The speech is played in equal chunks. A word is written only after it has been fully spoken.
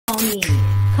on in.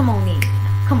 Come on in.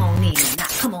 Come on in. Now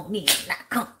come on in. Now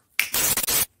come.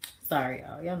 Sorry,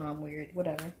 y'all. Y'all know I'm weird.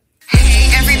 Whatever.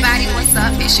 Hey everybody, what's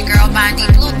up? It's your girl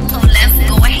BondyBlue. So let's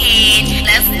go ahead.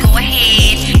 Let's go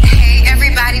ahead. Hey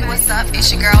everybody, what's up?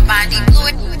 It's your girl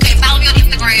BondyBlue. Okay, follow me on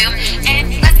Instagram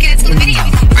and let's get into the video,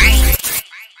 right?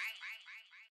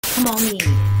 Come on in.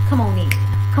 Come on in.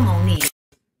 Come on in.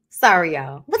 Sorry,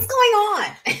 y'all. What's going on?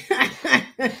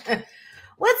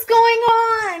 What's going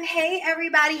on? Hey,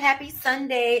 everybody. Happy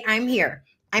Sunday. I'm here.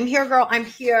 I'm here, girl. I'm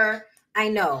here. I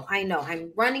know.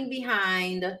 I'm running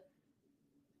behind,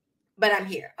 but I'm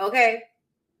here. Okay.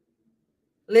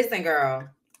 Listen, girl.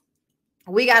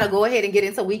 We got to go ahead and get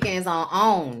into weekends on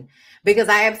own because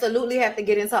I absolutely have to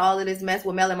get into all of this mess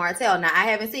with Belle and Martell. Now, I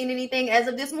haven't seen anything as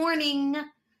of this morning,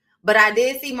 but I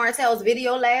did see Martell's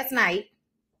video last night.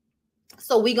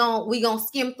 So we gonna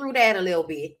skim through that a little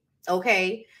bit.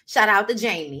 Okay. Shout out to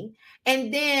Jamie.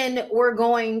 And then we're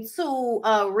going to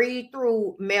read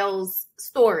through Mel's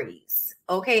stories,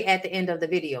 okay, at the end of the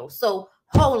video. So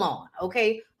hold on,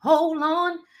 okay? Hold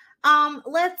on.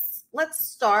 Let's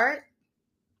start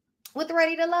with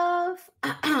Ready to Love.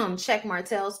 Check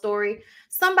Martell's story.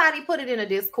 Somebody put it in a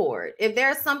Discord. If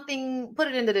there's something, put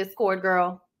it in the Discord,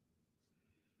 girl.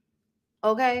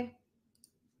 Okay?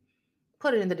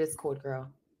 Put it in the Discord, girl.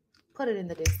 Put it in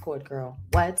the Discord, girl.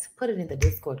 What? Put it in the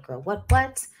Discord, girl. What?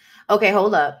 Okay,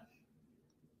 hold up.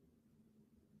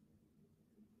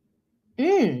 Are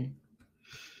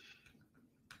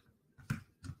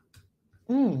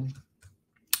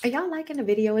y'all liking the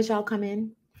video as y'all come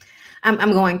in?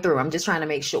 I'm going through. I'm just trying to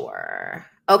make sure.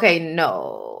 Okay,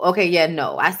 no. Okay, yeah,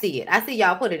 no. I see it. I see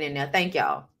y'all put it in there. Thank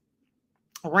y'all.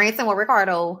 Ransom with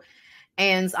Ricardo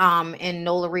and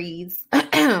Nola Reeds.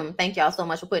 Thank y'all so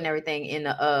much for putting everything in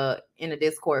the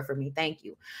Discord for me. Thank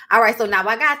you. All right, so now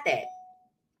I got that.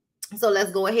 So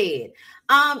let's go ahead.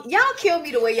 Y'all kill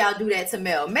me the way y'all do that to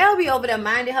Mel. Mel be over there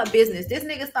minding her business. This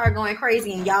nigga start going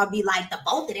crazy and y'all be like, the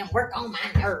both of them work on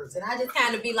my nerves. And I just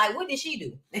kind of be like, what did she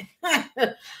do?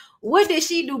 What did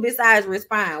she do besides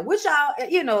respond? Which y'all,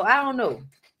 I don't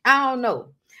know.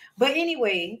 But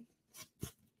anyway,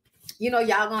 y'all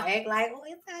gonna act like, oh,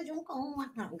 it's not your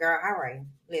girl. All right,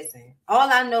 listen. All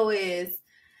I know is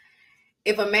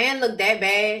if a man look that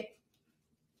bad,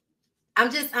 I'm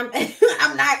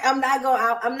not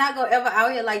gonna ever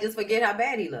out here like just forget how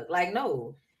bad he look. Like,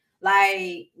 no.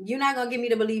 Like, you're not gonna get me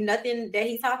to believe nothing that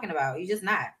he's talking about. You're just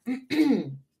not.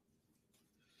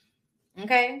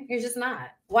 Okay? You're just not.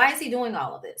 Why is he doing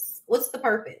all of this? What's the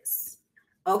purpose?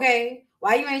 Okay?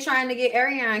 Why you ain't trying to get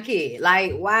Ariane kid?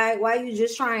 Like, why you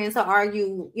just trying to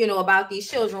argue, about these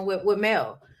children with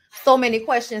Mel? So many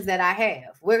questions that I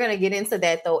have. We're gonna get into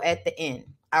that though at the end.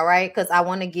 All right, because I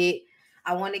want to get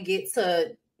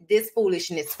to this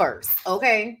foolishness first.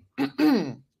 Okay.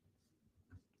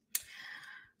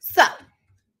 So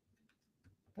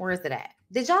where is it at?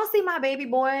 Did y'all see my baby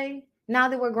boy Now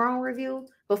That We're Grown review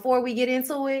before we get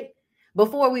into it?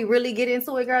 Before we really get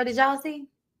into it, girl, did y'all see?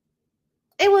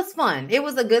 It was fun. It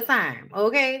was a good time.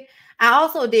 Okay. I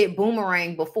also did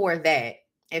Boomerang before that.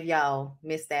 If y'all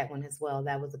missed that one as well,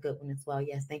 that was a good one as well.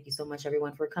 Yes. Thank you so much,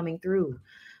 everyone, for coming through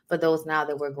for those Now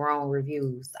That We're Grown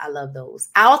reviews. I love those.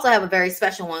 I also have a very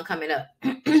special one coming up.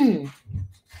 So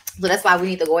that's why we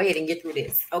need to go ahead and get through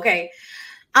this. Okay.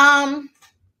 But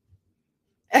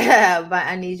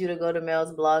I need you to go to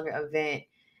Mel's blogger event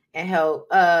and help.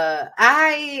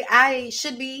 I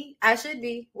should be.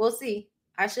 We'll see.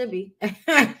 I should be.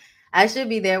 I should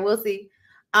be there. We'll see.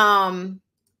 But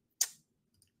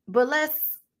let's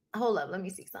hold up. Let me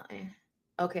see something.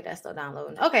 Okay, that's still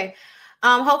downloading. Okay.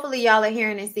 Hopefully y'all are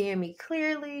hearing and seeing me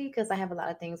clearly because I have a lot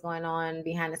of things going on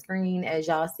behind the screen. As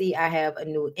y'all see, I have a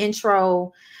new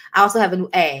intro. I also have a new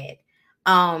ad.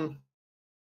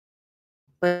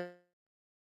 But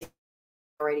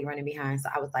already running behind. So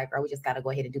I was like, girl, we just got to go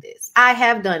ahead and do this. I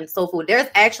have done soul food. There's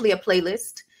actually a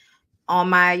playlist on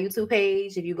my YouTube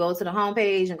page. If you go to the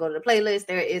homepage and go to the playlist,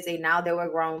 there is a Now That We're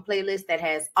Grown playlist that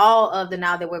has all of the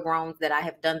Now That We're Grown that I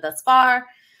have done thus far.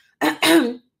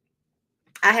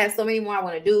 I have so many more I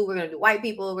want to do. We're going to do white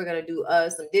people. We're going to do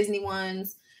some Disney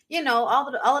ones. All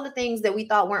of the things that we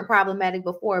thought weren't problematic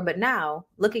before. But now,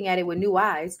 looking at it with new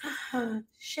eyes,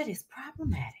 shit is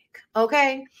problematic.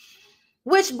 Okay?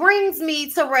 Which brings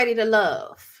me to Ready to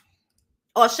Love.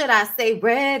 Or should I say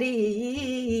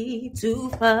ready to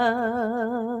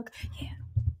fuck? Yeah.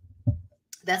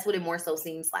 That's what it more so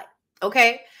seems like.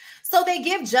 Okay? So they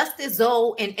give Justice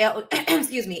Zoe and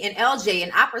LJ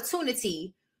an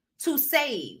opportunity to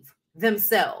save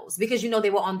themselves because they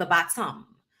were on the bottom.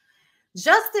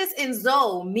 Justice and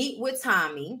Zoe meet with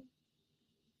Tommy.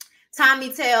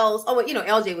 Tommy tells,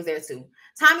 LJ was there too.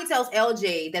 Tommy tells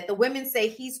LJ that the women say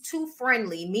he's too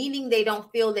friendly, meaning they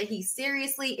don't feel that he's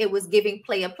seriously. It was giving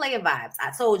player vibes.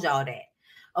 I told y'all that.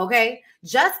 Okay.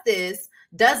 Justice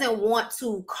doesn't want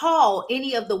to call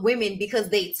any of the women because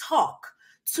they talk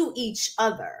to each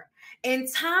other. And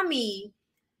Tommy,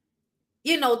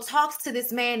 talks to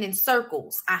this man in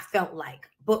circles, I felt like,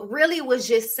 but really was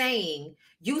just saying,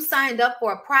 you signed up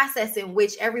for a process in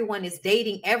which everyone is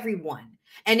dating everyone.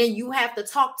 And then you have to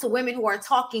talk to women who are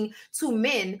talking to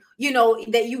men,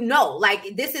 that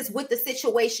like this is what the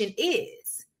situation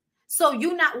is. So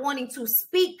you not wanting to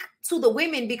speak to the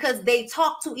women because they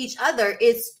talk to each other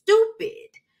is stupid.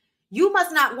 You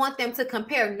must not want them to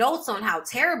compare notes on how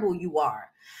terrible you are.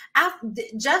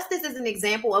 Justice is an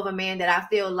example of a man that I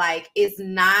feel like he's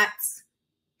not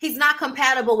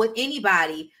compatible with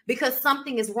anybody because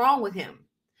something is wrong with him.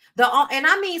 And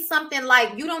I mean something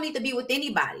like you don't need to be with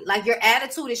anybody. Like your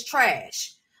attitude is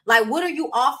trash. Like what are you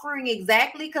offering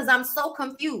exactly? Because I'm so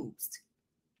confused.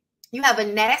 You have a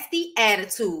nasty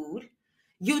attitude.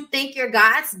 You think you're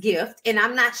God's gift, and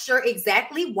I'm not sure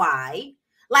exactly why.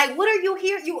 Like, what are you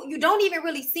here? You don't even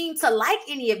really seem to like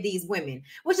any of these women,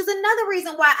 which is another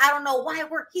reason why I don't know why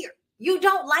we're here. You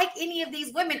don't like any of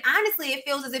these women. Honestly, it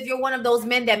feels as if you're one of those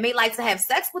men that may like to have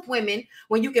sex with women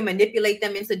when you can manipulate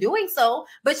them into doing so,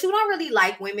 but you don't really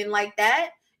like women like that.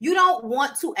 You don't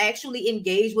want to actually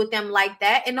engage with them like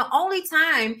that. And the only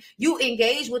time you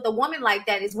engage with a woman like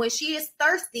that is when she is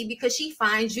thirsty because she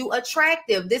finds you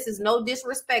attractive. This is no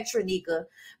disrespect, Trinika,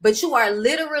 but you are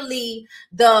literally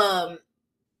the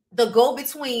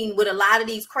go-between with a lot of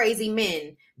these crazy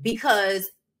men because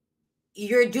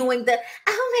you're doing the,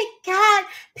 oh my God,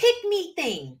 pick me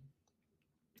thing.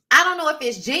 I don't know if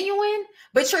it's genuine,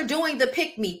 but you're doing the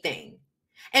pick me thing.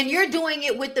 And you're doing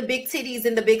it with the big titties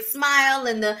and the big smile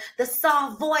and the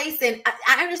soft voice. And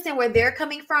I understand where they're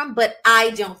coming from, but I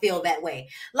don't feel that way.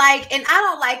 Like, and I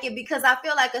don't like it because I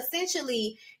feel like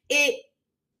essentially it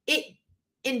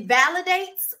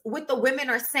invalidates what the women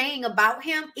are saying about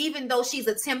him, even though she's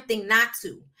attempting not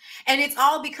to. And it's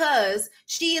all because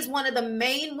she is one of the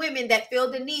main women that feel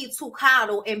the need to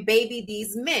coddle and baby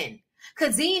these men.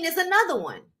 Kadeen is another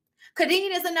one. Kadeen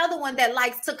is another one that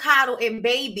likes to coddle and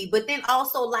baby, but then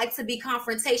also likes to be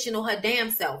confrontational her damn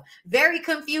self. Very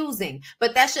confusing,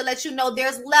 but that should let you know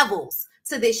there's levels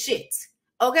to this shit,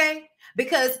 okay?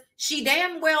 Because she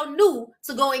damn well knew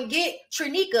to go and get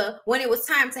Trinika when it was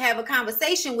time to have a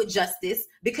conversation with Justice,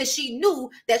 because she knew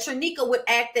that Trinika would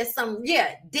act as some,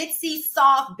 ditzy,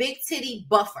 soft, big titty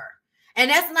buffer. And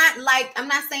that's not like, I'm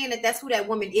not saying that that's who that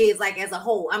woman is, like as a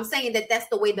whole. I'm saying that that's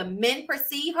the way the men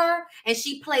perceive her and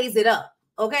she plays it up.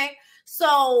 Okay.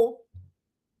 So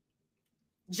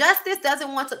Justice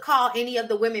doesn't want to call any of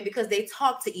the women because they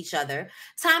talk to each other.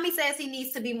 Tommy says he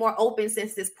needs to be more open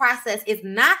since this process is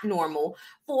not normal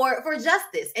for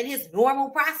Justice and his normal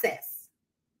process.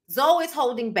 Zoe is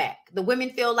holding back. The women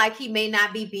feel like he may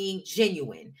not be being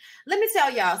genuine. Let me tell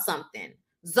y'all something.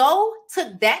 Zoe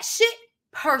took that shit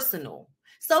personal.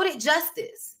 So did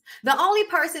Justice. The only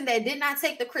person that did not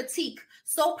take the critique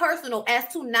so personal as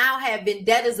to now have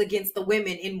vendettas against the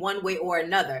women in one way or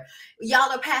another.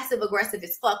 Y'all are passive aggressive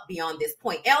as fuck beyond this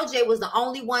point. LJ was the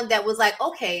only one that was like,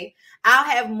 okay, I'll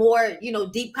have more,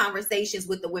 deep conversations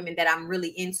with the women that I'm really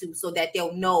into so that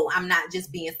they'll know I'm not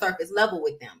just being surface level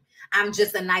with them. I'm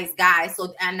just a nice guy,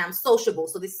 and I'm sociable,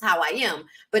 so this is how I am.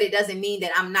 But it doesn't mean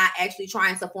that I'm not actually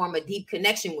trying to form a deep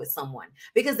connection with someone,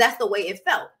 because that's the way it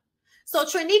felt. So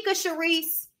Trinika,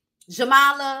 Sharice,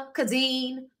 Jamala,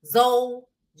 Kadeen, Zoe,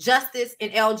 Justice,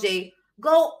 and LJ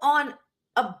go on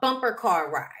a bumper car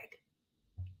ride.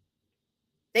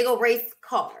 They go race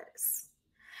cars.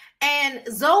 And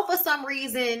Zoe, for some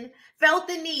reason, felt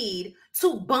the need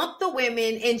to bump the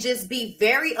women and just be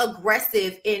very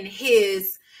aggressive in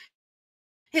his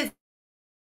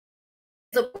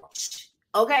approach.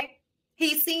 Okay?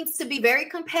 He seems to be very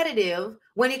competitive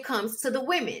when it comes to the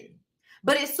women.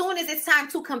 But as soon as it's time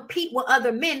to compete with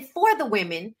other men for the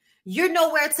women, you're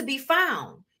nowhere to be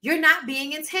found. You're not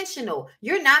being intentional.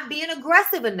 You're not being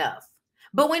aggressive enough.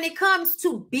 But when it comes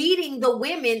to beating the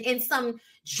women in some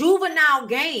juvenile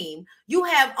game, you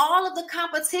have all of the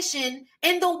competition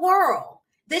in the world.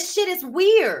 This shit is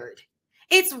weird.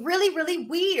 It's really, really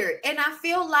weird. And I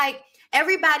feel like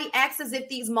everybody acts as if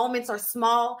these moments are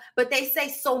small, but they say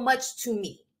so much to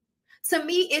me. To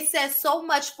me, it says so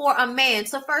much for a man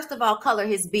to, first of all, color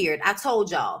his beard. I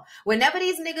told y'all, whenever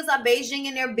these niggas are Beijing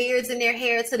in their beards and their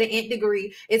hair to the nth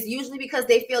degree, it's usually because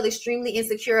they feel extremely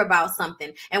insecure about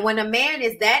something. And when a man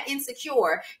is that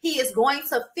insecure, he is going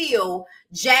to feel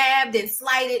jabbed and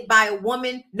slighted by a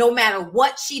woman, no matter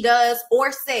what she does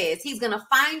or says. He's going to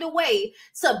find a way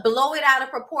to blow it out of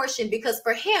proportion, because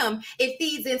for him, it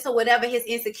feeds into whatever his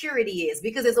insecurity is.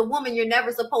 Because as a woman, you're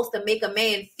never supposed to make a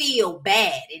man feel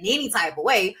bad in any type of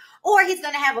way, or he's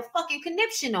going to have a fucking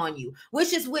conniption on you,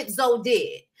 which is what Zoe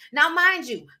did. Now, mind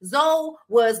you, Zoe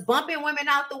was bumping women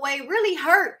out the way, really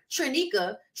hurt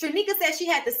Trinika. Trinika said she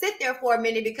had to sit there for a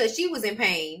minute because she was in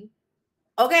pain.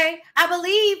 Okay, I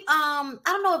believe, I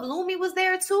don't know if Lumi was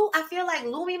there too. I feel like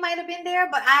Lumi might have been there,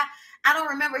 but I don't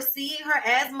remember seeing her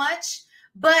as much.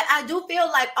 But I do feel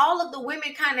like all of the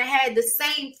women kind of had the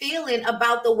same feeling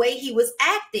about the way he was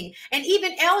acting. And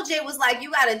even LJ was like,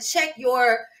 you got to check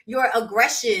your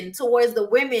aggression towards the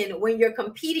women when you're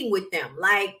competing with them.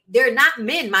 Like, they're not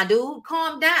men, my dude.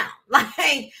 Calm down.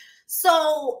 Like,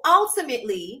 so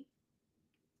ultimately,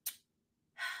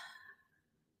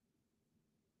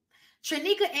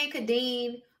 Trinika and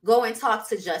Kadeen go and talk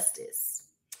to Justice.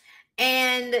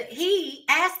 And he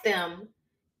asked them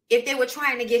if they were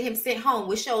trying to get him sent home,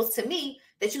 which shows to me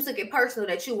that you took it personal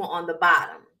that you were on the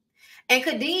bottom. And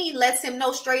Kadeen lets him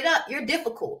know straight up, you're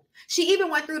difficult. She even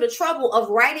went through the trouble of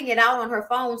writing it out on her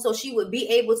phone so she would be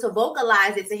able to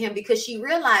vocalize it to him, because she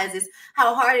realizes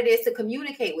how hard it is to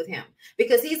communicate with him,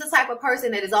 because he's the type of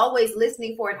person that is always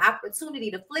listening for an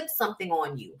opportunity to flip something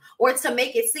on you or to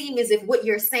make it seem as if what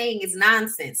you're saying is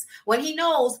nonsense, when he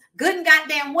knows good and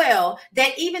goddamn well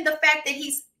that even the fact that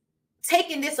he's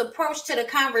taking this approach to the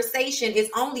conversation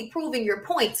is only proving your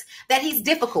point, that he's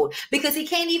difficult, because he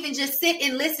can't even just sit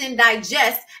and listen,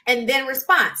 digest, and then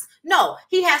respond. No,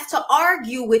 he has to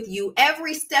argue with you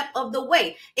every step of the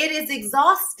way. It is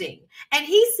exhausting. And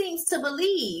he seems to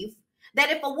believe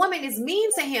that if a woman is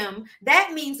mean to him,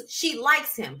 that means she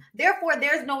likes him. Therefore,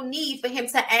 there's no need for him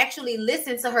to actually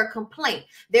listen to her complaint.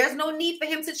 There's no need for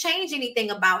him to change anything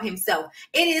about himself.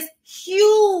 It is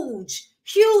huge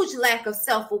lack of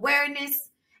self-awareness.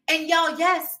 And y'all,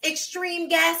 yes, extreme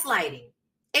gaslighting.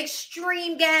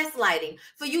 Extreme gaslighting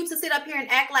for you to sit up here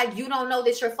and act like you don't know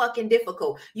that you're fucking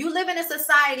difficult. You live in a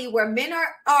society where men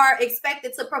are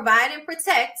expected to provide and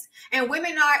protect, and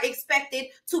women are expected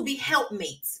to be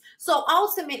helpmates. So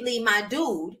ultimately, my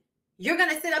dude, you're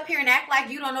going to sit up here and act like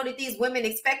you don't know that these women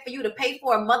expect for you to pay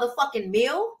for a motherfucking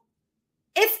meal?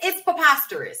 It's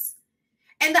preposterous.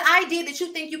 And the idea that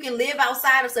you think you can live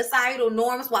outside of societal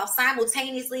norms while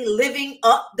simultaneously living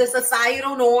up the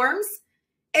societal norms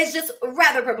is just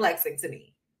rather perplexing to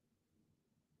me.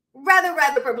 Rather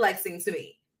perplexing to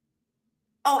me.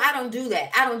 Oh, I don't do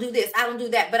that. I don't do this. I don't do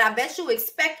that. But I bet you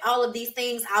expect all of these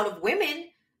things out of women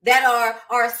that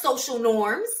are social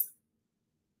norms.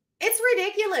 It's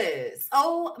ridiculous.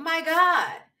 Oh my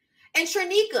God. And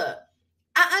Trinika,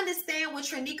 I understand what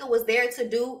Trinika was there to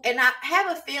do. And I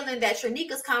have a feeling that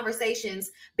Trinika's conversations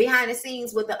behind the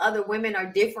scenes with the other women are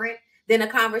different than the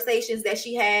conversations that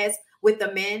she has with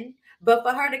the men. But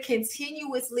for her to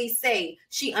continuously say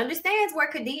she understands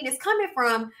where Kadeen is coming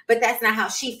from, but that's not how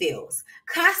she feels.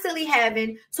 Constantly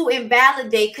having to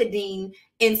invalidate Kadeen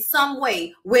in some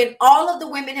way when all of the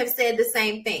women have said the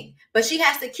same thing. But she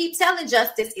has to keep telling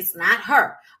Justice it's not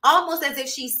her. Almost as if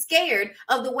she's scared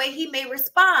of the way he may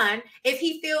respond if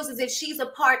he feels as if she's a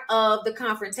part of the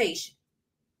confrontation.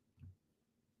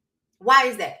 Why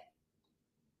is that?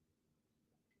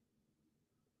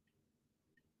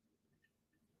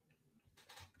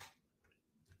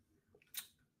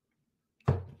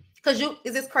 Because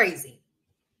is this crazy?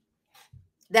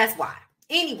 That's why.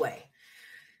 Anyway.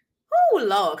 Oh,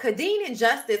 Lord. Kadeen and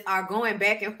Justice are going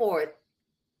back and forth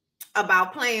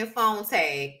about playing phone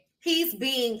tag. He's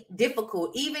being difficult,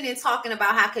 even in talking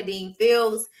about how Kadeen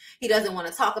feels. He doesn't want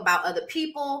to talk about other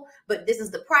people, but this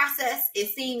is the process. It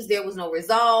seems there was no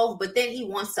resolve, but then he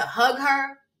wants to hug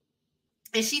her.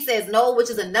 And she says no,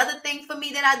 which is another thing for me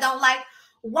that I don't like.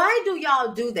 Why do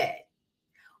y'all do that?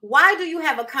 Why do you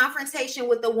have a confrontation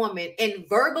with a woman and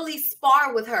verbally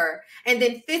spar with her and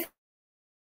then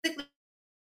physically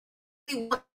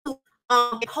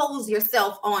impose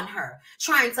yourself on her,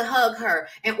 trying to hug her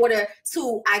in order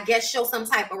to, I guess, show some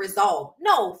type of resolve?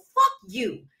 No, fuck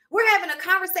you. We're having a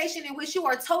conversation in which you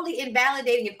are totally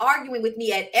invalidating and arguing with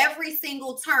me at every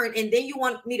single turn, and then you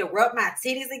want me to rub my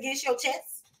titties against your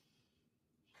chest?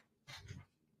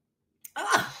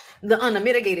 The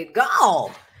unmitigated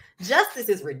gall. Justice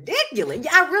is ridiculous.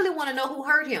 Yeah, I really want to know who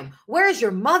hurt him. Where's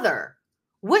your mother?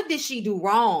 What did she do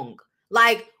wrong?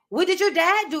 Like, what did your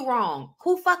dad do wrong?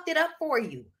 Who fucked it up for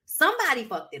you? Somebody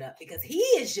fucked it up, because he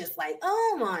is just like,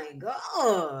 oh my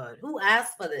God, who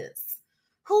asked for this?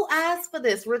 Who asked for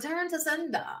this? Return to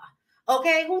sender.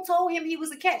 Okay, who told him he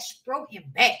was a catch? Throw him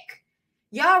back.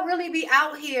 Y'all really be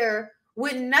out here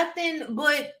with nothing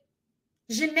but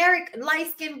generic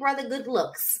light-skinned brother good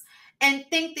looks and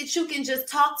think that you can just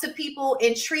talk to people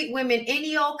and treat women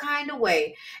any old kind of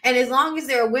way. And as long as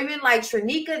there are women like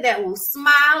Trinika that will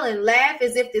smile and laugh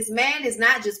as if this man is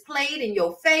not just played in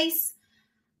your face,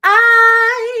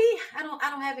 I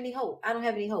don't have any hope. I don't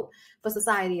have any hope for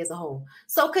society as a whole.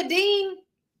 So Kadeen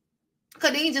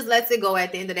just lets it go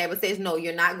at the end of that, but says, no,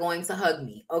 you're not going to hug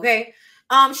me. Okay.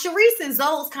 Sharice and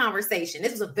Zoe's conversation.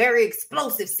 This was a very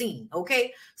explosive scene.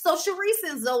 Okay. So Sharice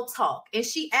and Zoe talk, and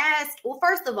she asked, well,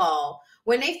 first of all,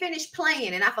 when they finished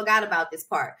playing, and I forgot about this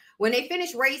part, when they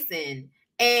finished racing,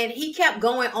 and he kept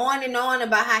going on and on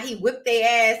about how he whipped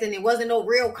their ass and it wasn't no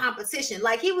real competition.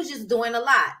 Like, he was just doing a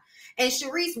lot. And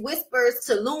Sharice whispers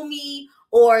to Lumi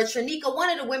or Trinika, one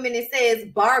of the women, and says,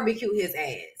 barbecue his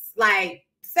ass. Like,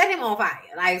 set him on fire.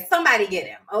 Like, somebody get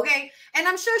him, okay? And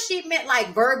I'm sure she meant,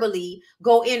 like, verbally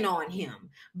go in on him.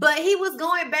 But he was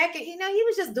going back and, he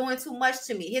was just doing too much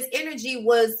to me. His energy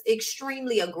was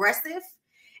extremely aggressive.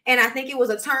 And I think it was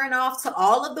a turn off to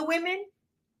all of the women.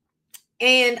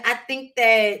 And I think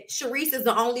that Sharice is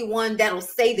the only one that'll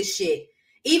say the shit.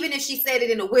 Even if she said it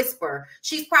in a whisper,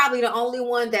 she's probably the only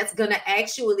one that's going to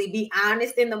actually be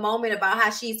honest in the moment about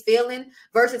how she's feeling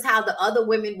versus how the other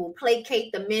women will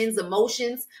placate the men's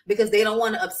emotions because they don't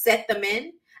want to upset the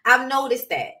men. I've noticed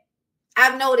that.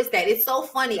 It's so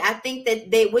funny. I think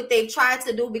that what they've tried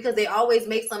to do, because they always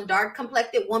make some dark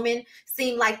complected woman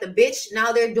seem like the bitch.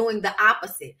 Now they're doing the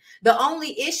opposite. The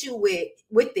only issue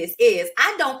with this is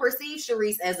I don't perceive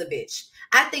Sharice as a bitch.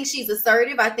 I think she's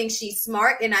assertive. I think she's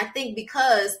smart. And I think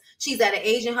because she's at an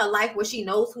age in her life where she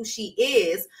knows who she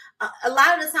is, a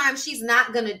lot of the time she's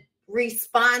not going to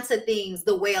respond to things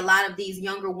the way a lot of these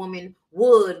younger women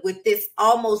would, with this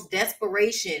almost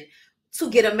desperation to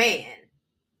get a man.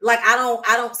 Like, I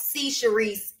don't see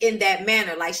Sharice in that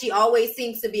manner. Like, she always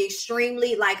seems to be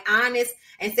extremely, like, honest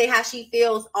and say how she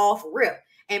feels off rip.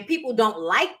 And people don't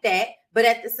like that. But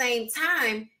at the same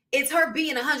time, it's her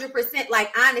being 100%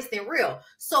 like honest and real.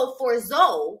 So for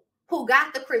Zoe, who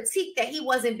got the critique that he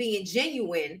wasn't being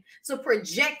genuine, to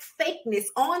project fakeness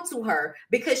onto her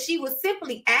because she was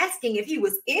simply asking if he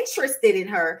was interested in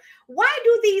her. Why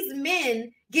do these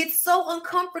men get so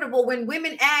uncomfortable when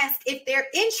women ask if they're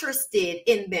interested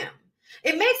in them?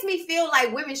 It makes me feel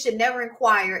like women should never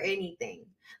inquire anything.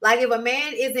 Like, if a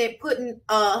man isn't putting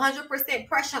 100%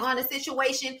 pressure on a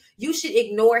situation, you should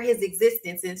ignore his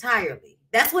existence entirely.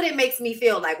 That's what it makes me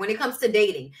feel like when it comes to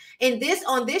dating. And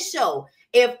on this show,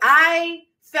 if I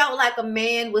felt like a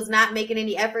man was not making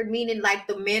any effort, meaning like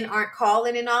the men aren't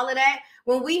calling and all of that,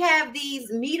 when we have these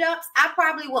meetups, I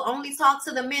probably will only talk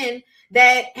to the men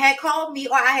that had called me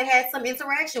or I had some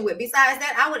interaction with. Besides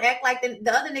that, I would act like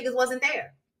the other niggas wasn't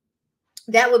there.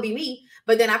 That would be me.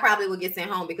 But then I probably would get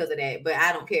sent home because of that. But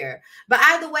I don't care. But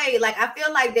either way, like, I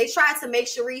feel like they tried to make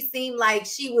Sharice seem like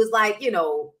she was like,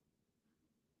 the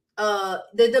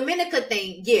Dominica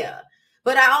thing. Yeah.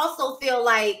 But I also feel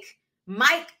like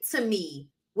Mike, to me,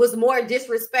 was more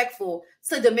disrespectful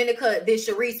to Dominica than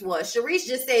Sharice was. Sharice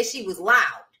just said she was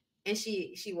loud. And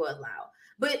she was loud.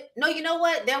 But no, you know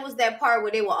what? There was that part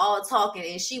where they were all talking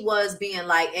and she was being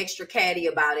like extra catty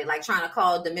about it, like trying to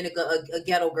call Dominica a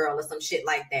ghetto girl or some shit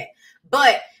like that.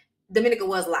 But Dominica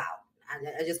was loud.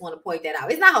 I just want to point that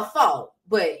out. It's not her fault,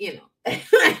 but she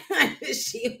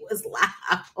was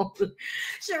loud.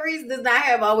 Sharice does not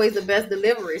have always the best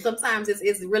delivery. Sometimes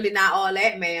it's really not all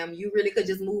that, ma'am. You really could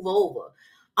just move over.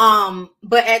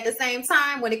 But at the same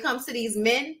time, when it comes to these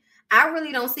men, I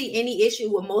really don't see any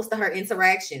issue with most of her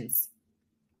interactions.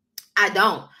 I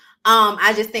don't.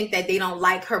 I just think that they don't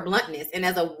like her bluntness. And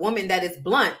as a woman that is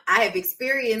blunt, I have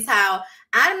experienced how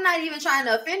I'm not even trying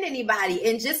to offend anybody.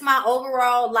 And just my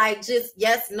overall, like, just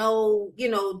yes, no,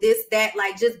 this, that,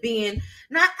 like, just being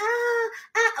not,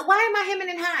 why am I hemming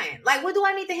and hawing? Like, what do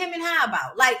I need to hem and haw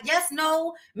about? Like, yes,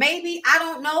 no, maybe, I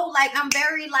don't know. Like, I'm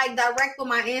very, like, direct with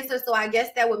my answer. So I guess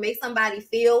that would make somebody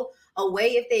feel a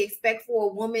way if they expect for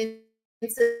a woman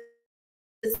to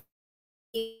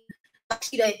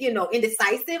she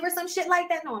indecisive or some shit like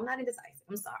that. No, I'm not indecisive.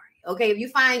 I'm sorry. Okay. If you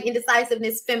find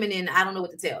indecisiveness feminine, I don't know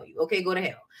what to tell you. Okay. Go to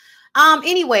hell.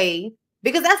 Anyway,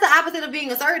 because that's the opposite of being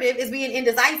assertive, is being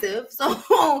indecisive.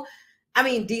 So, I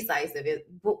mean, decisive.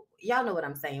 Y'all know what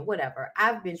I'm saying. Whatever.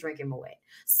 I've been drinking my way.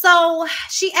 So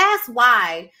she asked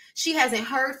why she hasn't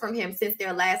heard from him since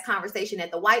their last conversation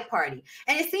at the white party.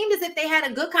 And it seemed as if they had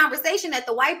a good conversation at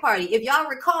the white party. If y'all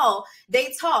recall,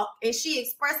 they talked and she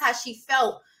expressed how she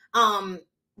felt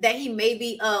that he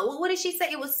maybe what did she say?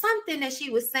 It was something that she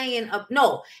was saying.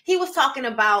 No, he was talking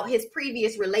about his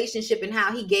previous relationship and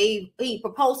how he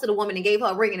proposed to the woman and gave her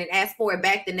a ring and then asked for it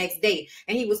back the next day,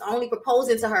 and he was only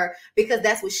proposing to her because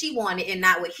that's what she wanted and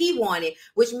not what he wanted,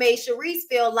 which made Sharice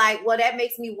feel like, well, that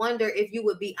makes me wonder if you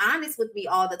would be honest with me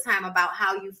all the time about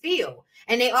how you feel.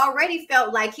 And they already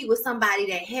felt like he was somebody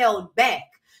that held back.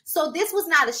 So this was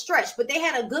not a stretch, but they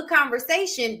had a good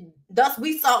conversation, thus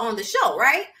we saw on the show,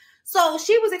 right? So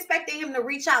she was expecting him to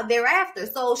reach out thereafter.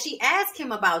 So she asked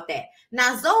him about that.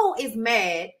 Now Zoe is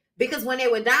mad because when they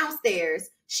were downstairs,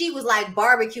 she was like,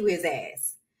 barbecue his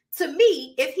ass. To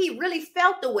me, if he really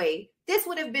felt the way, this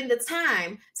would have been the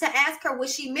time to ask her what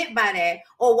she meant by that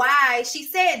or why she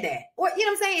said that. Or, you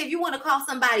know what I'm saying? If you want to call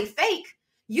somebody fake,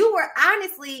 you were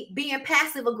honestly being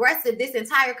passive aggressive this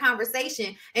entire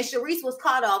conversation, and Sharice was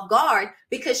caught off guard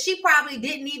because she probably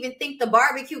didn't even think the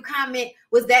barbecue comment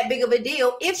was that big of a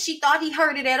deal if she thought he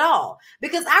heard it at all.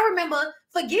 Because I remember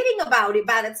forgetting about it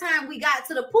by the time we got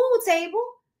to the pool table.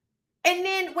 And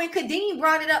then when Kadeem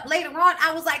brought it up later on,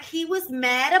 I was like, he was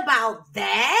mad about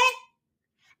that?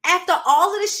 After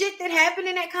all of the shit that happened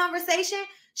in that conversation,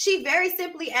 she very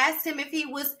simply asked him if he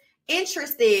was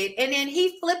interested, and then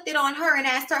he flipped it on her and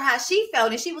asked her how she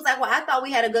felt, and she was like, well, I thought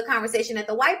we had a good conversation at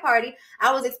the white party.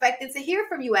 I was expecting to hear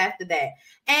from you after that.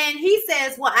 And he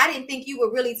says, well, I didn't think you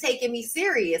were really taking me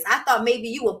serious. I thought maybe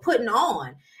you were putting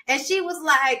on. And she was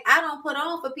like, I don't put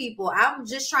on for people. I'm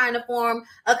just trying to form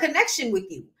a connection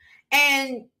with you.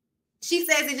 And she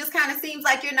says, it just kind of seems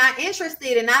like you're not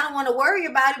interested, and I don't want to worry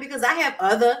about it because I have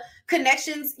other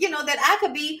connections, you know, that I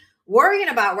could be worrying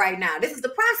about right now. This is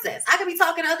the process. I could be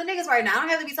talking to other niggas right now. I don't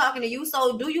have to be talking to you.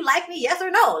 So do you like me? Yes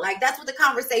or no? Like, that's what the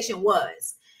conversation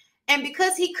was. And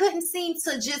because he couldn't seem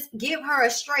to just give her a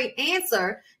straight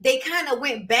answer, they kind of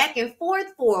went back and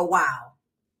forth for a while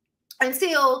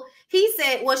until he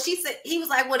said, well, she said, he was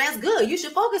like, well, that's good. You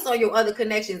should focus on your other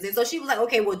connections. And so she was like,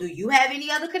 okay, well, do you have any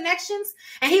other connections?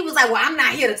 And he was like, well, I'm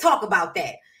not here to talk about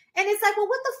that. And it's like, well,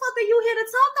 what the fuck are you here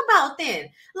to talk about then?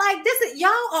 Like, this is,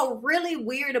 y'all are really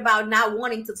weird about not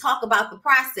wanting to talk about the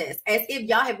process as if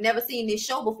y'all have never seen this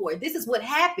show before. This is what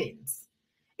happens.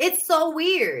 It's so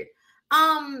weird.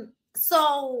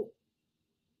 So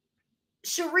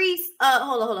Sharice,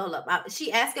 hold up.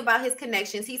 She asked about his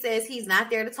connections. He says he's not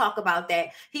there to talk about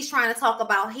that. He's trying to talk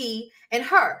about he and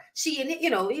her. She and, you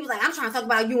know, he was like, I'm trying to talk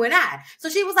about you and I. So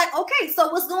she was like, okay, so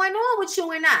what's going on with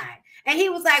you and I? And he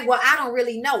was like, well, I don't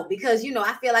really know because, you know,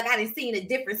 I feel like I done seen a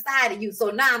different side of you.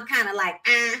 So now I'm kind of like,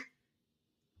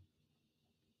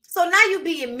 So now you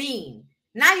being mean.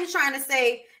 Now you're trying to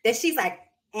say that she's like,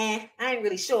 I ain't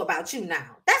really sure about you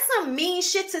now. That's some mean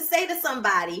shit to say to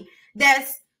somebody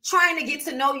that's trying to get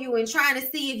to know you and trying to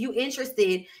see if you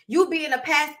interested. You being a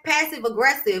passive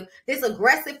aggressive, this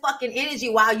aggressive fucking energy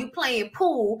while you playing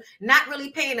pool, not really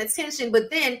paying attention,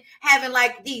 but then having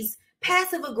like these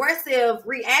passive aggressive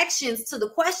reactions to the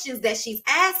questions that she's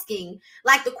asking,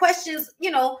 like the questions, you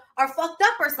know, are fucked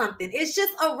up or something. It's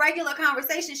just a regular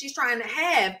conversation she's trying to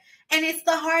have, and it's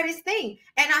the hardest thing.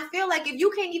 And I feel like if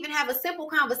you can't even have a simple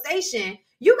conversation,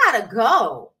 you gotta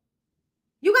go.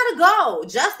 You gotta go.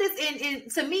 Justice in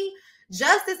to me,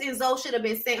 Justice and Zoe should have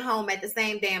been sent home at the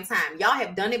same damn time. Y'all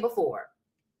have done it before.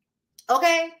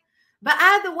 Okay? But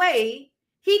either way,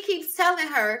 he keeps telling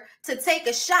her to take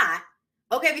a shot.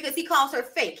 Okay, because he calls her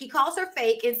fake. He calls her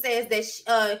fake and says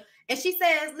that, and she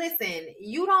says, listen,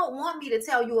 you don't want me to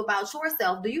tell you about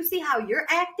yourself. Do you see how you're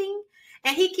acting?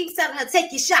 And he keeps telling her,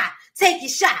 take your shot, take your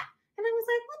shot. And I was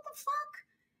like, what the fuck?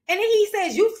 And then he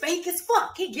says, you fake as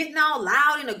fuck. He getting all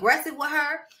loud and aggressive with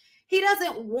her. He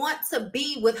doesn't want to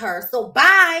be with her. So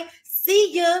bye,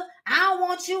 see ya. I don't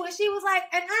want you. And she was like,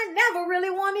 and I never really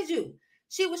wanted you.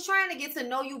 She was trying to get to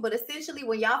know you, but essentially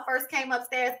when y'all first came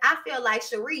upstairs, I feel like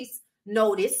Sharice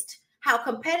noticed how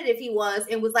competitive he was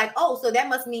and was like, oh, so that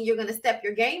must mean you're going to step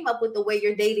your game up with the way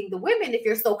you're dating the women if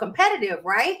you're so competitive,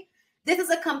 right? This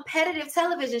is a competitive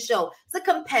television show. It's a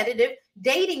competitive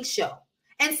dating show.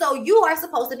 And so you are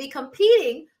supposed to be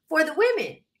competing for the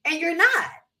women, and you're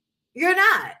not. You're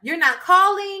not. You're not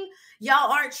calling.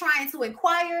 Y'all aren't trying to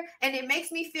inquire. And it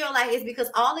makes me feel like it's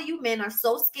because all of you men are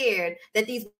so scared that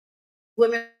these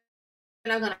women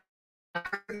are going to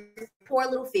poor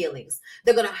little feelings.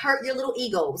 They're going to hurt your little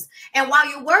egos. And while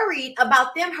you're worried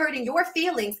about them hurting your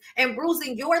feelings and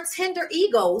bruising your tender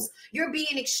egos, you're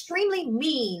being extremely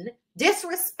mean,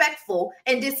 disrespectful,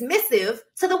 and dismissive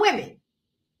to the women.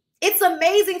 It's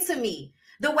amazing to me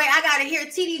the way I got to hear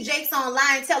TD Jakes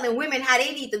online telling women how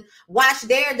they need to watch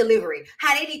their delivery,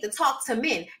 how they need to talk to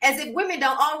men, as if women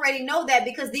don't already know that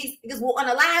because these niggas will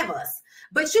unalive us.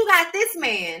 But you got this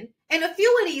man and a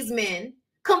few of these men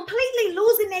completely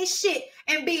losing their shit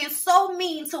and being so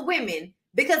mean to women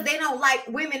because they don't like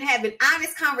women having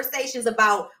honest conversations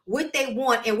about what they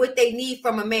want and what they need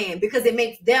from a man because it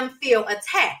makes them feel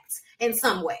attacked in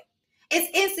some way. It's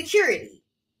insecurity.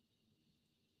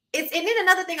 And then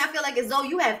another thing I feel like is though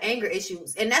you have anger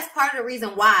issues, and that's part of the reason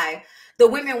why the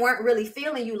women weren't really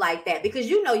feeling you like that, because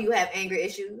you know you have anger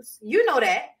issues. You know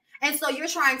that. And so you're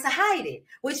trying to hide it,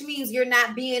 which means you're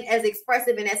not being as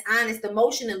expressive and as honest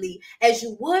emotionally as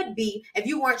you would be if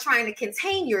you weren't trying to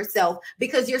contain yourself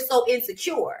because you're so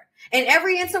insecure. And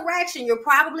every interaction, you're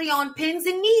probably on pins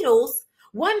and needles,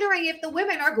 wondering if the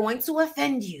women are going to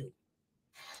offend you,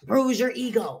 bruise your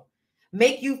ego,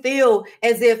 make you feel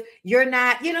as if you're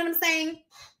not, you know what I'm saying?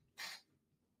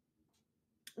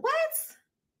 What?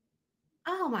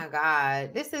 Oh my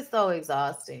God, this is so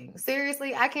exhausting.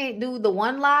 Seriously, I can't do the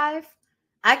one live.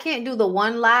 I can't do the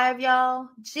one live, y'all.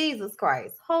 Jesus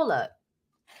Christ. Hold up.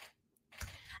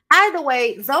 Either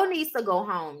way, Zoe needs to go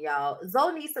home, y'all.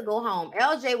 Zoe needs to go home.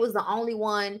 LJ was the only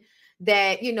one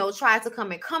that, you know, tried to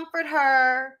come and comfort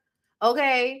her.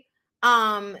 Okay.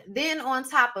 Then on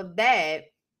top of that,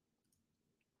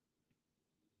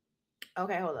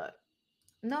 okay, hold up.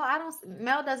 No, I don't.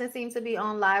 Mel doesn't seem to be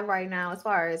on live right now as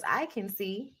far as I can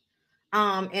see.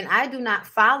 And I do not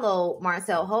follow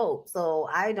Martell Hope, so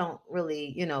I don't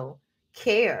really, you know,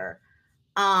 care.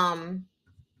 But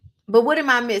what am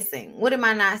I missing? What am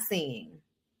I not seeing?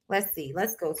 Let's see.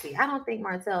 Let's go see. I don't think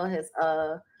Martell has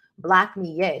blocked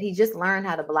me yet. He just learned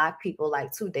how to block people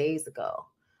like 2 days ago.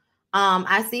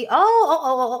 I see.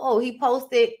 Oh, he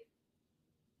posted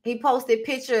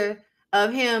picture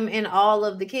of him and all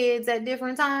of the kids at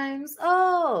different times.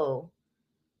 Oh,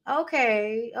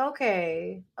 okay.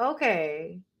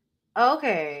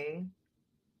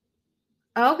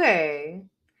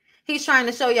 He's trying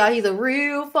to show y'all he's a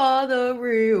real father,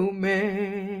 real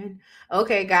man.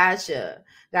 Okay, gotcha.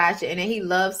 And then he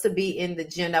loves to be in the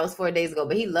gym. That was 4 days ago,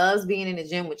 but he loves being in the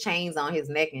gym with chains on his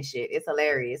neck and shit. It's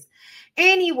hilarious.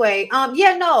 Anyway,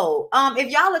 if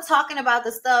y'all are talking about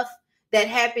the stuff that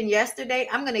happened yesterday,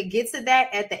 I'm going to get to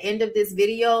that at the end of this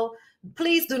video.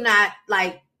 Please do not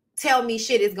tell me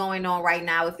shit is going on right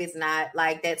now if it's not.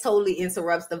 That totally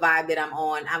interrupts the vibe that I'm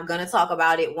on. I'm going to talk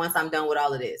about it once I'm done with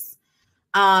all of this.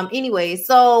 Anyway,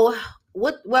 so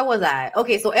where was I?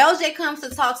 Okay, so LJ comes to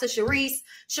talk to Sharice.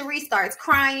 Sharice starts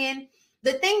crying.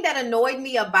 The thing that annoyed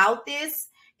me about this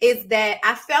is that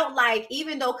I felt like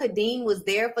even though Kadeen was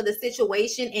there for the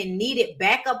situation and needed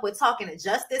backup with talking to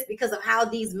Justice because of how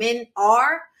these men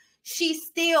are, she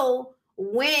still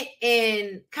went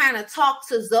and kind of talked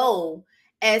to Zoe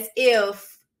as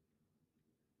if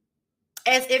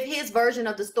his version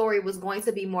of the story was going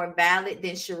to be more valid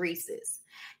than Sharice's.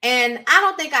 And I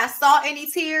don't think I saw any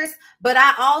tears, but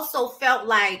I also felt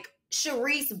like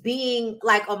Sharice being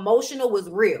emotional was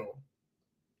real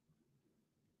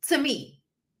to me.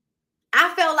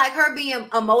 I felt like her being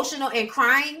emotional and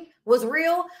crying was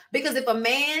real, because if a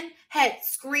man had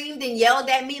screamed and yelled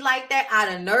at me like that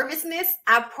out of nervousness,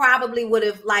 I probably would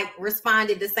have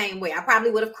responded the same way. I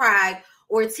probably would have cried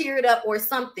or teared up or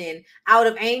something out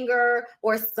of anger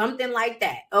or something like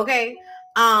that. Okay.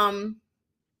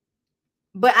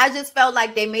 But I just felt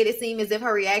like they made it seem as if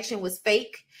her reaction was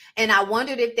fake. And I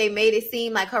wondered if they made it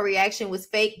seem like her reaction was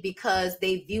fake because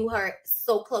they view her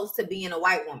so close to being a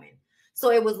white woman.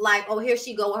 So it was like, oh, here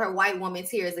she go with her white woman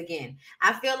tears again.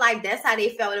 I feel like that's how they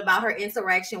felt about her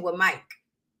interaction with Mike.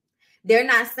 They're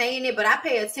not saying it, but I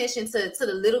pay attention to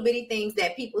the little bitty things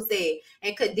that people say.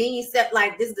 And Kadeen said,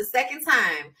 this is the second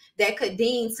time that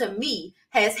Kadeen, to me,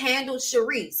 has handled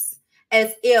Sharice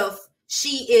as if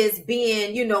she is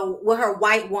being, with her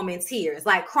white woman tears,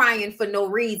 crying for no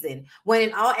reason. When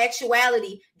in all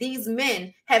actuality, these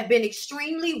men have been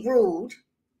extremely rude,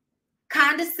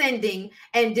 condescending,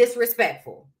 and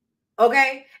disrespectful.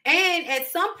 Okay. And at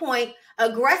some point,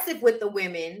 aggressive with the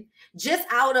women, just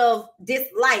out of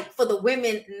dislike for the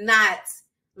women not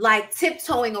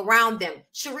tiptoeing around them.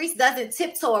 Sharice doesn't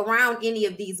tiptoe around any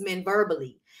of these men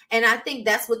verbally. And I think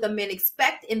that's what the men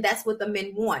expect, and that's what the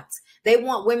men want. They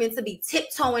want women to be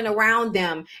tiptoeing around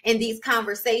them in these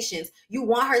conversations. You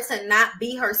want her to not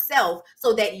be herself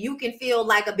so that you can feel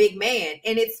like a big man,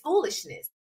 and it's foolishness.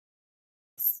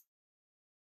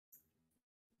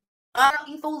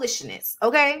 Utterly foolishness.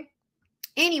 Okay.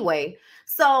 Anyway,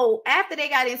 so after they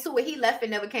got into it, he left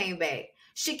and never came back.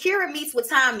 Shakira meets with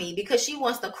Tommy because she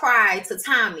wants to cry to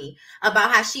Tommy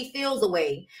about how she feels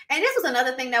away. And this was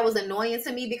another thing that was annoying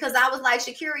to me because I was like,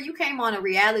 Shakira, you came on a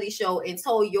reality show and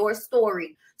told your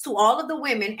story to all of the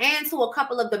women and to a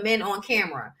couple of the men on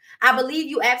camera. I believe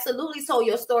you absolutely told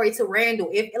your story to Randall.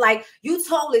 If like you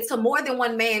told it to more than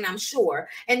one man, I'm sure.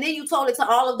 And then you told it to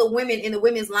all of the women in the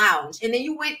women's lounge. And then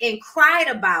you went and cried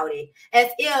about it as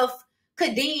if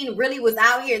Kadeen really was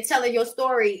out here telling your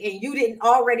story and you didn't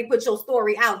already put your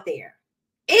story out there.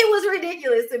 It was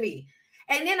ridiculous to me.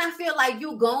 And then I feel like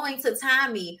you going to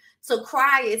Tommy to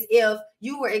cry as if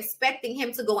you were expecting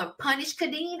him to go and punish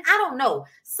Kadeen. I don't know.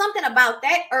 Something about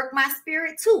that irked my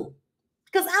spirit too.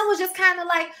 Because I was just kind of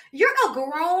like, you're a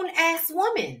grown-ass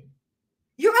woman.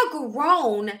 You're a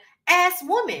grown-ass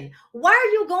woman. Why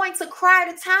are you going to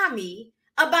cry to Tommy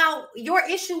about your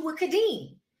issue with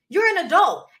Kadeen? You're an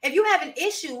adult. If you have an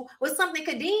issue with something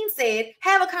Kadeen said,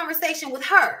 have a conversation with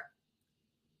her.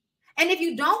 And if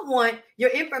you don't want your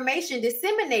information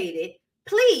disseminated,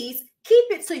 please keep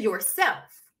it to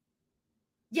yourself.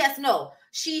 Yes, no,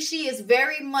 she is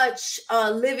very much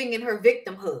living in her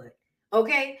victimhood.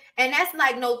 Okay. And that's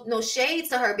like no shade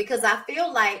to her because I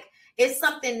feel like it's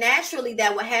something naturally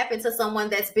that would happen to someone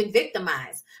that's been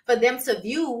victimized for them to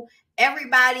view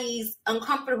everybody's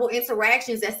uncomfortable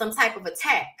interactions as some type of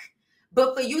attack.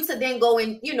 But for you to then go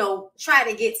and, you know, try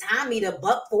to get Tommy to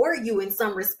buck for you in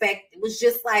some respect, it was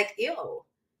just like, ew.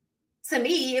 To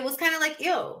me, it was kind of like,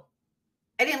 ew.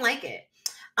 I didn't like it.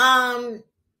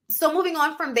 So moving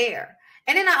on from there.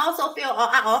 And then I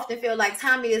often feel like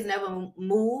Tommy is never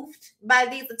moved by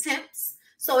these attempts.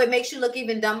 So it makes you look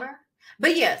even dumber.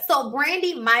 But yeah, so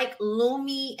Brandy, Mike,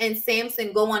 Lumi, and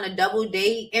Samson go on a double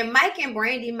date. And Mike and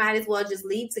Brandy might as well just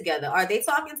leave together. Are they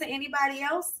talking to anybody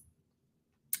else?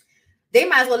 They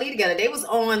might as well leave together. They was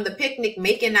on the picnic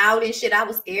making out and shit. I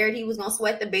was scared he was going to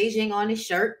sweat the Beijing on his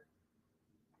shirt.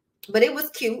 But it was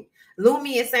cute.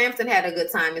 Lumi and Samson had a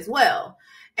good time as well.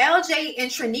 LJ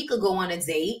and Trinika go on a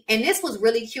date. And this was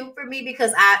really cute for me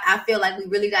because I feel like we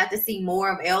really got to see more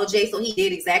of LJ. So he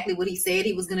did exactly what he said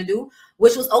he was going to do,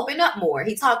 which was open up more.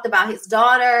 He talked about his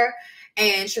daughter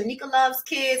and Trinika loves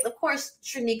kids. Of course,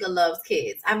 Trinika loves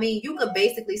kids. I mean, you could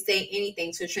basically say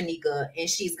anything to Trinika and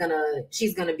she's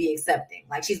gonna be accepting.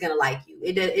 Like she's gonna like you.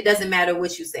 It doesn't matter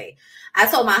what you say. I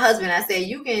told my husband, I said,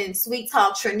 you can sweet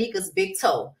talk Trinika's big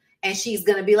toe. And she's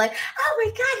going to be like, oh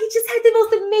my God, he just had the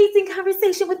most amazing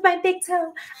conversation with my big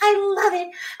toe. I love it.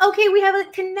 Okay, we have a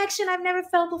connection I've never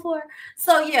felt before.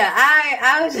 So yeah,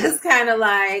 I was just kind of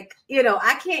like, you know,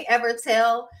 I can't ever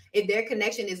tell if their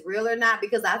connection is real or not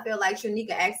because I feel like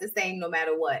Trinika acts the same no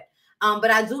matter what.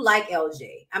 But I do like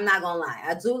LJ. I'm not going to lie.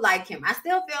 I do like him. I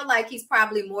still feel like he's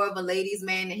probably more of a ladies'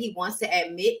 man than he wants to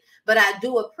admit. But I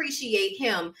do appreciate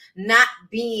him not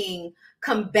being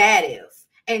combative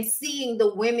and seeing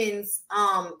the women's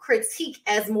critique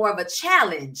as more of a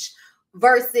challenge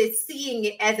versus seeing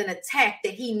it as an attack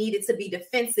that he needed to be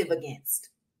defensive against.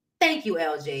 Thank you,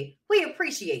 LJ. We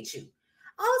appreciate you.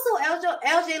 Also,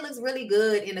 LJ looks really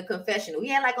good in a confessional. He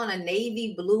had like on a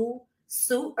navy blue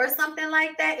suit or something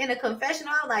like that in a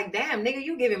confessional. I was like, damn, nigga,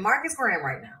 you giving Marcus Graham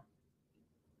right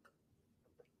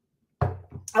now.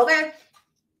 Okay.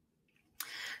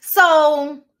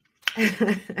 So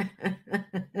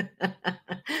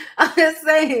I'm just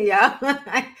saying, y'all.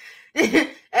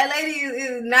 That lady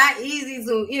is not easy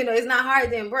to, you know, it's not hard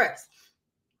to impress.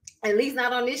 At least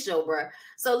not on this show, bro.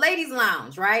 So ladies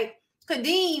lounge, right?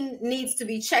 Kadeen needs to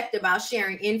be checked about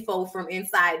sharing info from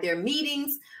inside their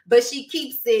meetings, but he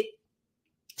keeps it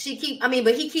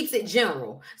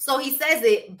general. So he says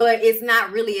it, but it's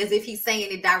not really as if he's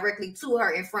saying it directly to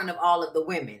her in front of all of the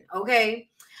women. Okay.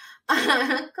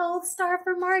 Gold star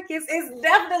for Marcus. It's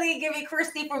definitely giving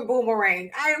Christy from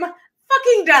Boomerang. I am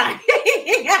fucking dying.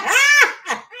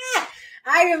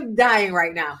 I am dying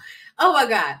right now. Oh my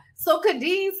God. So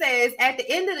Kadeen says, at the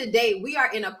end of the day, we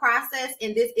are in a process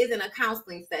and this isn't a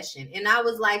counseling session. And I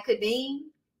was like, Kadeen,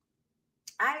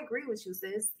 I agree with you,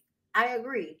 sis. I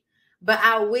agree. But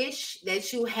I wish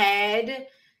that you had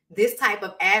this type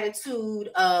of attitude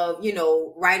of,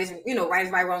 right is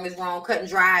right, wrong is wrong, cut and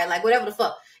dry, like whatever the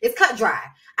fuck. It's cut dry.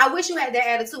 I wish you had that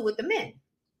attitude with the men,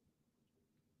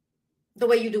 the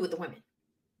way you do with the women.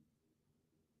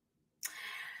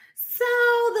 So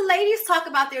the ladies talk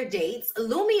about their dates.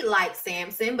 Lumi likes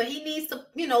Samson, but he needs to,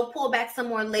 pull back some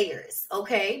more layers,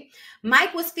 okay?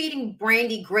 Mike was feeding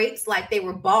Brandy grapes like they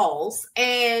were balls,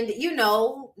 and,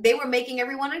 they were making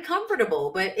everyone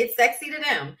uncomfortable, but it's sexy to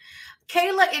them.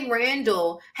 Kayla and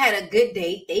Randall had a good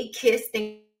date. They kissed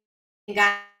and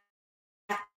got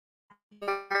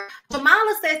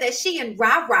Jamala says that she and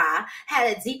Ra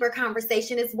had a deeper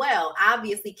conversation as well.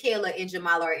 Obviously, Kayla and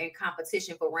Jamala are in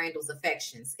competition for Randall's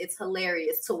affections. It's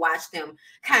hilarious to watch them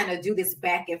kind of do this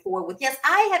back and forth with, yes,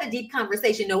 I had a deep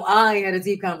conversation. No, I had a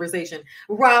deep conversation.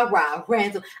 Randall. I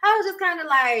was just kind of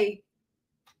like,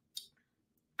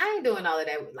 I ain't doing all of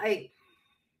that. Like,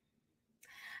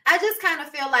 I just kind of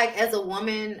feel like as a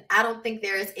woman, I don't think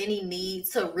there is any need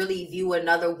to really view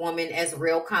another woman as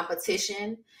real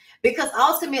competition, because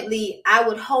ultimately I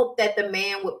would hope that the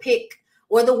man would pick,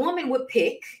 or the woman would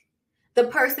pick, the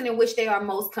person in which they are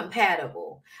most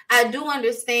compatible. I do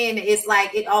understand it's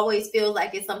like, it always feels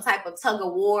like it's some type of tug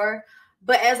of war.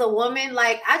 But as a woman,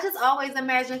 like, I just always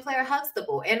imagine Claire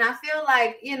Huxtable. And I feel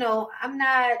like, you know, I'm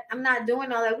not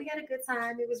doing all that. We had a good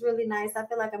time. It was really nice. I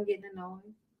feel like I'm getting to know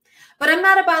him. But I'm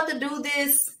not about to do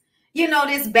this, you know,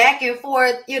 this back and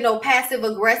forth, you know, passive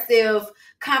aggressive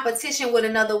competition with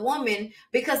another woman,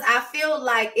 because I feel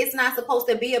like it's not supposed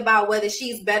to be about whether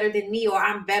she's better than me or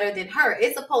I'm better than her.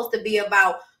 It's supposed to be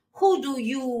about who do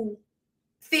you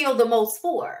feel the most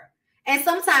for. And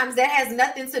sometimes that has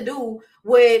nothing to do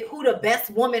with who the best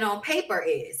woman on paper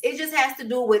is. It just has to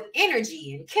do with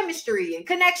energy and chemistry and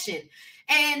connection.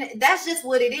 And that's just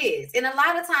what it is. And a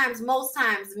lot of times, most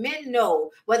times, men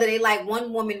know whether they like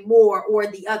one woman more or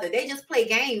the other. They just play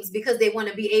games because they want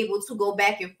to be able to go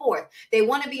back and forth. They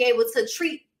want to be able to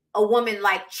treat a woman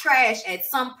like trash at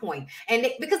some point, and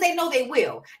because they know they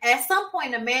will. At some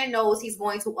point, a man knows he's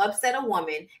going to upset a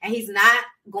woman, and he's not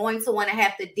going to want to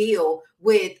have to deal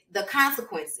with the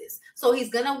consequences. So he's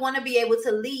going to want to be able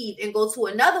to leave and go to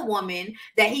another woman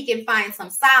that he can find some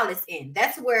solace in.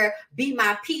 That's where "be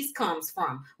my peace" comes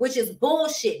from, which is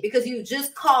bullshit, because you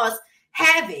just caused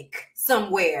havoc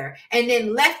somewhere and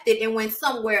then left it and went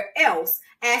somewhere else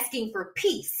asking for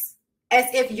peace, as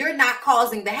if you're not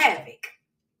causing the havoc.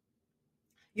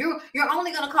 You're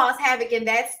only going to cause havoc in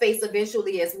that space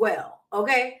eventually as well.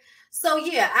 Okay. So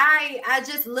yeah, I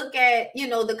just look at, you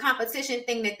know, the competition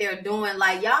thing that they're doing.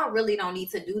 Like, y'all really don't need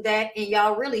to do that. And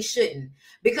y'all really shouldn't,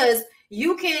 because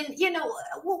you can, you know,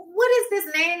 what is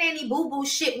this nanny boo boo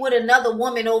shit with another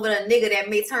woman over a nigga that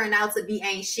may turn out to be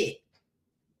ain't shit?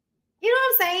 You know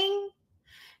what I'm saying?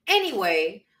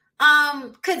 Anyway,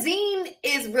 Kadeen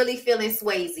is really feeling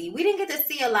Swayze. We didn't get to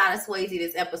see a lot of Swayze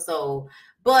this episode,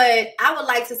 but I would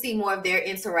like to see more of their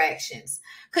interactions.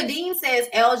 Kadeen says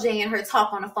LJ and her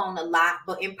talk on the phone a lot,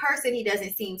 but in person, he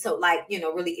doesn't seem to, like, you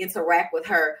know, really interact with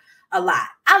her a lot.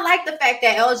 I like the fact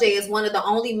that LJ is one of the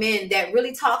only men that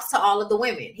really talks to all of the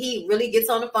women. He really gets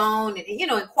on the phone and, you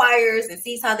know, inquires and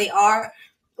sees how they are.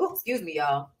 Oops, excuse me,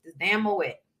 y'all. This damn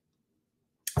wet.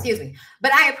 Excuse me.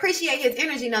 But I appreciate his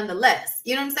energy nonetheless.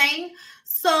 You know what I'm saying?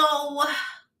 So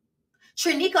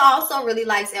Trinika also really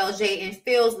likes LJ and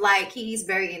feels like he's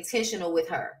very intentional with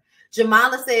her.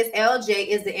 Jamala says LJ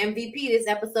is the MVP this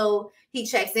episode. He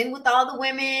checks in with all the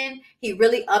women. He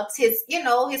really upped his, you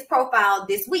know, his profile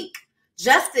this week.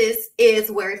 Justice is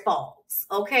where it falls.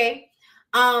 Okay.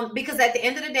 Because at the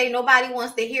end of the day, nobody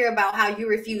wants to hear about how you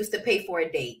refuse to pay for a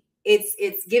date.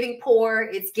 It's giving poor,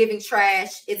 it's giving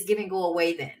trash, it's giving go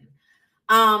away then.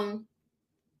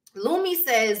 Lumi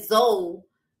says Zoe,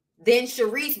 then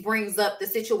Sharice brings up the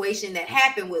situation that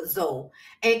happened with Zoe.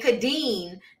 And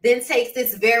Kadeen then takes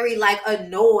this very, like,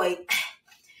 annoyed,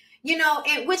 you know,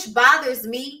 and which bothers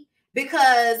me,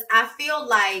 because I feel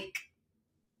like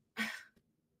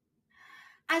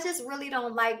I just really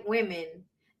don't like women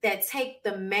that take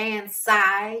the man's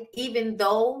side, even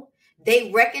though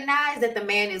they recognize that the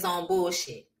man is on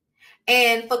bullshit.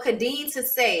 And for Kadeen to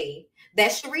say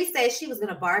that Sharice said she was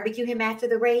going to barbecue him after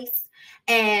the race,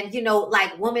 and, you know,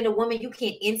 like, woman to woman, you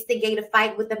can't instigate a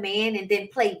fight with a man and then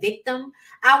play victim.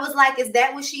 I was like, is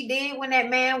that what she did when that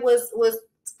man was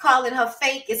calling her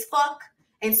fake as fuck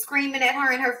and screaming at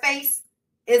her in her face?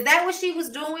 Is that what she was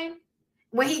doing?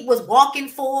 When he was walking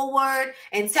forward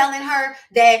and telling her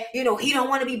that, you know, he don't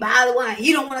want to be bothered with her,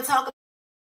 he don't want to talk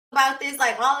about this,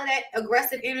 like, all of that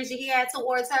aggressive energy he had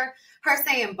towards her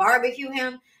saying barbecue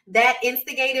him, that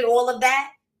instigated all of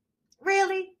that?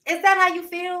 Really? Is that how you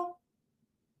feel?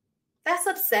 That's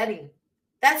upsetting.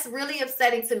 That's really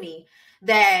upsetting to me,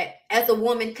 that as a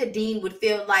woman, Kadeen would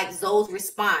feel like Zoe's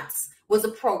response was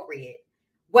appropriate,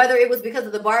 whether it was because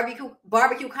of the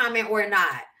barbecue comment or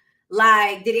not.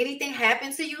 Like, did anything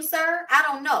happen to you, sir? I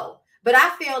don't know. But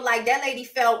I feel like that lady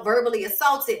felt verbally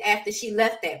assaulted after she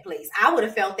left that place. I would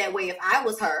have felt that way if I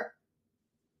was her.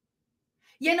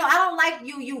 You know, I don't like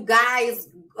you guys,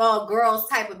 girls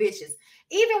type of bitches.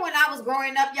 Even when I was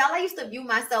growing up, y'all, I used to view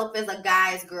myself as a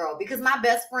guy's girl, because my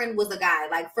best friend was a guy.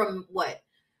 Like, from what?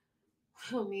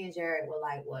 Me and Jared were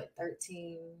like, what,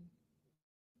 13?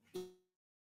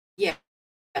 Yeah.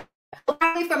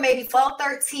 Probably from maybe 12,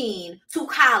 13 to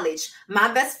college,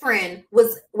 my best friend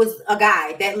was a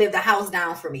guy that lived a house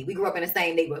down from me. We grew up in the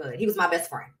same neighborhood. He was my best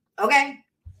friend. Okay.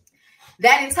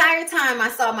 That entire time I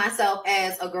saw myself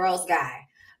as a girl's guy,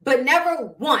 but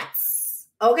never once,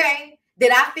 okay,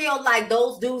 did I feel like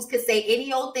those dudes could say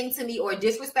any old thing to me or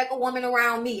disrespect a woman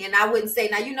around me. And I wouldn't say,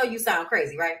 now, you know, you sound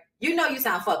crazy, right? You know, you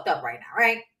sound fucked up right now,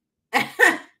 right?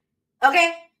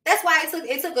 Okay. That's why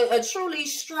it took a truly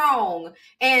strong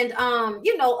and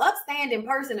you know, upstanding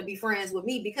person to be friends with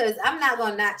me, because I'm not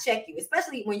gonna not check you,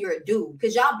 especially when you're a dude,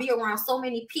 because y'all be around so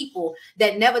many people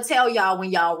that never tell y'all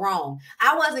when y'all wrong.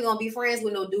 I wasn't gonna be friends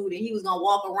with no dude and he was gonna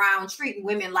walk around treating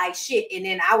women like shit, and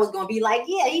then I was gonna be like,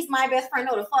 yeah, he's my best friend.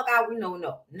 No, the fuck out.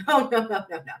 No.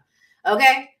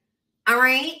 Okay. All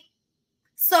right.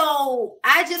 So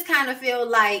I just kind of feel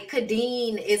like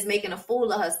Kadeen is making a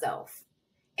fool of herself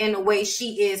in the way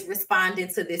she is responding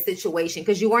to this situation,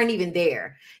 because you weren't even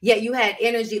there. Yet you had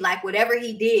energy like whatever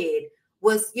he did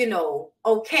was, you know,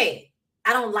 okay.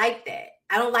 I don't like that.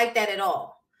 I don't like that at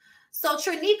all. So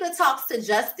Trinika talks to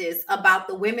Justice about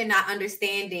the women not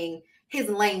understanding his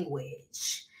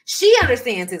language. She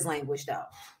understands his language though.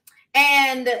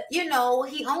 And, you know,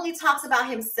 he only talks about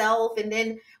himself. And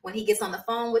then when he gets on the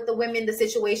phone with the women, the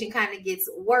situation kind of gets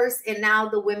worse. And now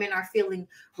the women are feeling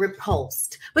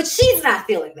repulsed. But she's not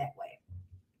feeling that way.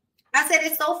 I said,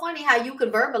 it's so funny how you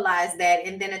could verbalize that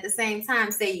and then at the same time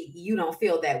say you don't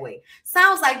feel that way.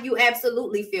 Sounds like you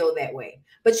absolutely feel that way.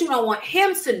 But you don't want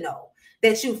him to know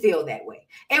that you feel that way.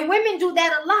 And women do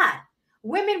that a lot.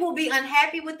 Women will be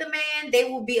unhappy with the man. They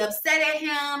will be upset at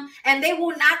him, and they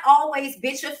will not always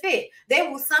bitch or fit. They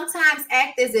will sometimes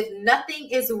act as if nothing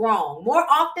is wrong. More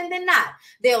often than not,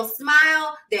 they'll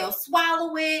smile, they'll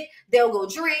swallow it, they'll go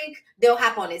drink, they'll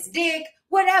hop on his dick,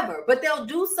 whatever. But they'll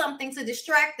do something to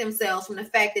distract themselves from the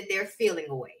fact that they're feeling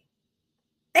away.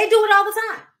 They do it all the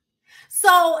time.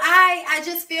 So I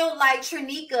just feel like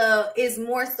Trinika is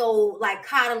more so like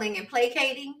coddling and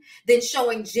placating than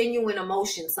showing genuine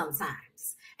emotion sometimes.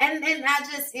 And I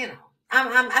just, you know,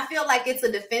 I feel like it's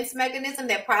a defense mechanism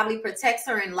that probably protects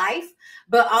her in life,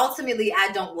 but ultimately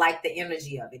I don't like the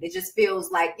energy of it. It just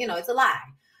feels like, you know, it's a lie.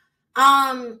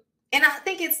 And I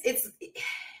think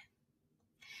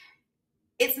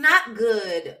it's not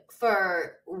good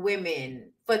for women,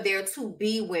 for there to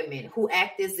be women who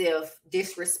act as if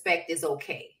disrespect is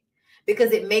okay,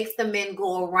 because it makes the men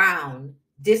go around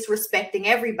disrespecting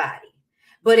everybody.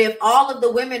 But if all of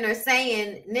the women are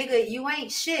saying, nigga, you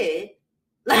ain't shit,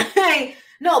 like,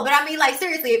 no, but I mean, like,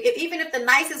 seriously, even if the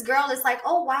nicest girl is like,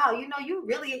 oh, wow, you know, you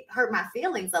really hurt my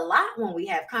feelings a lot when we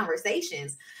have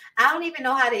conversations. I don't even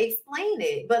know how to explain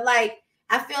it, but like,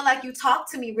 I feel like you talk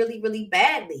to me really, really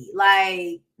badly.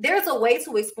 Like, there's a way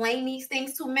to explain these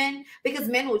things to men, because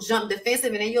men will jump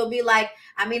defensive and then you'll be like,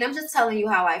 I mean, I'm just telling you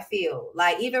how I feel.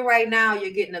 Like, even right now,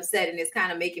 you're getting upset and it's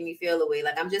kind of making me feel away.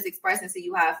 Like, I'm just expressing to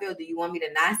you how I feel. Do you want me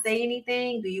to not say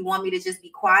anything? Do you want me to just be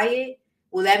quiet?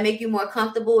 Will that make you more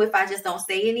comfortable if I just don't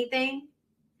say anything?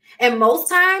 And most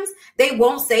times they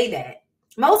won't say that.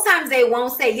 Most times they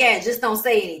won't say, yeah, just don't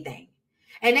say anything.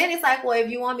 And then it's like, well, if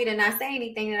you want me to not say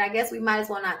anything, then I guess we might as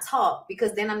well not talk,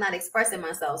 because then I'm not expressing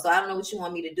myself. So I don't know what you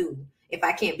want me to do if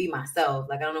I can't be myself.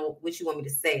 Like, I don't know what you want me to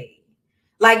say.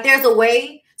 Like, there's a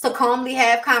way to calmly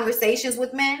have conversations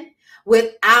with men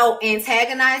without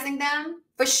antagonizing them,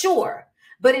 for sure.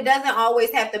 But it doesn't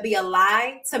always have to be a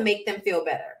lie to make them feel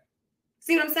better.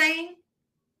 See what I'm saying?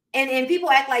 And people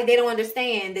act like they don't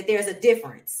understand that there's a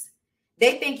difference.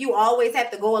 They think you always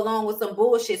have to go along with some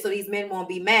bullshit so these men won't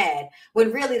be mad,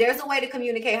 when really there's a way to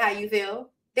communicate how you feel.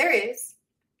 There is.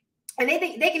 And they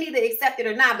think they can either accept it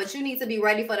or not, but you need to be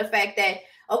ready for the fact that,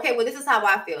 okay, well, this is how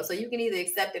I feel. So you can either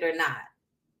accept it or not.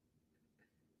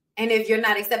 And if you're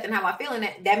not accepting how I feel, and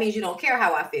that means you don't care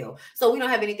how I feel. So we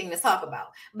don't have anything to talk about.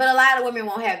 But a lot of women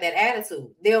won't have that attitude.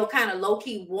 They'll kind of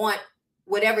low-key want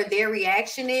whatever their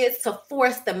reaction is to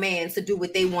force the man to do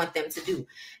what they want them to do.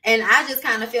 And I just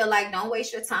kind of feel like, don't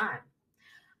waste your time.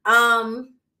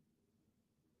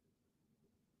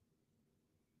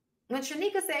 When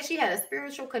Trinika said she had a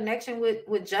spiritual connection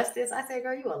with Justice, I said,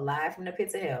 girl, you alive from the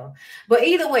pits of hell. But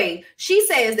either way, she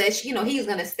says that she, you know, he's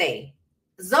going to stay.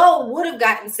 Zoe would have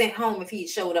gotten sent home if he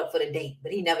showed up for the date,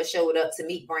 but he never showed up to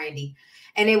meet Brandy.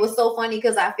 And it was so funny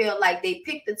because I feel like they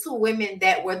picked the two women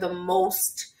that were the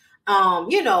most,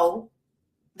 you know,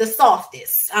 the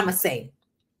softest, I'm going to say.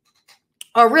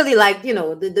 Or really like, you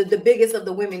know, the biggest of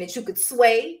the women that you could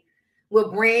sway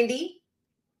with Brandy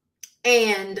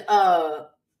and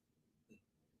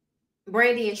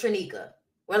Brandy and Trinika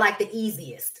were like the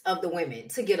easiest of the women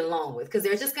to get along with, because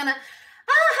they're just gonna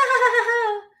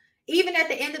even at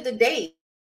the end of the day,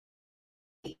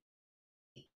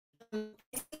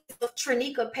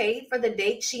 Trinika paid for the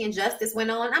date she and Justice went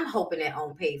on. I'm hoping that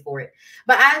OWN paid for it.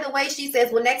 But either way, she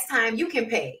says, well, next time you can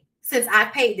pay since I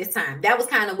paid this time. That was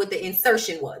kind of what the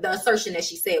assertion that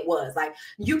she said was like,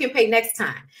 you can pay next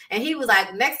time. And he was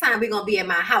like, next time we're going to be at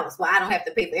my house where I don't have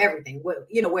to pay for everything, where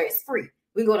it's free.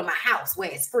 We go to my house where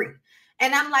it's free.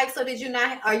 And I'm like, so are you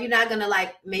not going to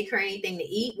like make her anything to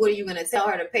eat? What are you going to tell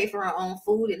her to pay for her own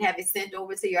food and have it sent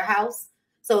over to your house?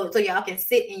 So y'all can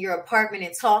sit in your apartment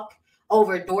and talk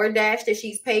over DoorDash that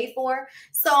she's paid for.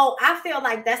 So I feel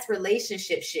like that's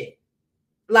relationship shit.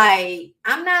 Like,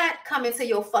 I'm not coming to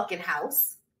your fucking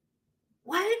house.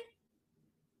 What?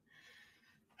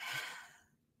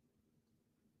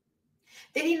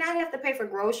 Did he not have to pay for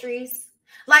groceries?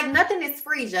 Like, nothing is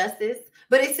free, Justice.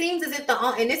 But it seems as if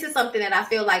and this is something that I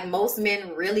feel like most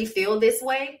men really feel this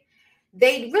way.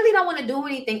 They really don't want to do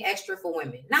anything extra for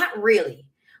women. Not really.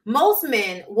 Most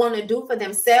men want to do for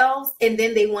themselves, and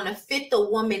then they want to fit the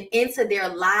woman into their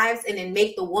lives and then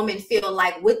make the woman feel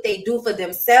like what they do for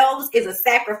themselves is a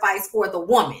sacrifice for the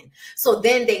woman. So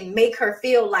then they make her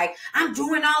feel like, I'm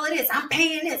doing all of this. I'm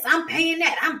paying this. I'm paying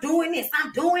that. I'm doing this.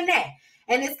 I'm doing that.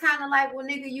 And it's kind of like, well,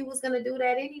 nigga, you was going to do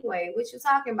that anyway. What you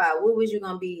talking about? What was you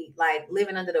going to be like,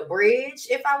 living under the bridge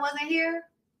if I wasn't here?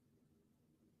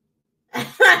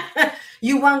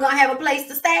 You weren't going to have a place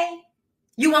to stay?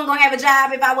 You weren't going to have a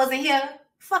job if I wasn't here?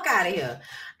 Fuck out of here.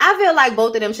 I feel like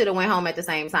both of them should have went home at the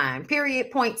same time.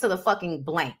 Period. Point to the fucking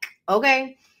blank.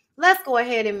 Okay? Let's go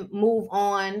ahead and move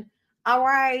on. All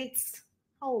right.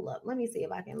 Hold up. Let me see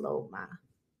if I can load my...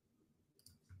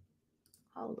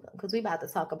 Hold up. Because we about to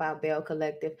talk about Belle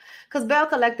Collective. Because Belle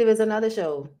Collective is another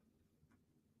show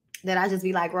that I just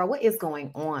be like, bro, what is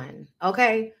going on?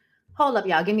 Okay? Hold up,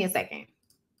 y'all. Give me a second.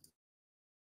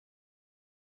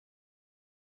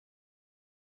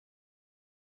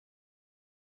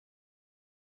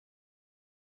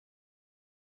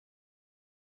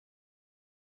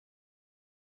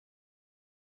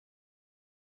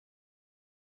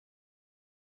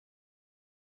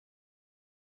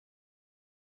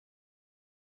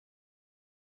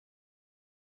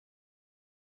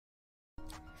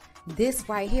 This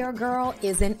right here, girl,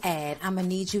 is an ad. I'm going to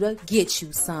need you to get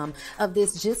you some of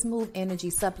this Just Move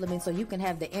Energy supplement so you can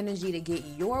have the energy to get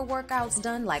your workouts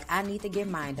done like I need to get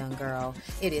mine done, girl.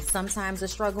 It is sometimes a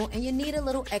struggle and you need a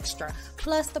little extra.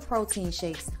 Plus the protein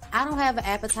shakes. I don't have an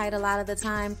appetite a lot of the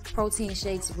time. Protein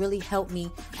shakes really help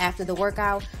me after the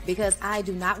workout because I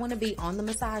do not want to be on the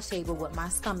massage table with my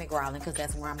stomach growling because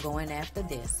that's where I'm going after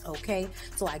this, okay?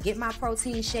 So I get my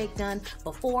protein shake done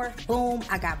before, boom,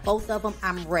 I got both of them.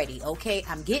 I'm ready. Okay,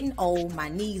 I'm getting old. My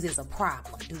knees is a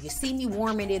problem. Do you see me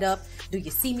warming it up? Do you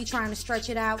see me trying to stretch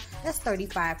it out? That's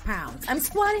 35 pounds. I'm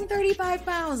squatting 35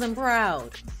 pounds. I'm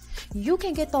proud. You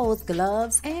can get those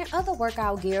gloves and other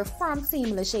workout gear from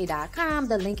TeamLASHAE.com.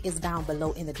 The link is down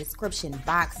below in the description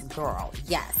box, girl.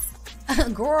 Yes.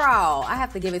 Girl, I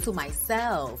have to give it to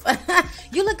myself.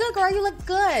 You look good, girl. You look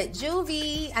good.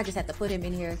 Juvie. I just had to put him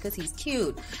in here because he's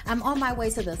cute. I'm on my way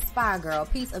to the spa, girl.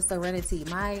 Piece of serenity.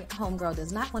 My homegirl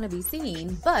does not want to be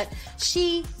seen, but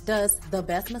she does the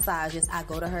best massages. I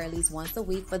go to her at least once a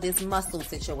week for this muscle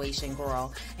situation,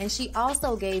 girl. And she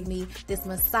also gave me this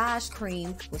massage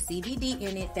cream with CBD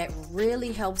in it that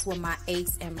really helps with my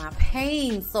aches and my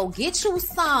pain. So get you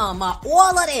some.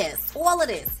 All of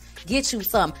this. Get you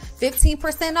some.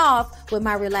 15% off with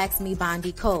my Relax Me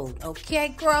Bondi code. Okay,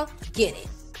 girl? Get it.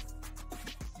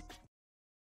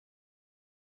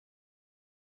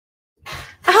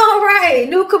 All right.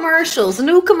 New commercials.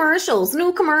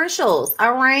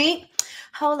 All right.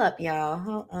 Hold up, y'all.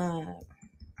 Hold up.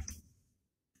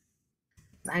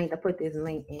 I need to put this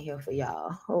link in here for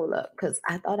y'all. Hold up. Because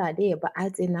I thought I did, but I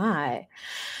did not.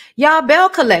 Y'all, Belle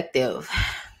Collective.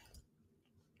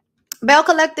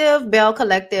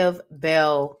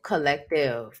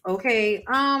 Okay.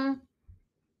 I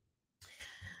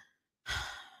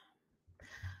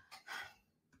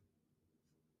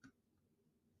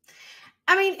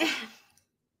mean,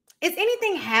 is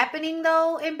anything happening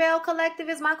though in Belle Collective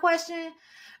is my question.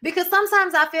 Because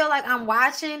sometimes I feel like I'm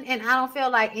watching and I don't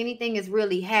feel like anything is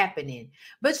really happening.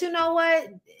 But you know what?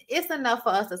 It's enough for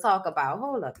us to talk about.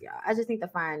 Hold up, y'all. I just need to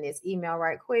find this email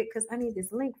right quick because I need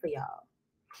this link for y'all.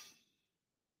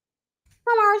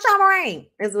 Commercial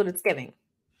break is what it's giving.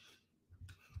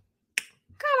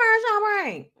 Commercial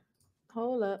break.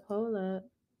 Hold up.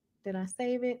 Did I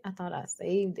save it? I thought I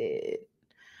saved it.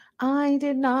 I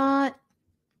did not.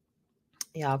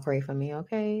 Y'all pray for me,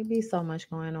 okay? Be so much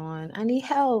going on. I need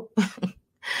help.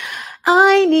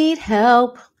 I need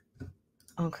help.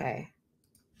 Okay.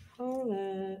 Hold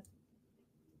up.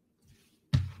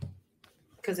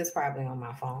 because it's probably on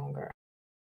my phone, girl.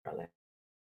 Let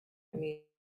me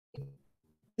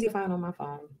find on my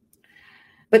phone.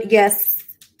 But yes,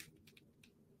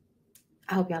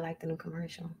 I hope y'all like the new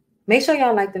commercial. Make sure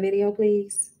y'all like the video,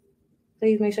 please.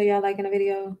 Please make sure y'all liking the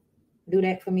video. Do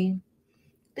that for me.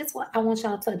 That's what I want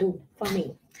y'all to do for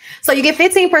me. So you get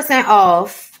 15%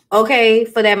 off, okay,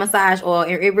 for that massage oil.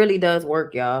 It really does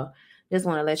work, y'all. Just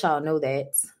want to let y'all know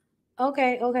that.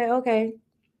 Okay.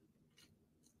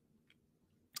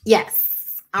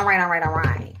 Yes. All right.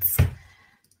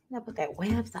 Now put that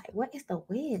website. What is the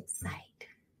website?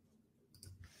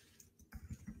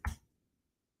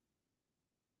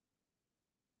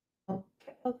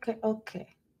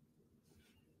 Okay.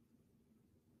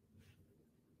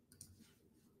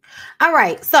 All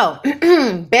right. So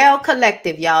Belle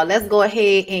Collective, y'all. Let's go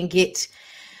ahead and get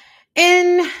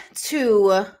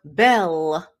into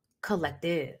Belle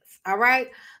Collective. All right.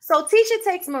 So Tisha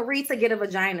takes Marie to get a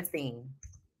vagina steam.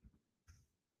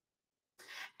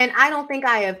 And I don't think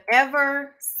I have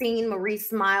ever seen Marie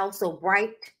smile so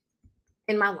bright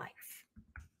in my life.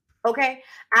 Okay.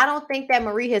 I don't think that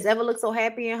Marie has ever looked so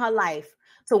happy in her life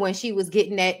to when she was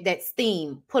getting that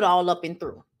steam put all up and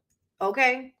through.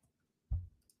 Okay.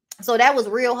 So that was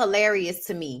real hilarious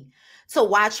to me to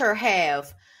watch her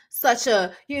have such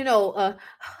a, oh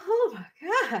my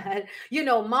God,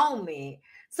 moment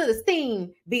to the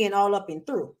steam being all up and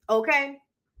through. Okay.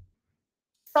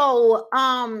 So,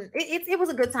 it was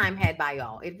a good time had by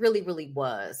y'all. It really, really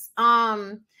was.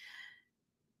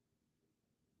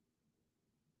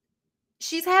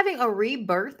 She's having a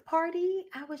rebirth party.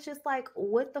 I was just like,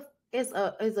 what the is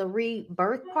a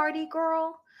rebirth party,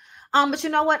 girl? But you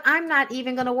know what? I'm not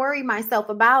even gonna worry myself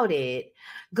about it.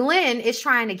 Glenn is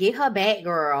trying to get her back,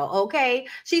 girl. Okay.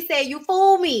 She said, you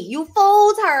fooled me. You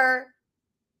fooled her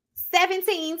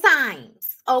 17 times.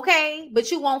 Okay. But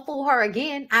you won't fool her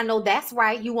again. I know that's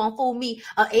right. You won't fool me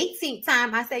a 18th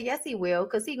time. I said, yes, he will,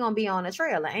 because he gonna be on a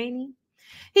trailer, ain't he?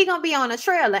 He gonna be on a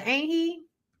trailer, ain't he?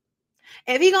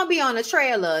 If he gonna be on a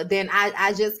trailer, then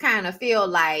I just kind of feel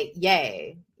like, yeah,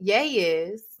 he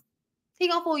is. He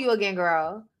gonna fool you again,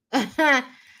 girl.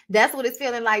 That's what it's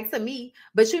feeling like to me.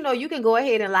 But you can go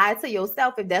ahead and lie to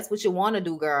yourself if that's what you want to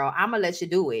do, girl. I'm gonna let you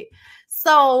do it.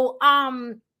 So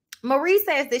Marie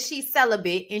says that she's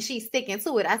celibate and she's sticking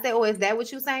to it. I said, oh, is that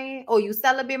what you saying? Oh, you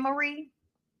celibate, Marie?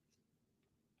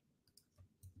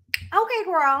 Okay,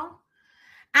 girl.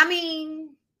 I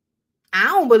mean, I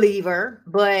don't believe her,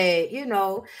 but she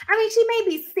may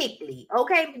be sickly.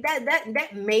 Okay,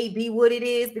 that may be what it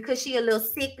is, because she a little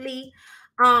sickly.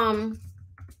 But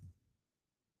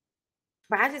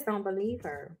I just don't believe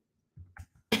her.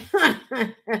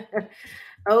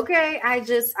 Okay, I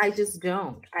just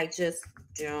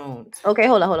don't. Okay,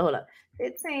 hold up.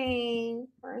 15%.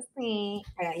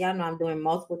 Y'all know I'm doing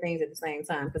multiple things at the same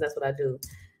time because that's what I do.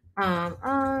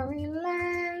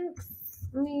 Relax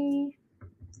me.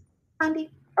 Andy.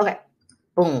 Okay.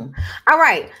 Boom. All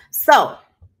right. So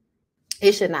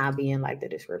it should now be in like the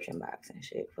description box and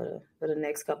shit for the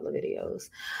next couple of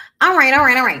videos. All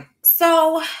right.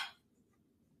 So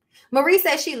Marie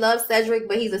says she loves Cedric,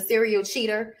 but he's a serial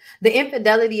cheater. The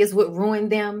infidelity is what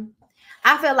ruined them.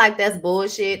 I feel like that's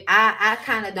bullshit. I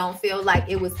kind of don't feel like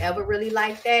it was ever really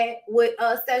like that with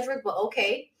Cedric, but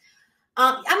okay.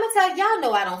 I'm gonna tell y'all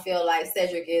know I don't feel like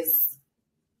Cedric is.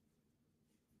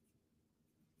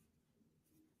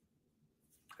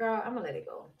 Girl, I'm gonna let it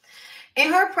go. In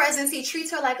her presence, he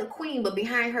treats her like a queen, but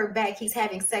behind her back, he's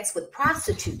having sex with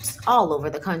prostitutes all over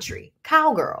the country.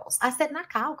 Cowgirls. I said not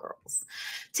cowgirls.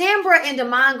 Tambra and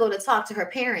Damon go to talk to her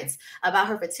parents about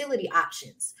her fertility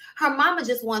options. Her mama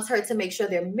just wants her to make sure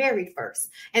they're married first.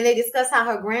 And they discuss how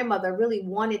her grandmother really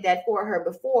wanted that for her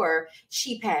before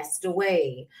she passed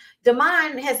away.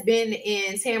 Damon has been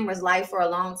in Tamra's life for a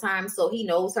long time, so he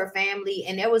knows her family.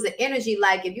 And there was an energy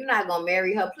like, if you're not going to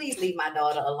marry her, please leave my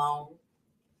daughter alone.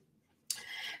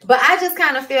 But I just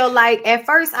kind of feel like at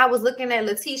first I was looking at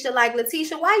Letitia like,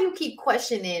 Letitia, why you keep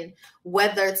questioning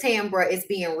whether Tambra is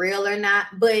being real or not?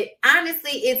 But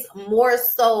honestly, it's more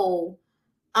so,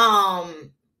 put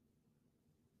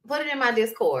it in my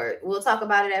Discord. We'll talk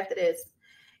about it after this.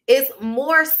 It's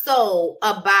more so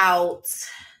about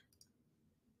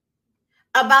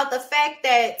the fact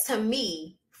that, to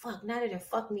me, fuck, now that it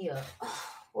fucked me up. Oh,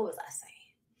 what was I saying?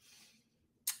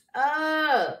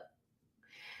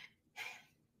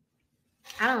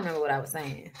 I don't remember what I was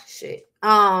saying. Shit.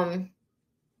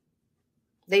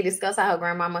 They discuss how her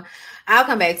grandmama. I'll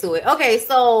come back to it. Okay,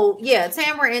 so yeah,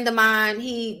 Tamara in the mind.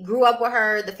 He grew up with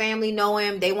her. The family know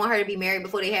him. They want her to be married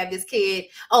before they have this kid.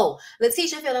 Oh,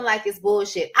 Letitia feeling like it's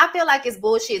bullshit. I feel like it's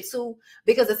bullshit too,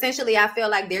 because essentially I feel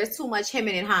like there's too much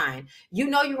hemming and hawing. You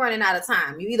know you're running out of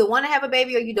time. You either want to have a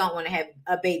baby or you don't want to have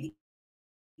a baby.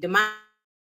 The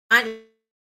mind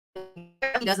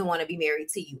doesn't want to be married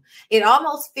to you. It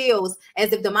almost feels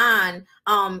as if Damon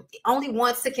only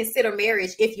wants to consider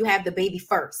marriage if you have the baby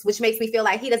first, which makes me feel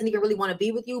like he doesn't even really want to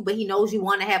be with you, but he knows you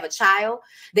want to have a child.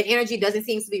 The energy doesn't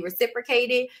seem to be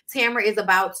reciprocated. Tamara is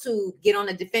about to get on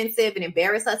the defensive and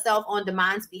embarrass herself on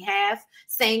Damon's behalf,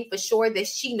 saying for sure that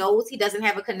she knows he doesn't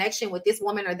have a connection with this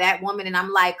woman or that woman. And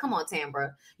I'm like, come on,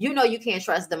 Tamara, you know you can't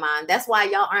trust Damon. That's why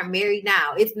y'all aren't married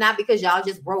now. It's not because y'all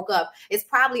just broke up. It's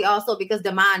probably also because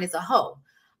Damon is a hoe.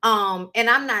 And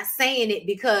I'm not saying it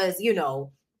because, you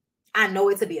know, I know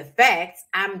it to be a fact.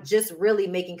 I'm just really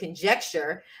making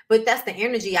conjecture, but that's the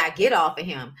energy I get off of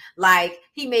him. Like,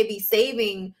 he may be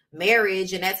saving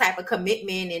marriage and that type of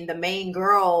commitment and the main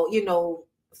girl, you know,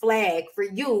 flag for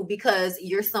you because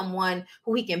you're someone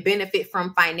who he can benefit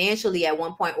from financially at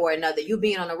one point or another. You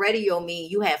being on the radio mean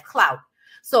you have clout.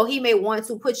 So he may want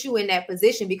to put you in that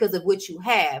position because of what you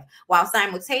have, while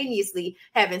simultaneously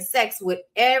having sex with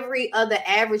every other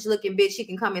average looking bitch he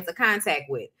can come into contact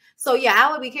with. So yeah,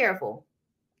 I would be careful.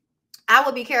 I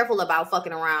would be careful about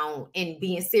fucking around and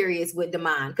being serious with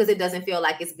Damon because it doesn't feel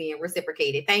like it's being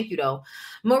reciprocated. Thank you, though.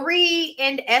 Marie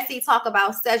and Essie talk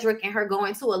about Cedric and her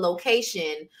going to a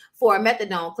location for a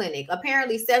methadone clinic.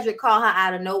 Apparently, Cedric called her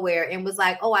out of nowhere and was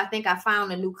like, oh, I think I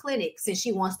found a new clinic since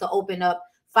she wants to open up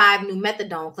 5 new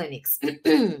methadone clinics.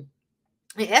 And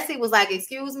Essie was like,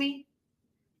 excuse me?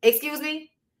 Excuse me?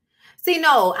 See,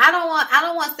 no, I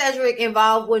don't want Cedric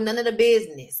involved with none of the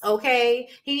business, okay?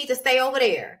 He needs to stay over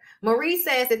there. Marie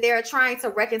says that they're trying to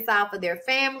reconcile for their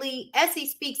family. Essie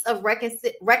speaks of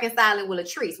reconciling with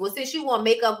Latrice. Well, since you want to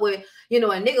make up with, you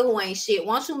know, a nigga who ain't shit,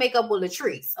 why don't you make up with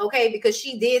Latrice, okay? Because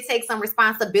she did take some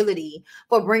responsibility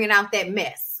for bringing out that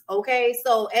mess, okay?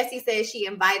 So Essie says she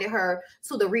invited her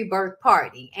to the rebirth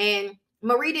party. And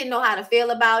Marie didn't know how to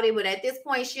feel about it, but at this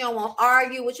point, she don't want to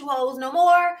argue with you hoes no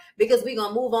more because we're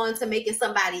going to move on to making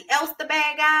somebody else the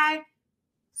bad guy.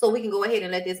 So we can go ahead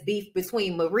and let this beef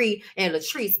between Marie and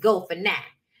Latrice go for now.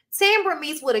 Tambra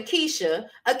meets with Akeisha.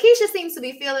 Akeisha seems to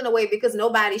be feeling away because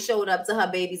nobody showed up to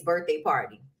her baby's birthday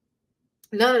party.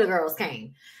 None of the girls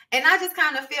came. And I just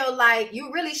kind of feel like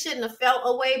you really shouldn't have felt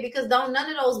away because none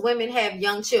of those women have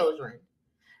young children.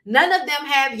 None of them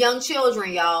have young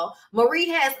children, y'all. Marie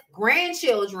has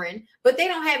grandchildren, but they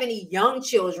don't have any young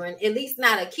children, at least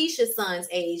not Akeisha's son's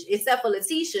age, except for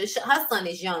Letitia. Her son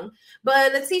is young,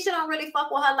 but Letitia don't really fuck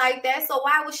with her like that, so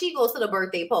why would she go to the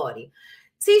birthday party?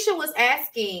 Tisha was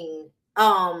asking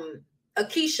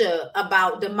Akeisha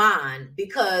about Damon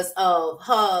because of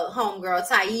her homegirl,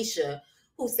 Taisha,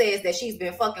 who says that she's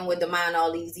been fucking with Damon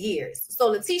all these years. So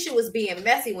Letitia was being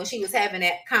messy when she was having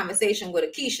that conversation with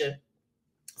Akeisha.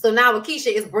 So now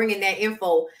Akeisha is bringing that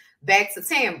info back to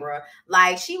Tambra.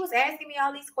 Like, she was asking me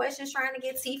all these questions, trying to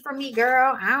get tea from me,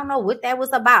 girl. I don't know what that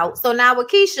was about. So now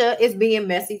Akeisha is being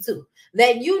messy too.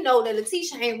 Letting you know that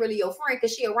Letitia ain't really your friend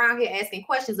because she around here asking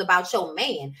questions about your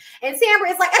man. And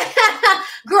Tambra is like,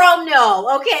 girl,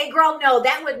 no. Okay, girl, no.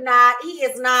 That would not. He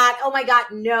is not. Oh my God,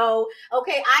 no.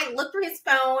 Okay, I looked through his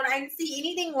phone. I didn't see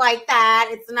anything like that.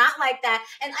 It's not like that.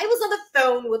 And I was on the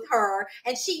phone with her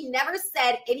and she never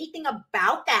said anything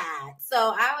about that.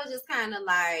 So I was just kind of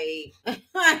like,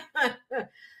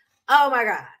 oh my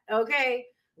God. Okay,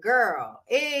 girl,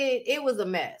 it was a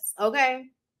mess. Okay.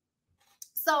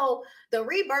 So the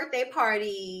rebirthday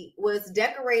party was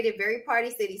decorated very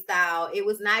Party City style. It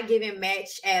was not giving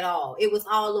match at all. It was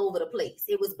all over the place.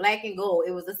 It was black and gold.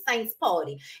 It was a Saints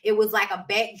party. It was like a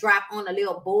backdrop on a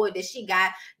little board that she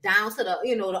got down to the,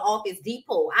 you know, the Office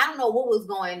Depot. I don't know what was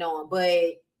going on,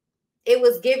 but it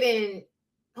was giving,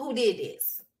 who did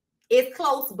this? It's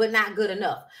close, but not good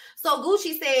enough. So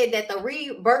Gucci said that the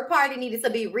rebirth party needed to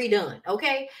be redone,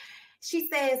 okay? She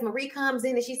says, Marie comes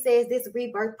in and she says this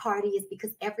rebirth party is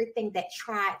because everything that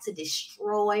tried to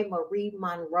destroy Marie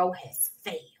Monroe has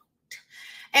failed.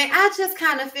 And I just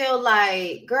kind of feel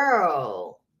like,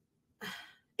 girl,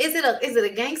 is it a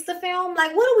gangster film?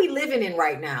 Like, what are we living in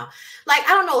right now? Like, I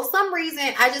don't know. Some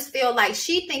reason I just feel like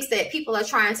she thinks that people are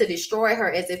trying to destroy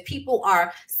her as if people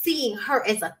are seeing her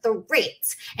as a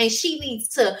threat. And she needs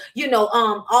to, you know,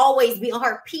 always be on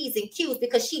her P's and Q's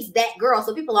because she's that girl.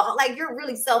 So people are like, you're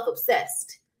really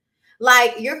self-obsessed.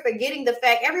 Like, you're forgetting the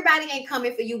fact everybody ain't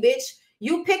coming for you, bitch.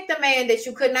 You picked a man that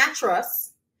you could not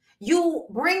trust. You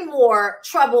bring more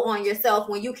trouble on yourself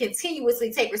when you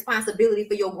continuously take responsibility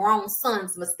for your grown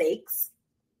son's mistakes.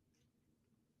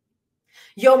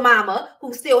 Your mama,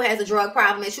 who still has a drug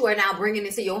problem that you are now bringing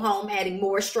into your home, adding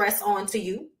more stress onto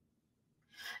you,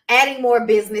 adding more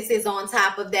businesses on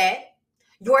top of that,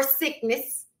 your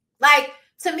sickness. Like,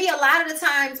 to me, a lot of the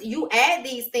times you add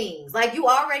these things. Like, you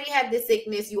already have this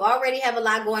sickness. You already have a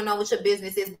lot going on with your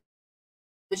businesses.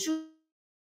 But you,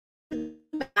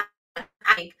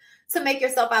 I think, to make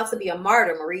yourself out to be a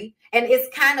martyr, Marie. And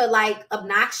it's kind of like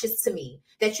obnoxious to me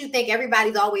that you think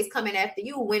everybody's always coming after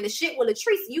you when the shit with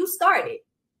Latrice, you started.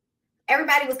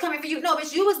 Everybody was coming for you. No,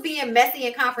 bitch, you was being messy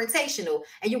and confrontational,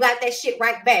 and you got that shit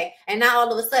right back. And now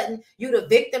all of a sudden, you the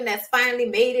victim that's finally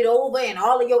made it over, and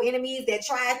all of your enemies that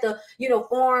tried to,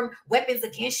 form weapons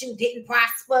against you didn't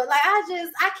prosper. Like,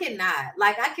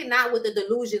 I cannot with the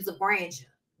delusions of grandeur,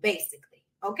 basically.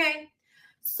 Okay?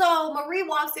 So Marie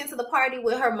walks into the party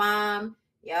with her mom.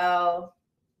 Yo,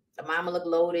 the mama look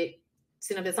loaded.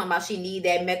 Sitting up there talking about she need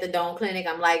that methadone clinic.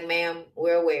 I'm like, ma'am,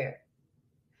 we're aware.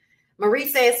 Marie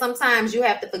says sometimes you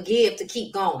have to forgive to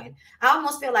keep going. I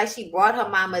almost feel like she brought her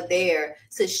mama there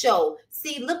to show,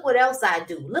 see, look what else I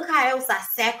do. Look how else I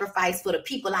sacrifice for the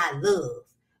people I love.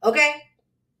 Okay?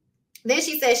 Then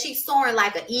she says she's soaring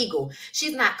like an eagle.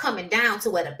 She's not coming down to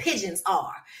where the pigeons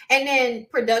are. And then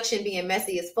production being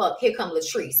messy as fuck. Here come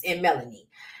Latrice and Melanie.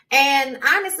 And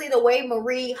honestly, the way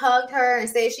Marie hugged her and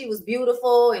said she was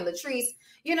beautiful, and Latrice,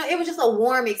 it was just a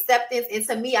warm acceptance. And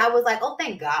to me, I was like, oh,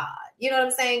 thank God. You know what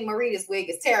I'm saying? Marie, this wig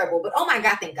is terrible, but oh my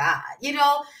God, thank God.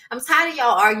 I'm tired of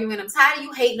y'all arguing. I'm tired of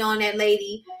you hating on that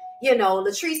lady.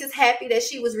 Latrice is happy that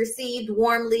she was received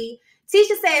warmly.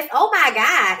 Tisha says, oh my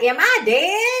God, am I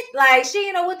dead? Like, she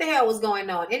didn't know what the hell was going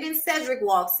on. And then Cedric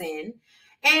walks in,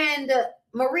 and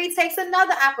Marie takes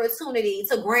another opportunity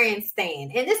to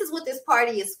grandstand. And this is what this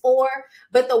party is for,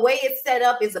 but the way it's set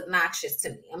up is obnoxious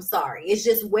to me. I'm sorry. It's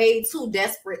just way too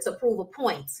desperate to prove a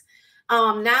point.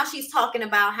 Now she's talking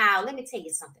about how, let me tell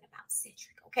you something about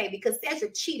Cedric, okay? Because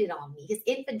Cedric cheated on me. His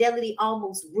infidelity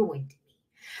almost ruined me.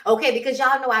 Okay, because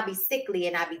y'all know I be sickly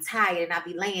and I be tired and I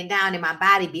be laying down and my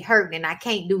body be hurting and I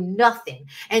can't do nothing.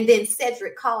 And then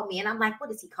Cedric called me and I'm like,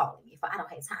 what is he calling me for? I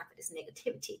don't have time for this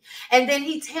negativity. And then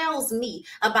he tells me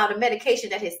about a medication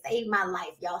that has saved my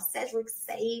life. Y'all, Cedric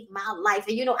saved my life.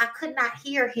 And I could not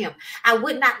hear him. I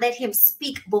would not let him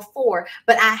speak before,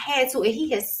 but I had to, and he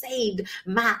has saved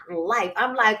my life.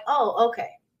 I'm like, oh,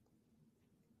 okay.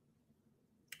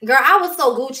 Girl, I was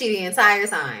so Gucci the entire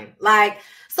time.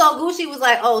 So Gucci was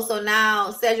like, oh, so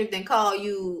now Cedric didn't call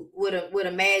you with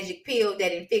a magic pill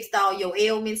that had fixed all your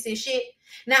ailments and shit.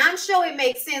 Now, I'm sure it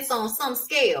makes sense on some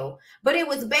scale, but it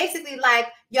was basically like,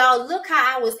 y'all, look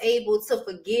how I was able to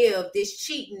forgive this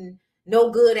cheating, no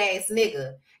good ass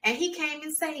nigga. And he came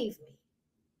and saved me.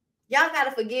 Y'all got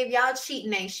to forgive y'all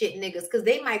cheating ain't shit niggas, because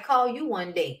they might call you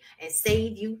one day and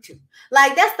save you too.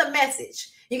 Like, that's the message.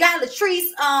 You got Latrice,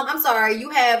 I'm sorry, you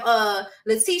have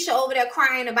Letitia over there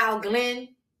crying about Glenn.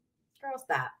 Girl,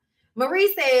 stop.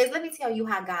 Marie says, let me tell you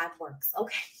how God works,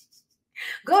 okay?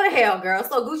 Go to hell, girl.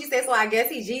 So Gucci says, so I guess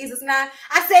he's Jesus now.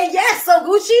 I say, yes, so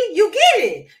Gucci, you get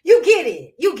it. You get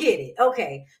it. You get it.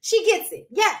 Okay. She gets it.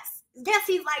 Yes. Yes,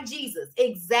 he's like Jesus.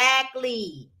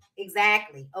 Exactly.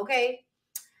 Exactly. Okay.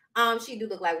 She do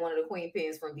look like one of the Queen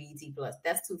Pins from BET Plus.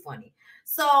 That's too funny.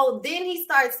 So then he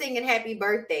starts singing Happy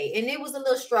Birthday, and it was a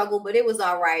little struggle, but it was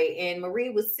all right. And Marie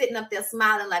was sitting up there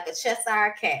smiling like a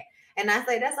Cheshire cat. And I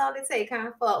say, that's all it takes, kind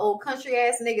of, for an old country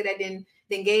ass nigga that then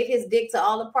gave his dick to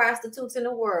all the prostitutes in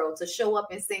the world to show up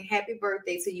and sing happy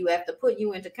birthday to you after putting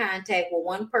you into contact with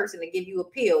one person to give you a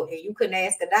pill, and you couldn't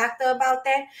ask the doctor about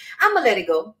that. I'm gonna let it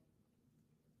go.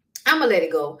 I'm gonna let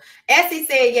it go. Essie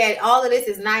said, yeah, all of this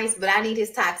is nice, but I need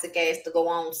his toxic ass to go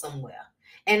on somewhere.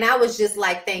 And I was just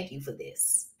like, thank you for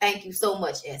this. Thank you so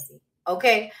much, Essie.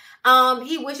 Okay.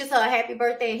 He wishes her a happy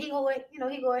birthday, and he go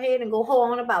ahead and go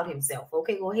on about himself.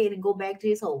 Okay, go ahead and go back to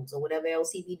his hoes or whatever else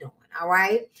he be doing. All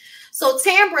right. So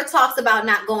Tambra talks about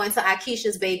not going to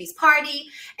Akeisha's baby's party,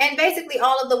 and basically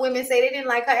all of the women say they didn't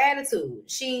like her attitude.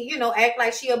 She, act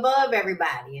like she above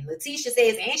everybody. And Letitia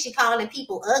says, and she calling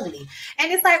people ugly.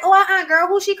 And it's like, oh, girl,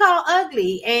 who she called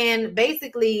ugly? And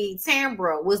basically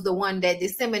Tambra was the one that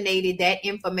disseminated that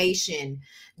information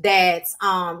that,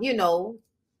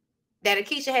 that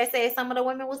Akeisha had said some of the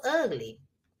women was ugly.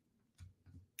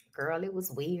 Girl, it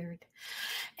was weird.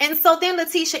 And so then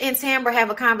Letitia and Tambra have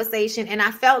a conversation, and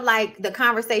I felt like the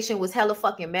conversation was hella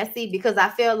fucking messy, because I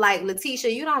feel like,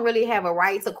 Letitia, you don't really have a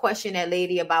right to question that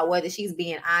lady about whether she's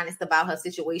being honest about her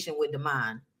situation with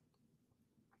Damon.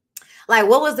 Like,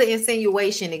 what was the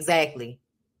insinuation exactly?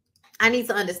 I need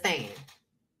to understand.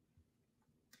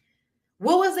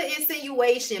 What was the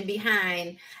insinuation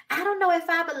behind, I don't know if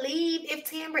I believe if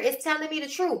Tambra is telling me the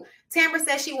truth. Tambra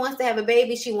says she wants to have a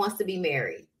baby. She wants to be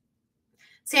married.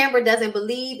 Tambra doesn't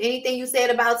believe anything you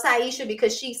said about Taisha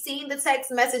because she's seen the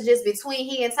text messages between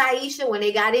he and Taisha when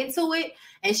they got into it,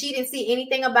 and she didn't see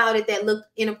anything about it that looked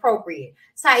inappropriate.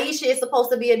 Taisha is supposed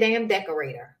to be a damn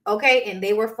decorator, okay? And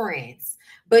they were friends.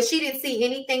 But she didn't see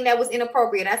anything that was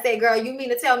inappropriate. I said, girl, you mean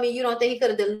to tell me you don't think he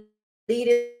could have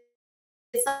deleted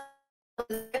some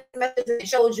messages and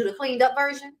showed you the cleaned up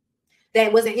version?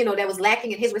 That wasn't, that was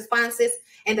lacking in his responses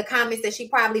and the comments that she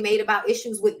probably made about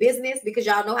issues with business, because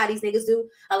y'all know how these niggas do.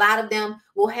 A lot of them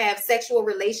will have sexual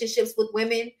relationships with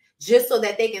women just so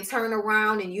that they can turn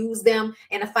around and use them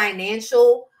in a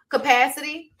financial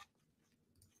capacity.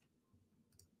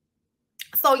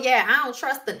 So yeah, I don't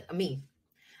trust them.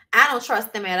 I don't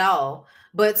trust them at all.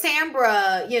 But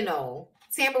Tambra,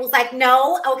 Tambra was like,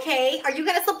 no, okay, are you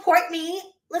going to support me,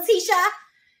 Letitia?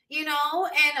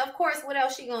 And of course, what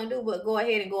else she gonna do but go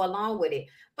ahead and go along with it.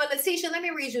 But Letitia, let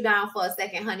me read you down for a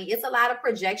second, honey. It's a lot of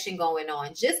projection going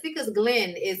on. Just because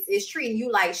Glenn is treating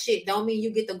you like shit don't mean you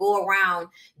get to go around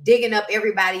digging up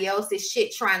everybody else's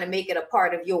shit trying to make it a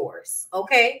part of yours,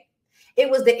 okay? It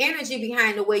was the energy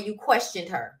behind the way you questioned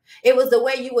her. It was the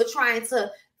way you were trying to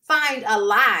find a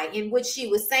lie in what she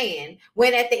was saying,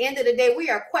 when at the end of the day, we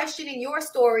are questioning your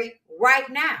story right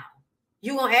now.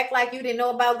 You gonna act like you didn't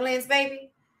know about Glenn's baby?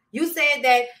 You said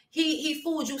that he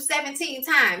fooled you 17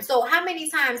 times. So how many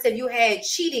times have you had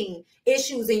cheating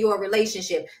issues in your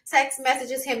relationship? Text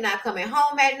messages, him not coming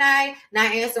home at night,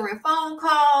 not answering phone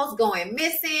calls, going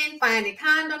missing, finding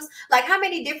condoms. Like, how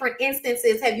many different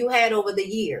instances have you had over the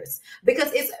years?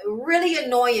 Because it's really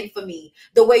annoying for me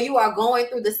the way you are going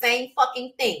through the same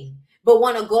fucking thing, but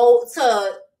want to go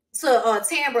to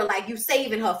Tambra like you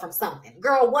saving her from something.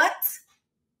 Girl, what?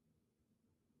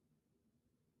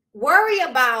 Worry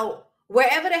about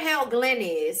wherever the hell Glenn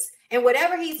is and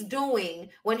whatever he's doing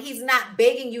when he's not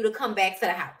begging you to come back to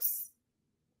the house,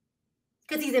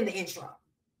 because he's in the intro.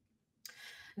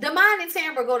 Damon and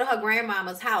Tambra go to her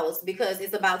grandmama's house because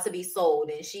it's about to be sold,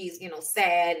 and she's,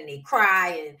 sad, and they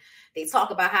cry and they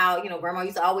talk about how, grandma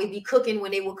used to always be cooking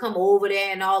when they would come over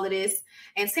there and all of this.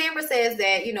 And Tambra says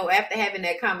that, after having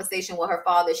that conversation with her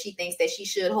father, she thinks that she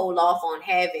should hold off on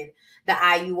having the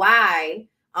IUI,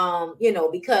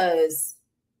 because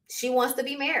she wants to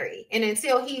be married. And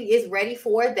until he is ready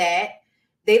for that,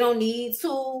 they don't need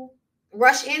to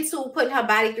rush into putting her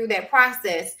body through that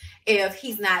process if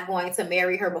he's not going to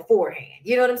marry her beforehand.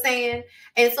 You know what I'm saying?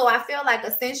 And so I feel like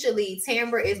essentially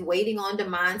Tambra is waiting on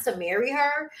Damon to marry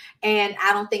her. And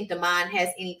I don't think Damon has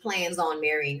any plans on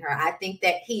marrying her. I think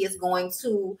that he is going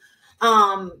to,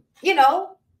 he's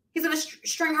going to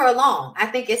string her along. I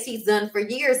think as he's done for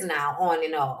years now, on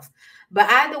and off. But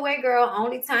either way, girl,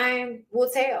 only time will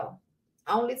tell.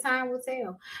 Only time will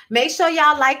tell. Make sure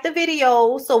y'all like the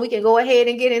video so we can go ahead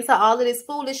and get into all of this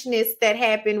foolishness that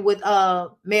happened with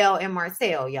Mel and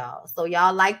Martell, y'all. So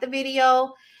y'all like the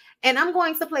video. And I'm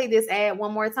going to play this ad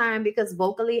one more time because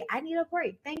vocally I need a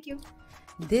break. Thank you.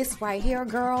 This right here,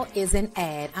 girl, is an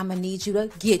ad. I'm going to need you to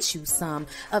get you some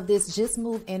of this Just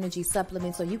Move Energy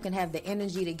supplement so you can have the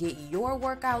energy to get your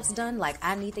workouts done like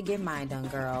I need to get mine done,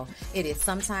 girl. It is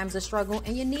sometimes a struggle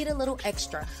and you need a little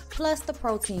extra. Plus the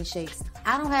protein shakes.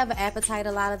 I don't have an appetite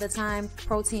a lot of the time.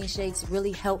 Protein shakes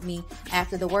really help me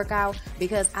after the workout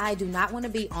because I do not want to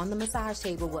be on the massage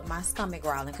table with my stomach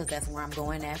growling, because that's where I'm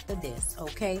going after this,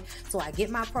 okay? So I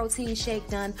get my protein shake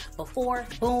done before,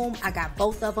 boom, I got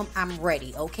both of them. I'm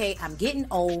ready. Okay, I'm getting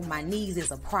old. My knees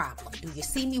is a problem. Do you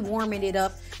see me warming it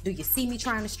up? Do you see me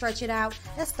trying to stretch it out?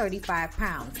 That's 35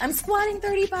 pounds. I'm squatting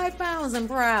 35 pounds. I'm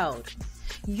proud.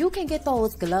 You can get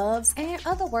those gloves and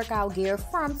other workout gear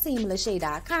from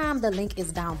TeamLASHAE.com. The link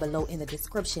is down below in the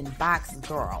description box,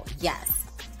 girl. Yes.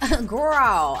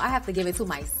 Girl, I have to give it to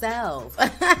myself.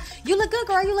 You look good,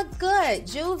 girl. You look good.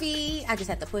 Juvie. I just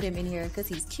had to put him in here because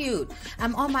he's cute.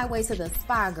 I'm on my way to the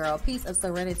spa, girl. Piece of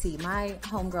Serenity. My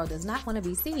homegirl does not want to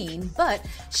be seen, but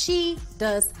she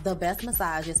does the best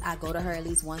massages. I go to her at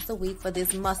least once a week for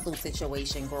this muscle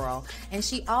situation, girl. And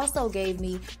she also gave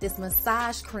me this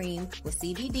massage cream with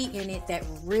CBD in it that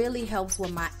really helps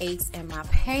with my aches and my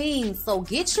pain. So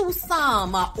get you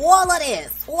some. All of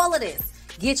this.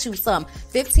 Get you some.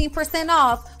 15%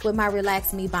 off with my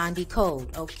Relax Me Bondi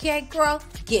code. Okay, girl?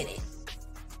 Get it.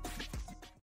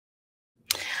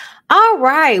 All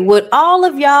right. What all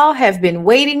of y'all have been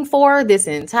waiting for this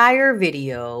entire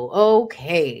video.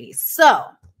 Okay. So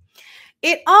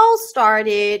it all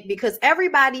started because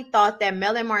everybody thought that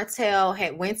Mel and Martell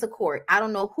had went to court. I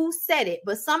don't know who said it,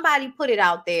 but somebody put it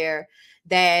out there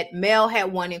that Mel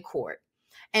had won in court.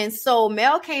 And so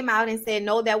Mel came out and said,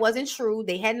 no, that wasn't true.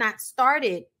 They had not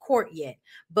started court yet,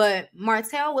 but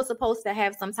Martell was supposed to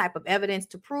have some type of evidence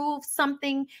to prove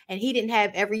something, and he didn't have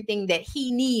everything that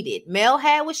he needed. Mel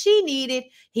had what she needed.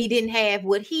 He didn't have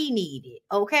what he needed.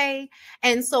 Okay.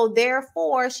 And so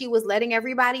therefore she was letting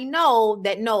everybody know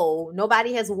that no,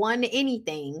 nobody has won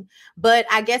anything. But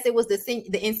I guess it was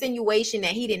the insinuation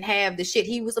that he didn't have the shit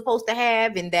he was supposed to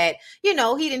have, and that, you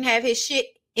know, he didn't have his shit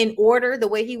in order the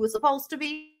way he was supposed to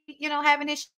be, you know, having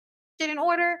his shit in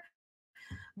order.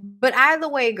 But either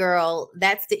way, girl,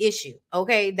 that's the issue.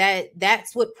 Okay,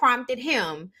 that's what prompted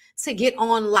him to get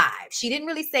on live. She didn't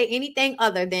really say anything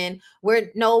other than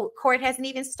no court hasn't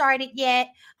even started yet.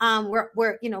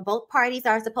 We're you know, both parties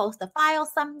are supposed to file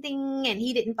something, and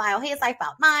he didn't file his, I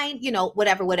filed mine, you know,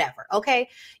 whatever. Okay,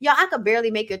 y'all, I could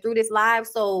barely make it through this live,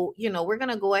 so you know, we're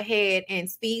gonna go ahead and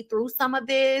speed through some of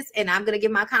this, and I'm gonna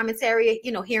give my commentary,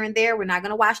 you know, here and there. We're not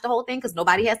gonna watch the whole thing because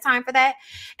nobody has time for that.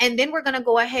 And then we're gonna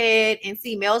go ahead and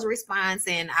see Mel's response,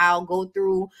 and I'll go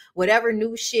through whatever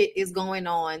new shit is going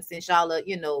on, since y'all are,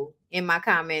 you know, in my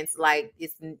comments like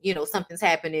it's, you know, something's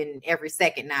happening every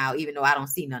second now, even though I don't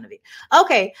see none of it.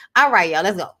 Okay, all right, y'all,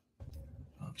 let's go.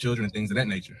 Children and things of that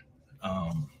nature.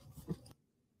 You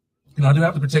know, I do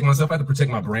have to protect myself. I have to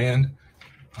protect my brand,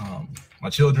 my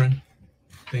children,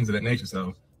 things of that nature.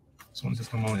 So I just want to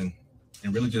come on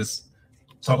and really just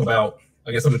talk about,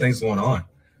 I guess, some of the things going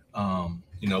on,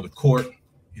 you know, with court,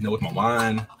 you know, with my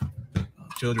wine,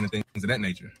 children and things of that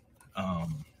nature.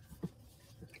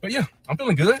 But yeah, I'm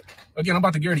feeling good. Again, I'm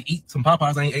about to get ready to eat some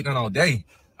Popeyes. I ain't ate none all day.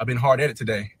 I've been hard at it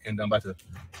today, and I'm about to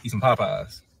eat some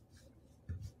Popeyes.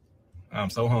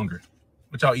 I'm so hungry.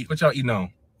 What y'all eat? What y'all eating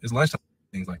on? It's lunchtime,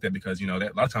 things like that, because, you know,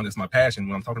 that a lot of times it's my passion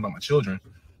when I'm talking about my children,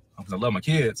 because I love my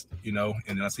kids, you know,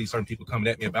 and then I see certain people coming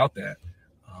at me about that.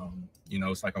 You know,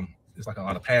 it's like a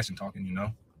lot of passion talking, you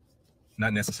know,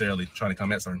 not necessarily trying to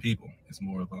come at certain people. It's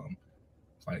more of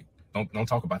it's like don't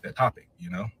talk about that topic, you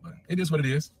know. But it is what it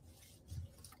is.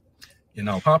 You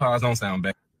know, Popeyes don't sound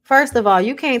bad. First of all,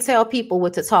 you can't tell people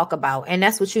what to talk about, and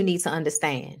that's what you need to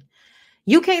understand.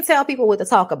 You can't tell people what to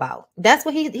talk about. That's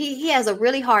what he has a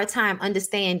really hard time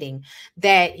understanding,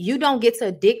 that you don't get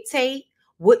to dictate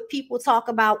what people talk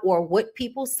about or what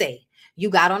people say. You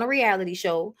got on a reality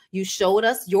show, you showed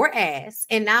us your ass,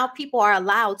 and now people are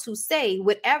allowed to say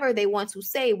whatever they want to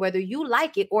say, whether you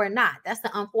like it or not. That's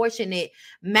the unfortunate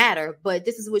matter, but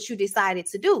this is what you decided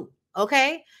to do.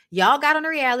 Okay, y'all got on a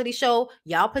reality show,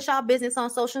 y'all push y'all business on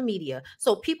social media,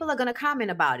 so people are going to comment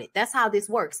about it. That's how this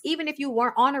works. Even if you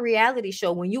weren't on a reality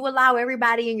show, when you allow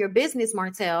everybody in your business,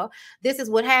 Martell, this is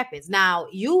what happens. Now,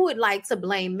 you would like to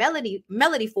blame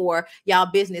Melody for y'all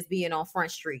business being on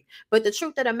Front Street, but the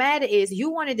truth of the matter is, you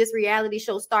wanted this reality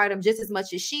show stardom just as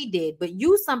much as she did, but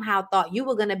you somehow thought you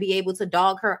were going to be able to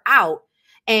dog her out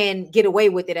and get away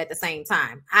with it at the same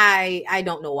time. I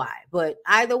don't know why, but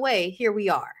either way, here we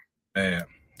are. I'm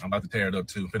about to tear it up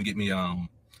too. I'm gonna get me a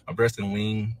breast and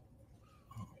wing,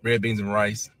 red beans and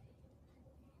rice.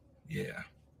 Yeah.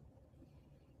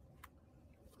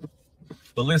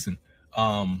 But listen,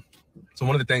 so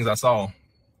one of the things I saw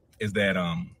is that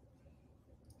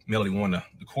Melody won the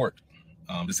court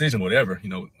decision, whatever, you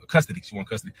know, custody. She won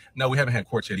custody. No, we haven't had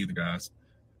court yet either, guys.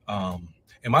 And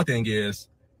my thing is,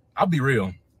 I'll be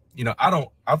real. You know,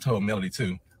 I've told Melody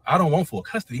too, I don't want full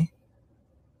custody.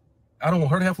 I don't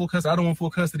want her to have full custody. I don't want full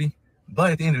custody.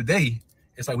 But at the end of the day,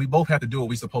 it's like we both have to do what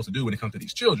we're supposed to do when it comes to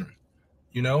these children,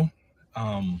 you know?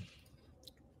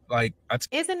 Like,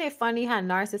 isn't it funny how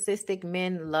narcissistic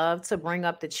men love to bring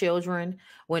up the children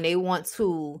when they want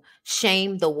to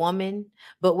shame the woman,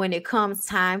 but when it comes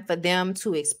time for them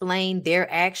to explain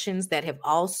their actions that have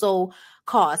also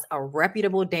caused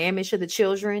irreparable damage to the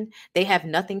children, they have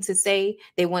nothing to say.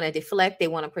 They want to deflect. They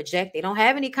want to project. They don't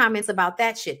have any comments about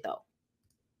that shit, though.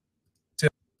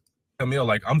 Mel,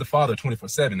 like, I'm the father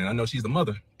 24/7, and I know she's the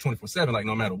mother 24/7. Like,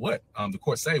 no matter what, the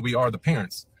court say we are the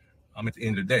parents. At the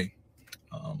end of the day,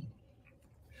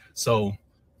 so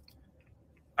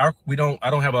I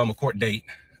don't have a court date.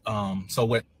 So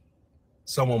what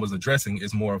someone was addressing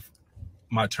is more of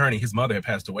my attorney. His mother had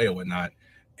passed away or whatnot,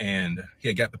 and he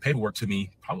had got the paperwork to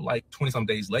me probably like 20-some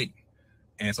days late,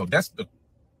 and so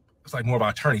it's like more of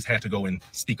our attorneys had to go and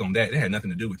speak on that. It had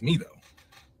nothing to do with me though.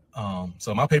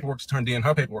 So my paperwork is turned in,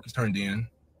 her paperwork is turned in,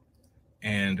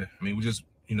 and I mean, we just,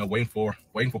 you know, waiting for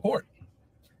court.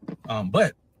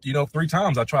 But, you know, 3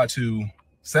 times I tried to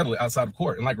settle it outside of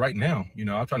court. And like right now, you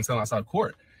know, I'm trying to settle outside of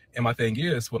court. And my thing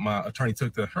is, what my attorney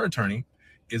took to her attorney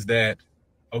is that,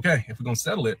 okay, if we're going to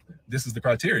settle it, this is the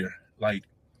criteria. Like,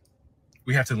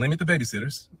 we have to limit the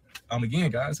babysitters. Again,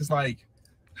 guys, it's like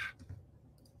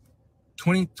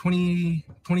 23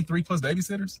 plus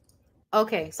babysitters.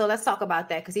 Okay, so let's talk about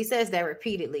that because he says that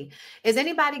repeatedly. Is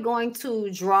anybody going to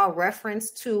draw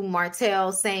reference to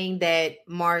Martell saying that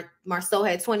Marceau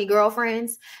had 20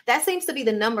 girlfriends? That seems to be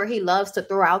the number he loves to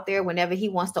throw out there whenever he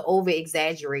wants to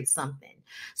over-exaggerate something.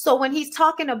 So when he's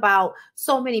talking about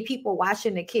so many people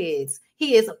watching the kids,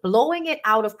 he is blowing it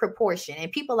out of proportion.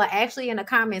 And people are actually in the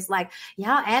comments like,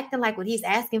 y'all acting like what he's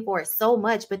asking for is so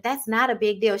much, but that's not a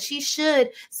big deal. She should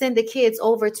send the kids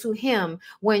over to him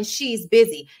when she's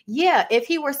busy. Yeah, if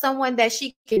he were someone that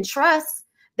she can trust,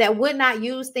 that would not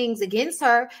use things against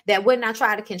her, that would not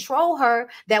try to control her,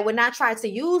 that would not try to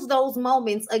use those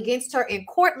moments against her in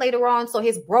court later on so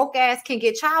his broke ass can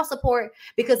get child support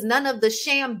because none of the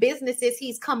sham businesses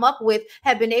he's come up with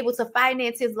have been able to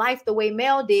finance his life the way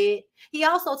Mel did. He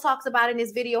also talks about in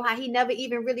this video how he never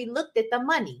even really looked at the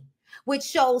money, which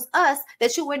shows us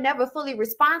that you were never fully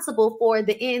responsible for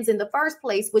the ends in the first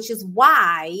place, which is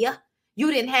why you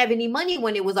didn't have any money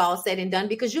when it was all said and done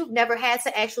because you've never had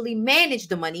to actually manage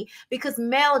the money because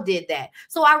Mel did that.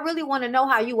 So I really want to know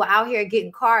how you were out here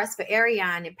getting cars for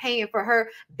Ariane and paying for her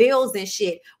bills and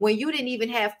shit when you didn't even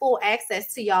have full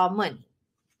access to y'all money.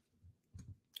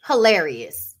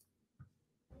 Hilarious.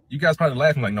 You guys probably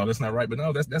laughing like, no, that's not right. But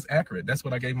no, that's accurate. That's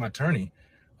what I gave my attorney.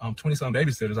 20-some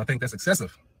babysitters. I think that's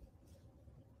excessive.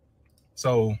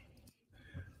 So,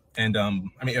 and I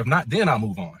mean, if not, then I'll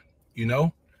move on, you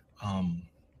know?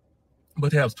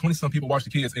 But to have 20-some people watch the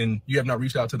kids and you have not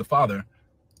reached out to the father,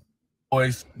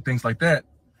 boys, things like that,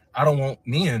 I don't want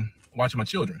men watching my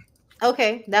children.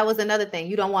 Okay, that was another thing.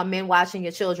 You don't want men watching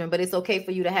your children, but it's okay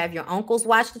for you to have your uncles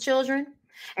watch the children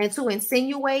and to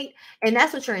insinuate. And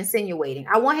that's what you're insinuating.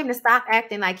 I want him to stop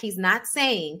acting like he's not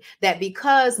saying that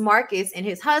because Marcus and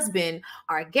his husband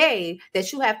are gay,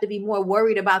 that you have to be more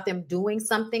worried about them doing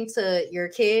something to your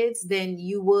kids than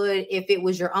you would if it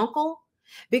was your uncle.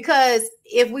 Because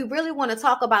if we really want to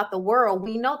talk about the world,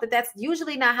 we know that that's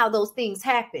usually not how those things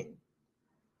happen.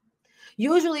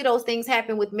 Usually those things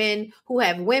happen with men who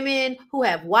have women, who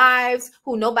have wives,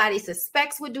 who nobody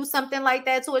suspects would do something like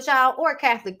that to a child, or a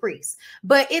Catholic priest.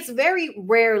 But it's very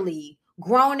rarely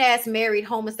grown-ass married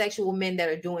homosexual men that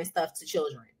are doing stuff to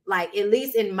children. Like, at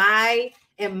least in my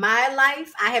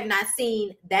life, I have not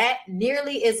seen that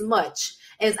nearly as much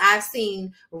as I've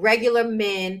seen regular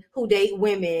men who date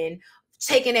women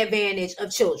taking advantage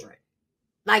of children.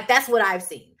 Like, that's what I've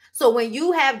seen. So when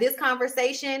you have this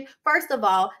conversation, first of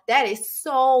all, that is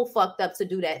so fucked up to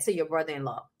do that to your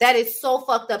brother-in-law. That is so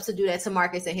fucked up to do that to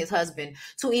Marcus and his husband,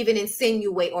 to even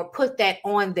insinuate or put that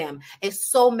on them. It's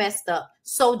so messed up,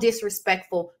 so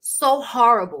disrespectful, so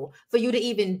horrible for you to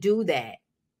even do that.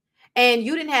 And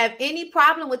you didn't have any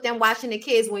problem with them watching the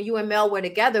kids when you and Mel were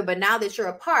together. But now that you're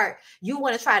apart, you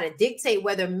want to try to dictate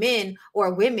whether men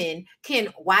or women can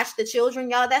watch the children.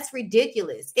 Y'all, that's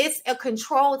ridiculous. It's a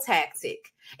control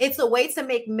tactic. It's a way to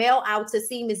make Mel out to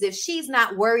seem as if she's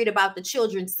not worried about the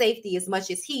children's safety as much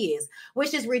as he is,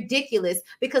 which is ridiculous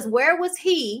because where was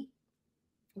he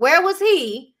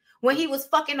when he was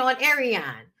fucking on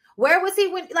Ariane? Where was he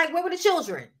when, like, where were the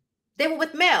children? They were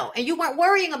with Mel and you weren't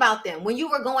worrying about them. When you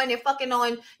were going and fucking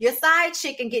on your side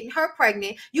chick and getting her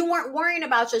pregnant, you weren't worrying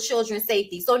about your children's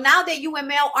safety. So now that you and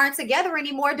Mel aren't together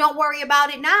anymore, don't worry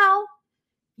about it now.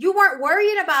 You weren't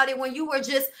worried about it when you were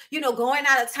just, going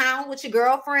out of town with your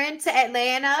girlfriend to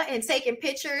Atlanta and taking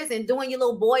pictures and doing your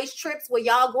little boys trips where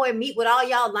y'all go and meet with all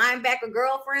y'all linebacker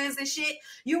girlfriends and shit.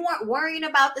 You weren't worrying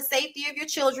about the safety of your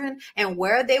children and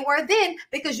where they were then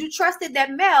because you trusted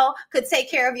that Mel could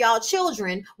take care of y'all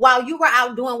children while you were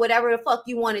out doing whatever the fuck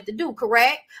you wanted to do,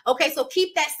 correct? Okay, so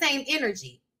keep that same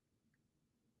energy.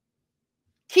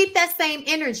 Keep that same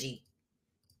energy.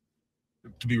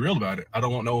 To be real about it, I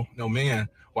don't want no man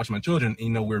watching my children.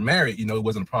 We're married. It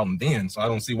wasn't a problem then, so I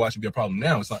don't see why it should be a problem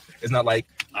now. It's not like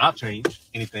I've changed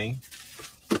anything.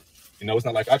 It's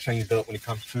not like I changed up when it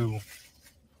comes to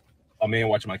a man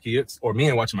watching my kids or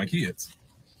men watching my kids.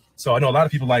 So I know a lot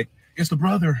of people like, it's the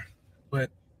brother, but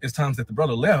it's times that the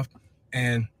brother left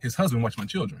and his husband watched my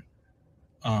children.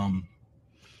 And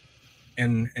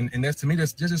that's, to me,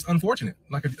 that's just unfortunate.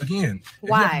 Like, again, if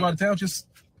you have to go out of town,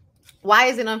 why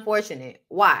is it unfortunate?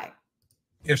 Why?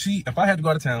 If I had to go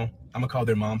out of town, I'm gonna call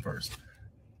their mom first.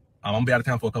 I'm gonna be out of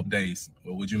town for a couple days.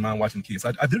 Well, would you mind watching the kids?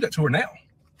 I do that to her now.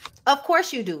 Of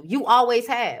course you do. You always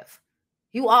have.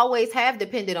 You always have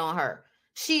depended on her.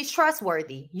 She's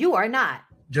trustworthy. You are not.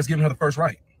 Just giving her the first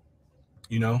right,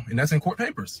 and that's in court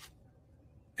papers.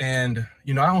 And,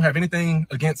 I don't have anything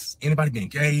against anybody being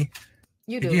gay.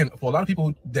 You do. Again, for a lot of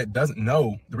people that doesn't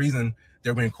know the reason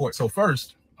they're in court. So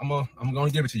first, I'm going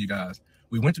to give it to you guys.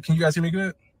 Can you guys hear me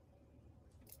good?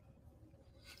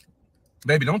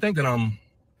 baby, don't think that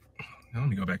let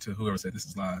me go back to whoever said this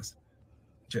is lies.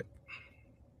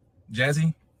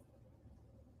 Jazzy,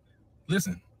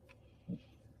 listen,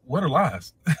 what are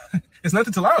lies? It's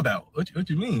nothing to lie about. What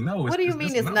you mean? No. What do you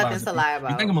mean it's nothing to lie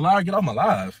about? You think I'm a liar? Get off my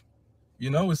live. You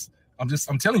know, I'm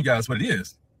telling you guys what it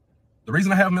is. The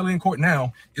reason I have Melody in court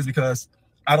now is because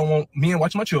I don't want men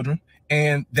watching my children,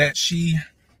 and that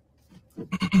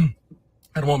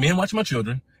I don't want men watching my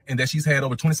children, and that she's had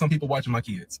over 20-some people watching my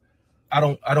kids. I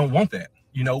don't want that.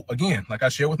 You know, again, like I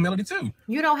shared with Melody too.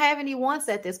 You don't have any wants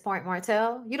at this point,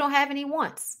 Martell. You don't have any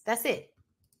wants. That's it.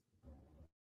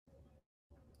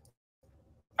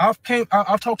 I've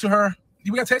talked to her.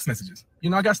 We got text messages. You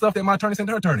know, I got stuff that my attorney sent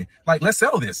to her attorney. Like, let's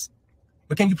settle this.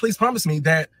 But can you please promise me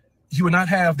that you will not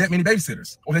have that many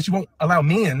babysitters, or that you won't allow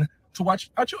men to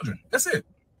watch our children? That's it.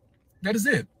 That is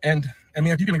it. And I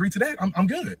mean, if you can agree to that, I'm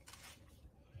good.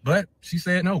 But she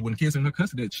said no. When the kids are in her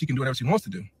custody, she can do whatever she wants to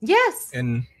do. Yes.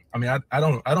 And I mean,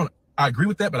 I agree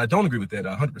with that, but I don't agree with that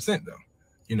 100% though.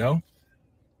 You know.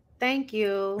 Thank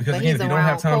you. Because again, if you don't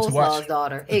have time to watch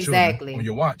daughter, exactly on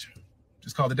your watch,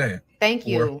 just call the dad. Thank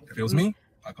you. Or if it was me,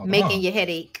 I call making the mom. Your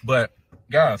headache. But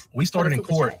guys, we started in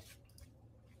court.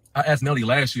 I asked Melody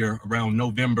last year around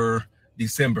November,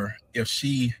 December, if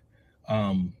she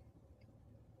would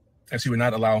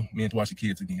not allow men to watch the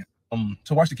kids again.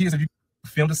 To watch the kids, if you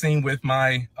filmed a scene with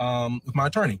my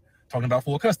attorney talking about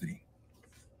full custody.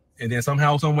 And then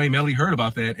somehow, some way, Melody heard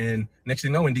about that. And next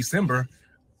thing you know, in December,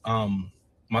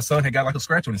 my son had got like a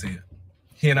scratch on his head.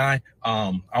 He and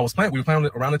we were playing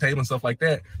around the table and stuff like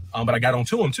that. But I got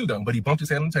onto him too, though. But he bumped his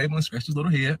head on the table and scratched his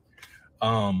little head.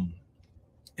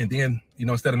 And then, you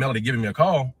know, instead of Melody giving me a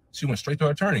call, she went straight to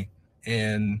her attorney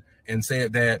and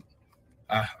said that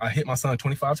I hit my son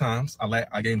 25 times.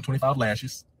 I gave him 25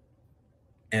 lashes,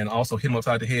 and also hit him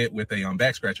upside the head with a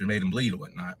back scratcher, made him bleed or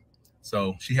whatnot.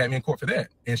 So she had me in court for that.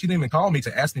 And she didn't even call me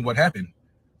to ask me what happened.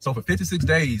 So for 56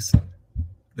 days,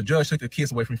 the judge took the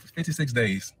kids away from me for 56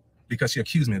 days because she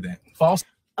accused me of that. False.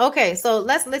 Okay, so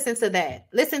let's listen to that.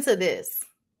 Listen to this.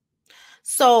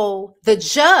 So the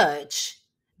judge,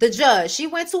 she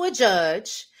went to a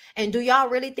judge, and do y'all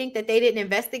really think that they didn't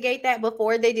investigate that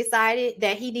before they decided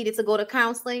that he needed to go to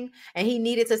counseling and he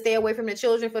needed to stay away from the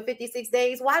children for 56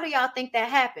 days? Why do y'all think that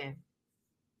happened?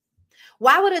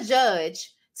 Why would a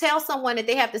judge tell someone that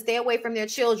they have to stay away from their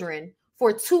children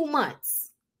for 2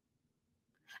 months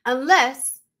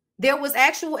unless there was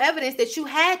actual evidence that you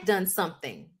had done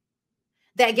something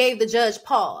that gave the judge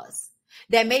pause,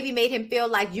 that maybe made him feel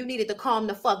like you needed to calm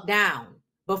the fuck down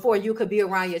before you could be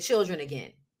around your children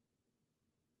again?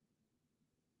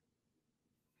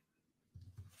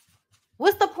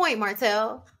 What's the point,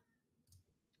 Martell?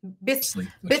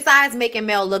 Besides making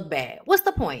Mel look bad, what's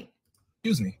the point?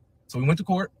 Excuse me. So we went to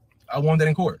court. I won that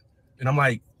in court. And I'm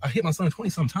like, I hit my son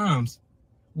 20-some times.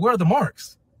 Where are the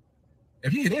marks?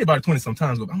 If you hit anybody 20-some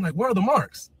times, I'm like, where are the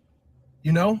marks?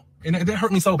 You know? And that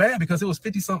hurt me so bad because it was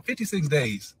 56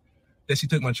 days that she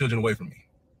took my children away from me.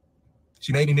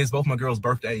 She made me miss both my girls'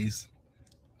 birthdays.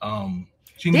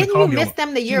 She didn't you miss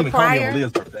them the year prior?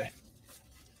 Liv's birthday.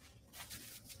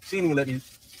 She didn't even let me.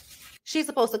 She's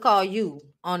supposed to call you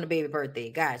on the baby birthday.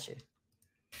 Gotcha.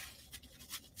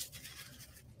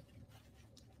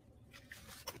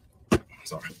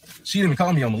 Sorry. She didn't even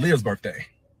call me on Liv's birthday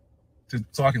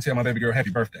so I can tell my baby girl happy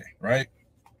birthday, right?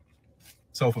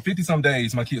 So for 50-some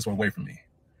days, my kids were away from me.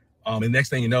 And next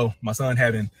thing you know, my son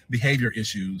having behavior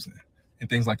issues and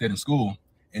things like that in school.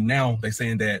 And now they're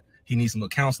saying that he needs some little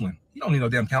counseling. He don't need no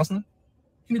damn counseling.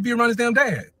 He need to be around his damn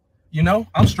dad. You know,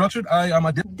 I'm structured.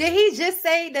 Did he just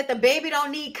say that the baby don't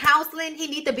need counseling? He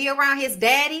need to be around his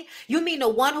daddy? You mean the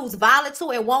one who's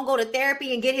volatile and won't go to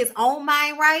therapy and get his own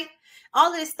mind right?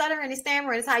 All of this stuttering and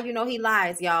stammering is how you know he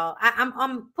lies, y'all.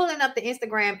 I'm pulling up the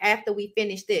Instagram after we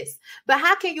finish this. But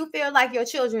how can you feel like your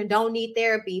children don't need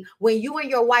therapy when you and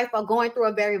your wife are going through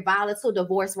a very volatile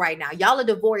divorce right now? Y'all are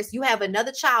divorced. You have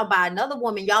another child by another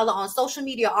woman. Y'all are on social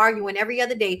media arguing every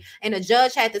other day. And a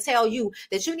judge had to tell you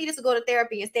that you needed to go to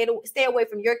therapy and stay away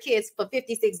from your kids for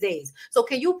 56 days. So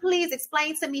can you please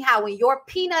explain to me how in your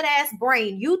peanut ass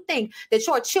brain you think that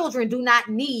your children do not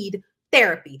need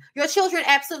therapy? Your children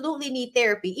absolutely need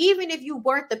therapy. Even if you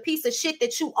weren't the piece of shit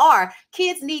that you are,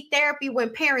 kids need therapy when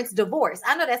parents divorce.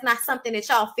 I know that's not something that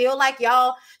y'all feel like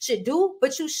y'all should do,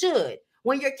 but you should.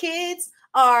 When your kids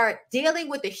are dealing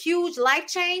with a huge life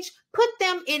change, put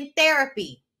them in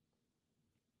therapy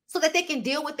so that they can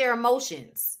deal with their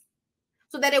emotions,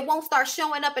 so that it won't start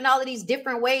showing up in all of these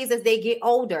different ways as they get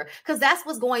older, because that's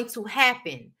what's going to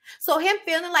happen. So him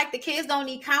feeling like the kids don't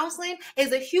need counseling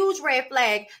is a huge red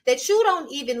flag that you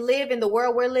don't even live in the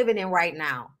world we're living in right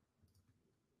now.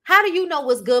 How do you know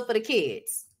what's good for the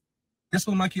kids? Just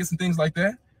for my kids and things like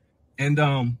that. And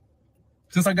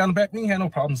since I got them back, we ain't had no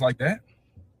problems like that.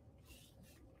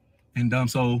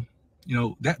 And so, you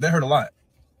know, that hurt a lot.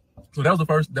 So that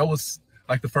was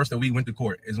like the first that we went to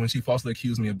court, is when she falsely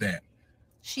accused me of that.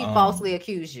 She falsely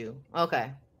accused you. Okay.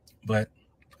 But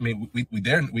I mean,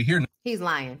 we hear he's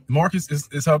lying. Marcus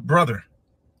is her brother.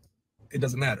 It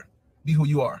doesn't matter. Be who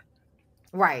you are.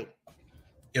 Right.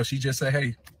 If she just say,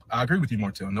 hey, I agree with you,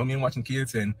 Martell. No men watching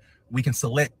kids, and we can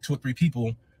select 2 or 3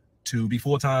 people to be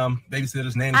full-time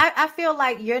babysitters, nannies. I feel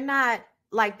like you're not,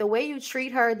 like, the way you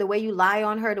treat her, the way you lie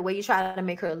on her, the way you try to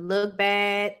make her look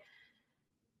bad.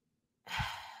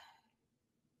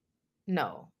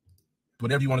 No.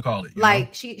 Whatever you want to call it. Like,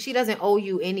 know? she doesn't owe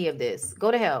you any of this.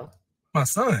 Go to hell. My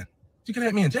son, she could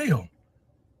have me in jail.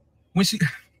 When she,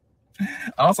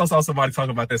 I also saw somebody talk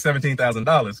about that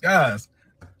 $17,000. Guys,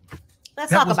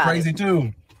 that was crazy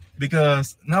too.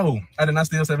 Because no, I did not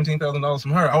steal $17,000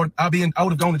 from her. I would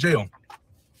have gone to jail.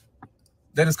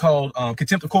 That is called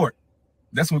contempt of court.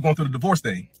 That's when we're going through the divorce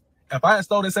thing. If I had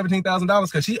stole that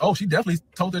 $17,000, because she definitely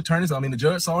told the attorneys, I mean, the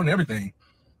judge saw it and everything.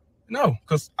 No,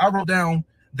 because I wrote down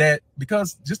that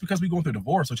just because we're going through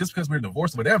divorce, or just because we're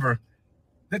divorced or whatever,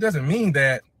 that doesn't mean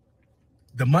that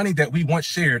the money that we once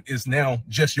shared is now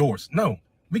just yours. No,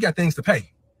 we got things to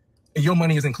pay, and your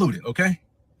money is included. Okay.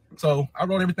 So I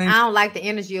wrote everything. I don't like the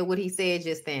energy of what he said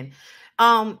just then.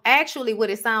 Actually, what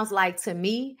it sounds like to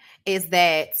me is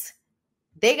that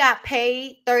they got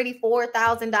paid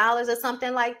 $34,000 or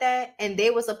something like that, and they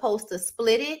were supposed to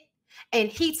split it, and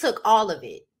he took all of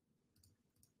it.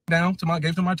 Gave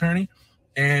to my attorney,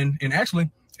 and actually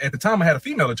at the time I had a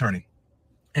female attorney,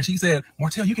 and she said,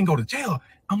 Martell, you can go to jail.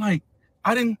 I'm like,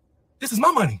 this is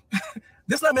my money.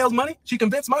 This is not Mel's money. She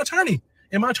convinced my attorney,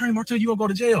 and my attorney, Martell, you gonna go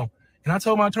to jail. And I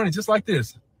told my attorney just like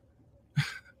this.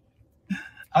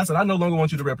 I said, I no longer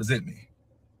want you to represent me.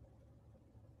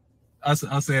 I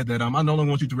said that I no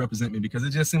longer want you to represent me, because it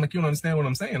just seemed like you don't understand what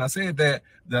I'm saying. I said that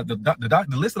the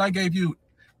list that I gave you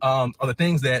are the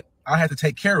things that I had to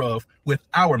take care of with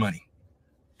our money.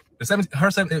 It was like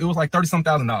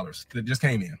 $30,000 that just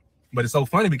came in. But it's so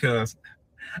funny because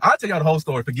I'll tell y'all the whole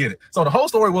story, forget it. So the whole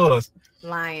story was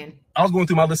lying. I was going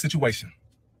through my little situation.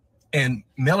 And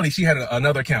Melody, she had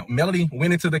another account. Melody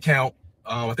went into the account.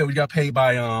 I think we got paid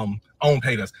by OWN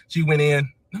paid us. She went in.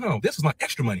 No, this was my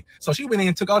extra money. So she went in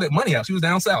and took all that money out. She was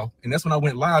down south. And that's when I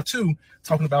went live too,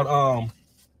 talking about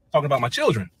my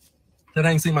children. That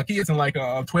I ain't seen my kids in like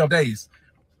 12 days.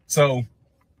 So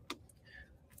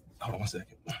hold on 1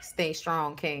 second. Stay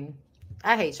strong, King.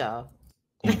 I hate y'all.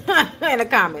 In the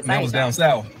comments. I was down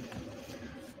south.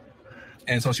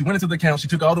 And so she went into the account. She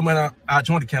took all the money out our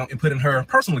joint account and put in her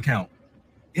personal account.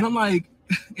 And I'm like,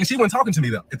 and she wasn't talking to me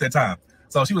though at that time.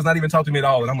 So she was not even talking to me at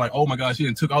all. And I'm like, oh my gosh, she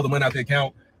done took all the money out the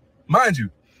account. Mind you,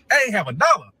 I ain't have $1.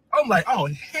 I'm like, oh,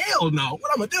 hell no.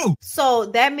 What I'm gonna do? So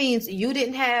that means you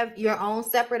didn't have your own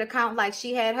separate account like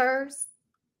she had hers?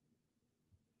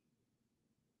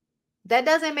 That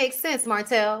doesn't make sense,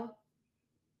 Martell.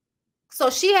 So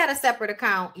she had a separate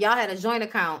account, y'all had a joint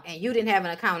account, and you didn't have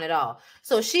an account at all.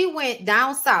 So she went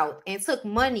down south and took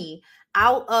money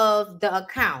out of the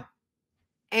account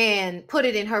and put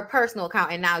it in her personal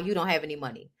account, and now you don't have any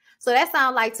money. So that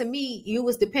sounds like to me you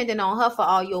was dependent on her for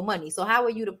all your money. So how are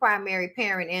you the primary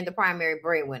parent and the primary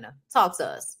breadwinner? Talk to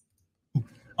us.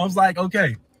 I was like,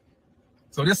 okay.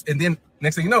 So this, and then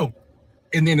next thing you know,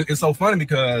 and then it's so funny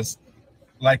because,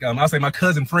 like, I'll say my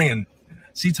cousin friend,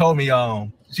 she told me the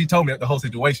whole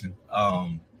situation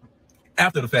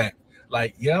after the fact.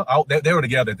 Like, yeah, they were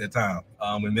together at that time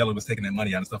when Melody was taking that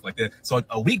money out and stuff like that. So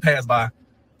a week passed by,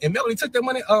 and Melody took that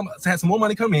money, had some more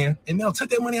money come in, and Mel took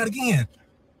that money out again.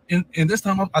 And this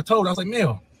time I told her, I was like,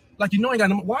 Mel, like, you know, I got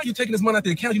no, why are you taking this money out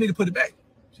the account? You need to put it back.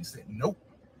 She said, nope.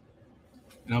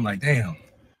 And I'm like, damn.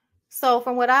 So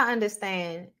from what I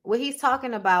understand, what he's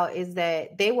talking about is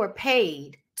that they were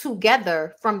paid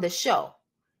together from the show.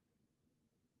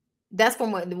 That's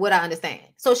from what I understand.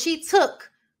 So she took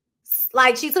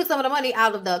some of the money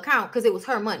out of the account because it was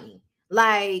her money.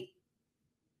 Like,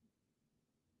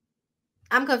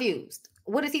 I'm confused.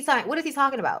 What is he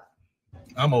talking about?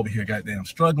 I'm over here goddamn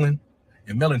struggling,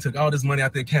 and Melon took all this money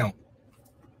out the account.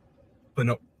 But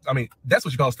no, I mean, that's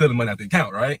what you call stealing money out the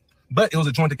account, right? But it was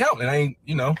a joint account, and I ain't,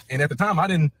 you know, and at the time I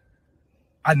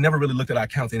never really looked at our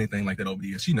accounts, anything like that over the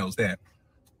years. She knows that.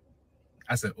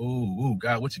 I said, ooh,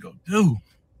 God, what you gonna do?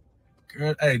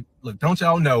 Girl, hey, look, don't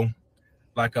y'all know,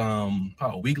 like, probably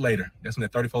a week later, that's when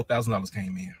that $34,000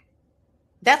 came in.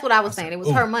 That's what I was saying. It was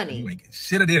her money. You ain't getting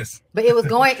shit of this. But it was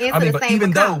going into the same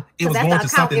even account. Though it was going to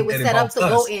something it was set up to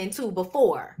go into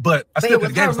before. But I still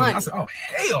could have gave something. I said, oh,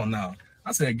 hell no.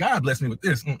 I said, God bless me with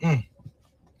this.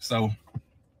 So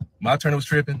my attorney was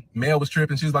tripping. Mel was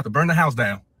tripping. She was about to burn the house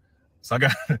down. So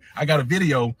I got a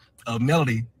video of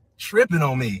Melody tripping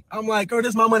on me. I'm like, girl, this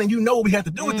is my money. You know what we had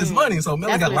to do with this money. So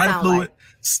Melody got lighter fluid,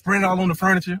 spraying all on the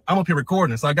furniture. I'm up here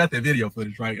recording. So I got that video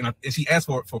footage, right? And she asked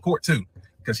for court too.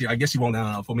 Because I guess she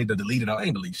wanted for me to delete it. I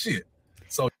ain't delete shit.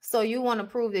 So you want to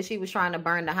prove that she was trying to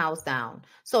burn the house down.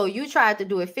 So you tried to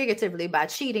do it figuratively by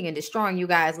cheating and destroying you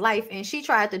guys' life. And she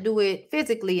tried to do it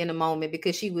physically in a moment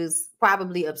because she was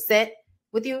probably upset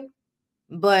with you.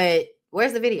 But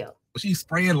where's the video? She's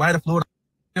spraying lighter fluid.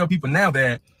 I tell people now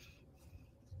that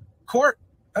court,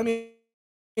 I mean,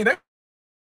 they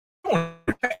want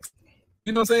facts.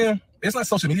 You know what I'm saying? It's not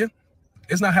social media.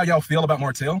 It's not how y'all feel about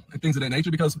Martell and things of that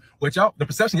nature, because what the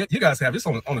perception you guys have, it's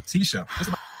on a TV show.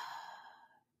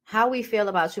 How we feel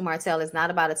about you, Martell, is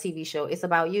not about a TV show. It's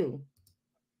about you.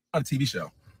 A TV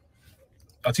show.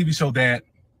 A TV show that,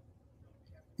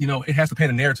 you know, it has to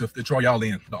paint a narrative to draw y'all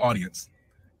in, the audience.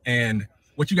 And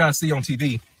what you guys see on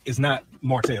TV is not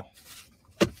Martell.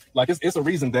 Like, it's a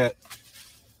reason that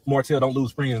Martell don't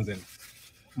lose friends, and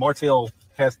Martell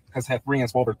has had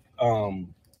friends for over.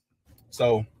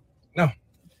 So, no.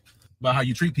 About how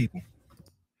you treat people.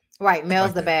 Right. Mel's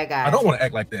like the bad guy. I don't want to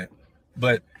act like that.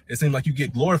 But it seems like you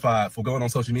get glorified for going on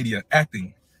social media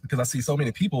acting, because I see so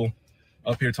many people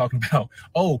up here talking about,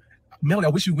 oh, Melody, I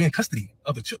wish you win custody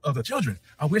of the children.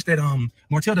 I wish that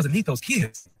Martell doesn't need those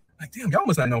kids. Like, damn, y'all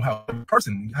must not know how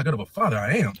good of a father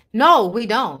I am. No, we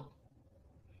don't.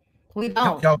 We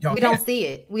don't. Y'all we don't see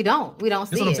it. We don't see it.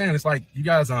 That's what I'm saying. It's like you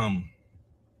guys, I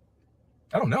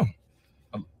don't know.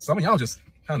 Some of y'all just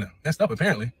kind of messed up,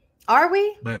 apparently. Are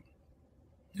we? But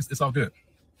it's all good.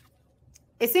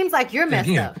 It seems like you're messed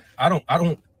up. I don't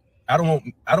want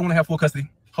to have full custody.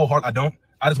 Wholehearted, I don't.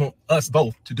 I just want us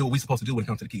both to do what we're supposed to do when it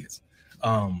comes to the kids.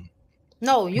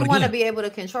 No, you want to be able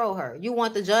to control her. You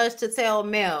want the judge to tell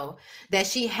Mel that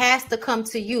she has to come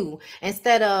to you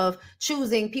instead of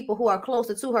choosing people who are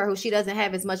closer to her, who she doesn't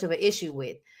have as much of an issue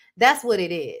with. That's what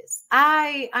it is.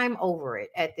 I'm over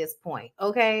it at this point.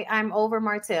 Okay, I'm over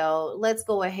Martell. Let's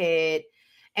go ahead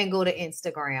and go to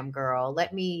Instagram, girl.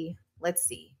 Let's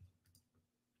see.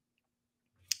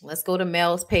 Let's go to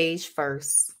Mel's page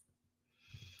first.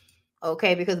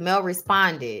 Okay, because Mel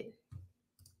responded.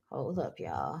 Hold up,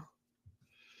 y'all.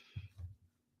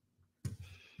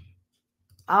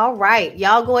 All right,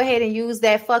 y'all go ahead and use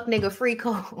that fuck nigga free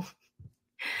code.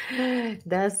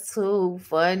 That's so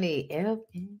funny.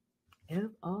 F-N-F-R-E-E,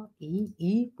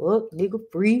 fuck nigga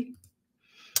free.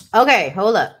 Okay,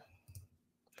 hold up.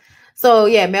 So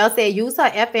yeah, Mel said use her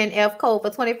FNF code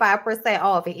for 25%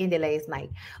 off. It ended last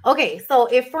night. Okay, so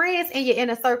if friends in your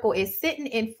inner circle is sitting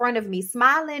in front of me,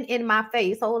 smiling in my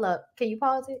face, hold up. Can you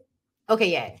pause it?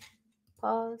 Okay, yeah.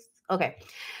 Pause. Okay.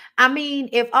 I mean,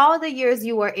 if all the years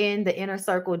you were in the inner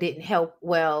circle didn't help,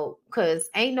 well, because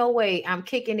ain't no way I'm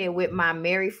kicking it with my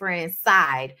married friend's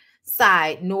side,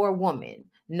 nor woman.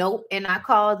 Nope. And I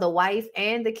call the wife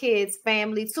and the kids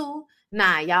family too.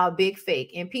 Nah, y'all big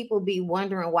fake. And people be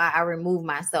wondering why I remove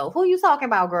myself. Who you talking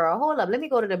about, girl? Hold up. Let me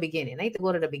go to the beginning. I need to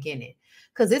go to the beginning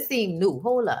because it seemed new.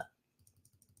 Hold up.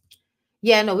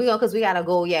 Yeah, no, because we got to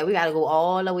go. Yeah, we got to go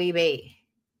all the way back.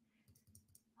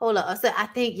 Hold up. So I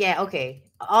think, yeah, okay.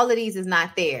 All of these is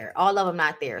not there. All of them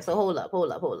not there. So hold up.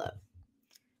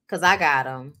 Because I got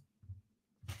them.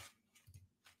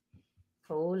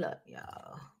 Hold up,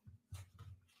 y'all.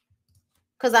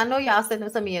 Because I know y'all sent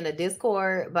them to me in the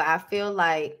Discord, but I feel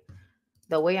like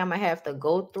the way I'm going to have to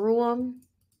go through them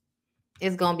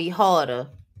is going to be harder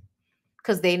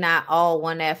because they not all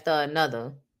one after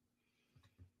another.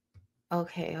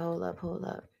 Okay, hold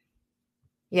up.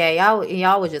 Yeah,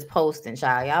 y'all was just posting,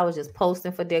 child. Y'all was just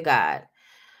posting for dear God.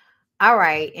 All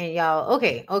right, and y'all,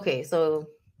 okay. So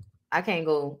I can't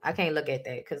look at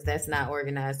that because that's not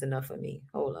organized enough for me.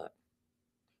 Hold up.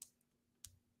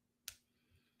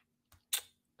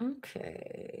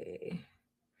 Okay.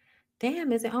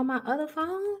 Damn, is it on my other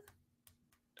phone?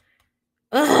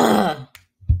 Ugh.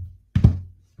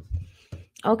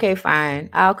 Okay, fine.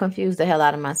 I'll confuse the hell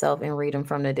out of myself and read them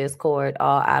from the Discord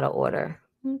all out of order.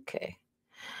 Okay.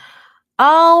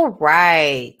 All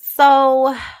right.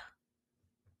 So,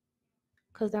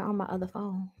 because they're on my other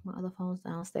phone. My other phone's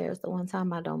downstairs. The one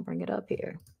time I don't bring it up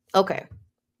here. Okay.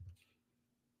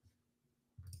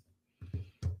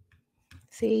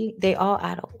 See, they all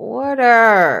out of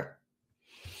order.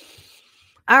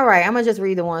 All right, I'm going to just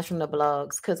read the ones from the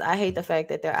blogs because I hate the fact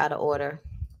that they're out of order.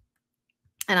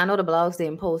 And I know the blogs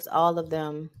didn't post all of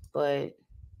them, but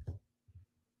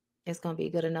it's going to be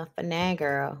good enough for now,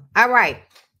 girl. All right.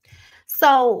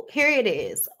 So here it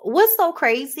is. What's so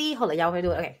crazy? Hold on, y'all want to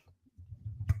do it? Okay.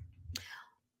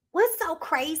 What's so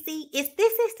crazy is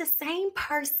this is the same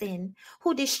person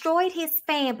who destroyed his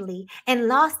family and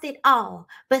lost it all,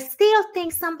 but still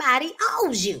thinks somebody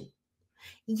owes you.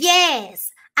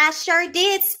 Yes, I sure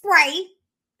did spray.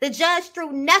 The judge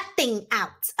threw nothing out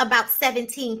about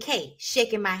 17K,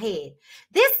 shaking my head.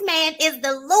 This man is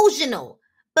delusional,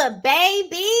 but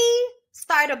baby,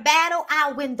 start a battle,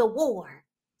 I'll win the war.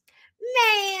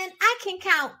 Man, I can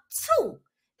count 2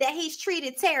 that he's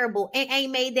treated terrible and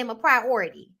ain't made them a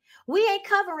priority. We ain't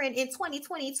covering in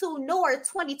 2022 nor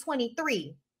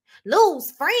 2023. Lose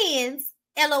friends?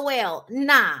 LOL.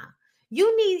 Nah.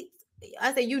 You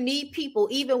need people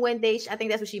even when they, I think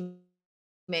that's what she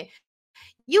meant.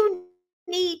 You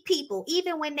need people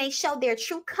even when they show their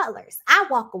true colors. I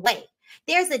walk away.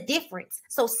 There's a difference.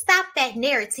 So stop that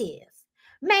narrative.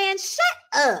 Man,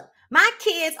 shut up. My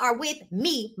kids are with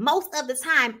me most of the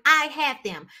time. I have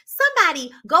them.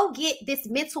 Somebody go get this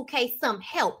mental case some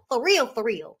help. For real, for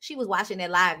real. She was watching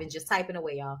that live and just typing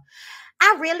away, y'all.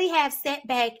 I really have sat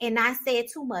back and I said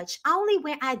too much, only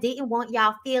when I didn't want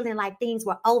y'all feeling like things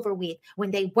were over with when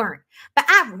they weren't. But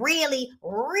I've really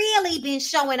been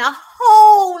showing a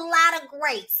whole lot of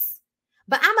grace.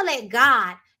 But I'm going to let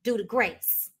God do the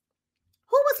grace.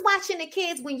 Who was watching the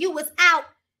kids when you was out?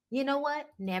 You know what?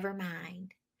 Never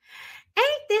mind.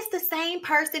 Ain't this the same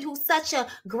person who's such a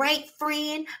great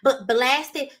friend, but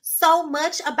blasted so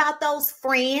much about those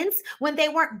friends when they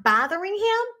weren't bothering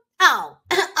him? Oh,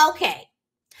 okay.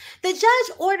 The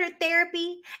judge ordered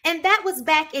therapy, and that was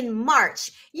back in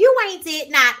March. You ain't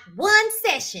did not one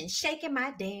session, shaking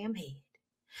my damn head.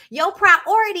 Your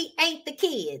priority ain't the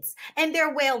kids and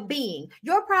their well-being.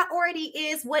 Your priority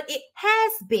is what it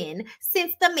has been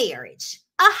since the marriage.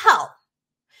 A hoe.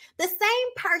 The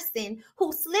same person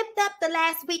who slipped up the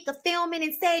last week of filming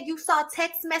and said you saw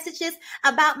text messages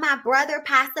about my brother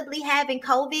possibly having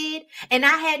COVID and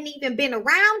I hadn't even been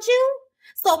around you.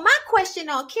 So my question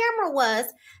on camera was,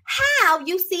 how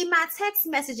you see my text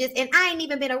messages and I ain't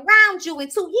even been around you in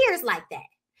 2 years like that?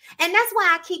 And that's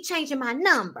why I keep changing my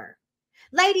number.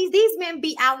 Ladies, these men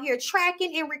be out here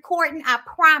tracking and recording. I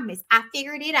promise. I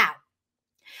figured it out.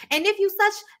 And if you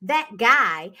such that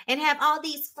guy and have all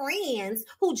these friends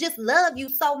who just love you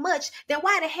so much, then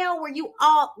why the hell were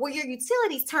your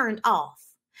utilities turned off?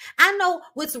 I know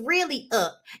what's really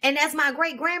up. And as my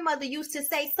great grandmother used to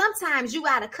say, sometimes you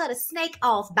gotta cut a snake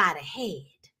off by the head.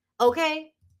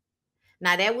 Okay?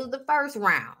 Now that was the first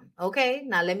round. Okay?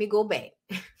 Now let me go back.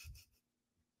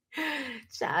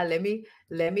 Child,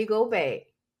 let me go back.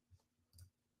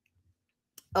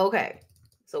 Okay.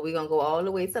 So we're going to go all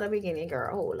the way to the beginning,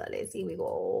 girl. Hold on. Let's see. We go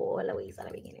all the way to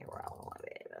the beginning, girl.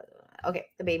 Okay.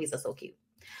 The babies are so cute.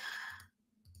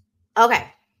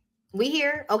 Okay. We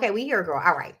here? Okay. We here, girl.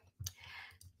 All right.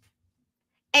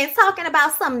 And talking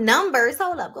about some numbers.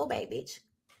 Hold up. Go back, bitch.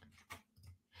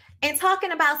 And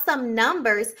talking about some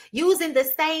numbers using the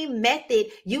same method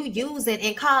you using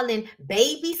and calling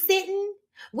babysitting.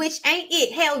 Which ain't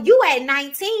it. Hell, you at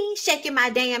 19 shaking my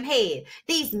damn head.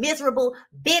 These miserable,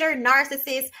 bitter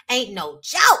narcissists ain't no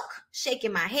joke.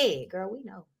 Shaking my head, girl, we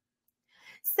know.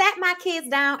 Sat my kids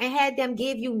down and had them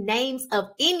give you names of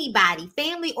anybody,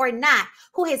 family or not,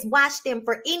 who has watched them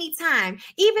for any time.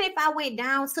 Even if I went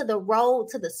down to the road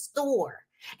to the store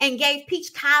and gave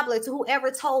peach cobbler to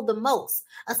whoever told the most.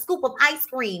 A scoop of ice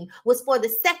cream was for the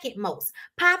second most.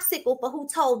 Popsicle for who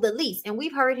told the least. And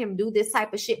we've heard him do this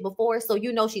type of shit before, so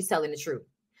you know she's telling the truth.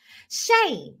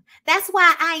 Shame. That's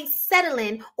why I ain't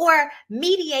settling or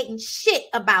mediating shit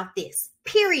about this.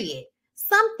 Period.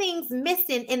 Something's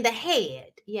missing in the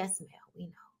head. Yes, Mel, we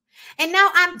know. And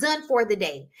now I'm done for the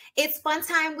day. It's fun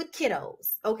time with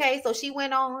kiddos. Okay, so she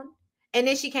went on and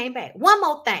then she came back. One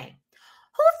more thing.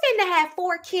 Who finna have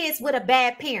 4 kids with a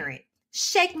bad parent?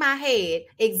 Shake my head.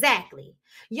 Exactly.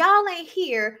 Y'all ain't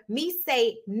hear me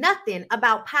say nothing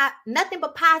but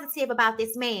positive about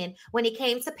this man when it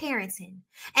came to parenting.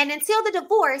 And until the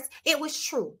divorce, it was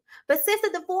true. But since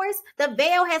the divorce, the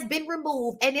veil has been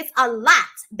removed and it's a lot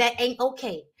that ain't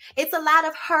okay. It's a lot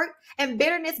of hurt and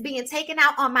bitterness being taken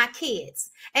out on my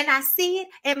kids. And I see it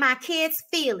and my kids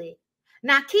feel it.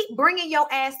 Now keep bringing your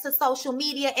ass to social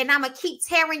media and I'm going to keep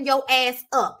tearing your ass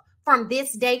up from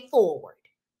this day forward.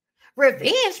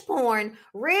 Revenge porn?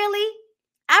 Really?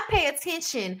 I pay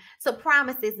attention to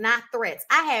promises, not threats.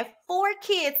 I have 4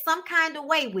 kids some kind of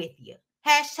way with you.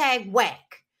 #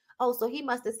 whack. Oh, so he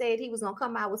must have said he was going to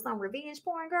come out with some revenge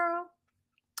porn, girl?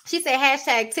 She said,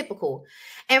 hashtag typical.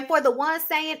 And for the ones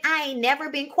saying, I ain't never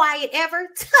been quiet ever,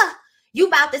 you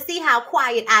about to see how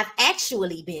quiet I've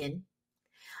actually been.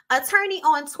 Attorney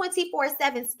on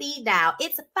 24/7 speed dial.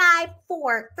 It's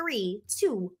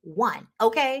 54321.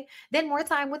 Okay. Then more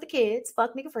time with the kids.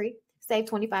 Fuck nigga free. Save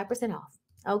 25% off.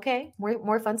 Okay.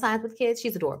 More fun times with kids.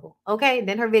 She's adorable. Okay.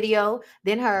 Then her video.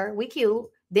 Then her. We cute.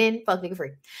 Then fuck nigga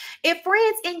free. If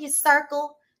friends in your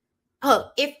circle,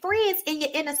 if friends in your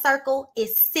inner circle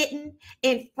is sitting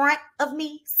in front of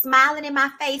me, smiling in my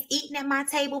face, eating at my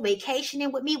table,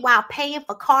 vacationing with me while paying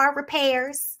for car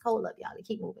repairs. Hold up, y'all. They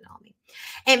keep moving on me.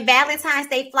 And Valentine's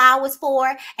Day flowers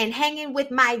for, and hanging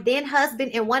with my then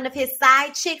husband and one of his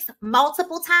side chicks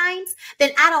multiple times,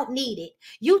 then I don't need it.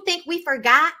 You think we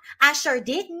forgot? I sure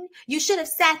didn't. You should have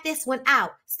sat this one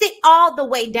out. Sit all the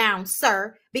way down,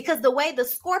 sir, because the way the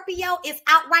Scorpio is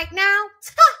out right now,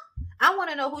 I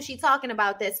want to know who she's talking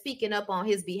about that's speaking up on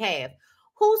his behalf.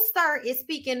 Who, sir, is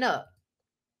speaking up?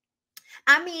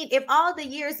 I mean, if all the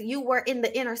years you were in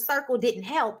the inner circle didn't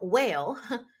help, well,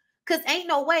 because ain't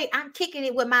no way I'm kicking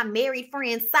it with my married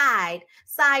friend's side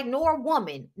nor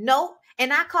woman. Nope.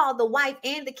 And I call the wife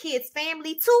and the kids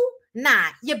family too. Nah,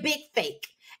 you big fake.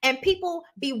 And people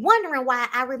be wondering why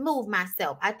I removed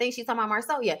myself. I think she's talking about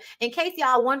Marcelia. In case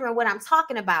y'all wondering what I'm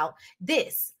talking about,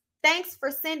 this. Thanks for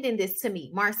sending this to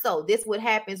me, Marceau. This what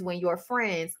happens when your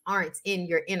friends aren't in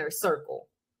your inner circle.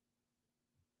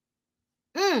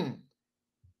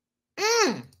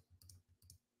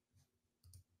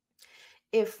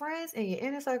 If friends in your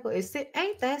inner circle is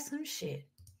ain't that some shit?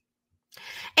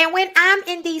 And when I'm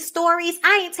in these stories,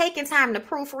 I ain't taking time to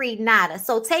proofread nada.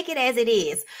 So take it as it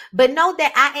is. But know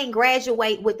that I ain't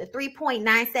graduate with a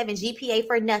 3.97 GPA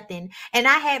for nothing. And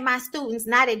I had my students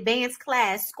not advanced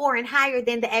class scoring higher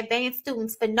than the advanced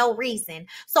students for no reason.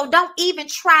 So don't even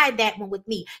try that one with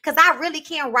me, because I really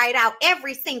can write out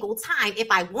every single time if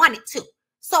I wanted to.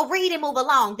 So read and move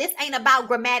along. This ain't about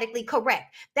grammatically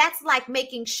correct. That's like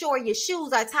making sure your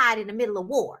shoes are tied in the middle of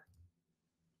war.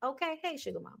 Okay. Hey,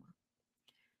 sugar mama.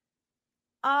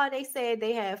 Oh, they said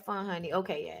they had fun, honey.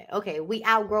 Okay, yeah. Okay, we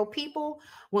outgrow people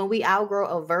when we outgrow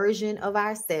a version of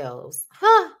ourselves.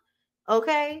 Huh?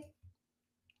 Okay.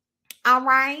 All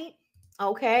right.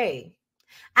 Okay.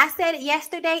 I said it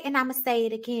yesterday and I'm going to say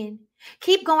it again.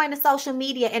 Keep going to social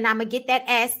media and I'm going to get that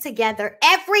ass together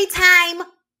every time,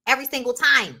 every single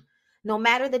time, no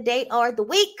matter the day or the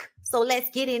week. So let's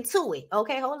get into it.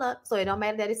 Okay, hold up. So it don't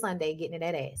matter that it's Sunday, getting in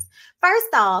that ass.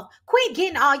 First off, quit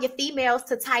getting all your females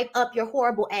to type up your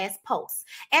horrible ass posts.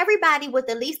 Everybody with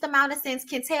the least amount of sense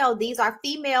can tell these are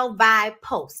female vibe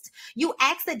posts. You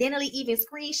accidentally even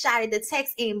screenshotted the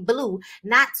text in blue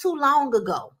not too long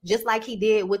ago, just like he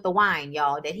did with the wine,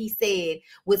 y'all, that he said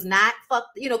was not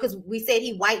fucked, you know, because we said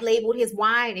he white labeled his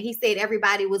wine and he said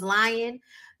everybody was lying.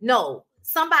 No.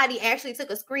 Somebody actually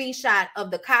took a screenshot of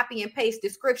the copy and paste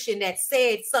description that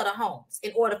said Sutter Homes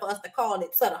in order for us to call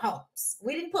it Sutter Homes.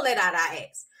 We didn't pull it out of our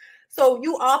ass. So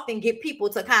you often get people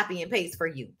to copy and paste for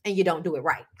you and you don't do it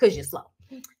right because you're slow.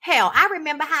 Hell, I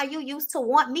remember how you used to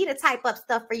want me to type up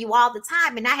stuff for you all the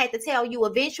time. And I had to tell you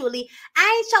eventually,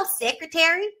 I ain't your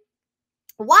secretary.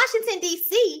 Washington,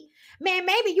 D.C., man,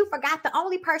 maybe you forgot the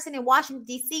only person in Washington,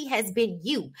 D.C. has been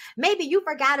you. Maybe you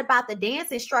forgot about the dance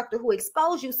instructor who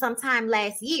exposed you sometime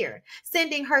last year,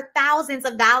 sending her thousands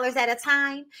of dollars at a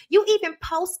time. You even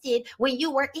posted when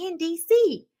you were in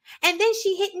D.C. And then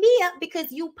she hit me up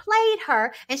because you played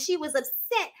her and she was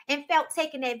upset and felt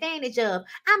taken advantage of.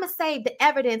 I'm going to save the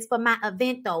evidence for my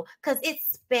event, though, because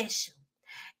it's special.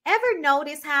 Ever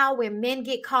notice how when men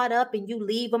get caught up and you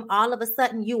leave them, all of a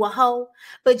sudden you a hoe?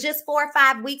 But just 4 or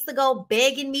 5 weeks ago,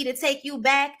 begging me to take you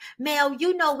back? Mel,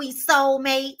 you know we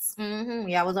soulmates.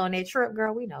 Y'all was on that trip,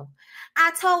 girl, we know.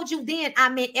 I told you then I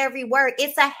meant every word.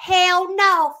 It's a hell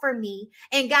no for me.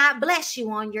 And God bless you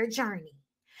on your journey.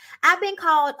 I've been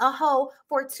called a hoe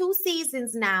for 2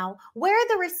 seasons now. Where are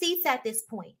the receipts at this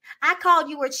point? I called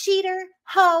you a cheater,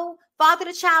 hoe, father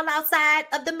the child outside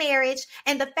of the marriage,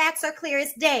 and the facts are clear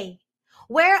as day.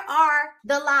 Where are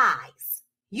the lies?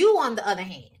 You, on the other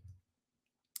hand,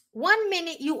 1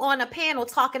 minute you on a panel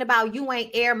talking about you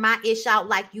ain't air my ish out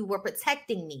like you were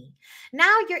protecting me.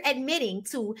 Now you're admitting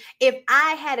to, if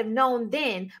I had have known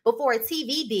then before a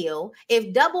TV deal,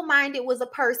 if double-minded was a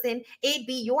person, it'd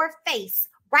be your face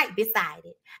right beside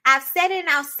it. I've said it and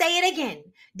I'll say it again.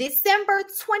 December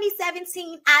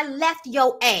 2017, I left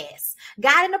your ass,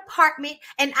 got an apartment,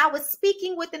 and I was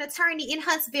speaking with an attorney in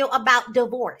Huntsville about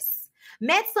divorce.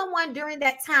 met someone during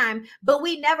that time, but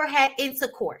we never had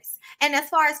intercourse. And as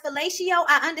far as fellatio,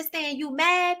 I understand you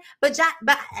mad, but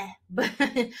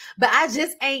I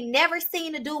just ain't never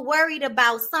seen a dude worried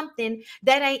about something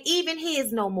that ain't even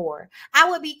his no more. I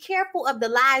would be careful of the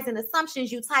lies and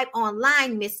assumptions you type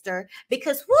online, mister,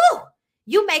 because whoo,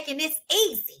 you making this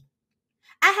easy.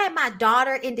 I had my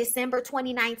daughter in December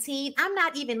 2019. I'm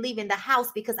not even leaving the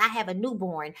house because I have a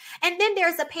newborn. And then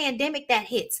there's a pandemic that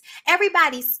hits.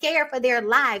 Everybody's scared for their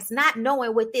lives, not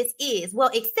knowing what this is. Well,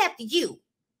 except you.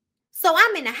 So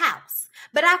I'm in the house,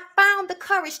 but I found the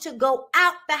courage to go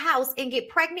out the house and get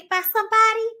pregnant by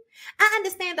somebody. I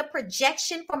understand the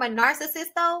projection from a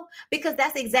narcissist though, because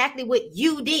that's exactly what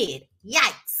you did.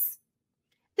 Yikes.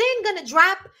 Then gonna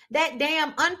drop that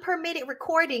damn unpermitted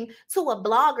recording to a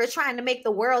blogger trying to make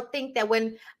the world think that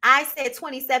when I said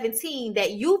 2017,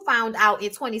 that you found out in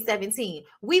 2017.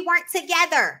 We weren't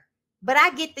together. But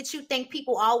I get that you think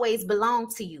people always belong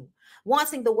to you,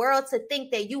 wanting the world to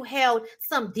think that you held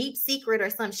some deep secret or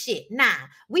some shit. Nah,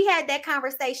 we had that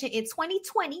conversation in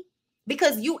 2020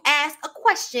 because you asked a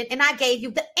question and I gave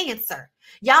you the answer.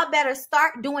 Y'all better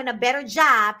start doing a better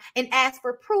job and ask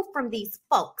for proof from these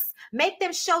folks. Make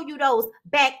them show you those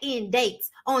back-end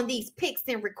dates on these pics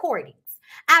and recordings.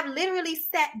 I've literally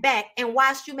sat back and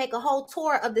watched you make a whole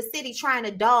tour of the city trying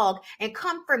to dog and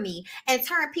come for me and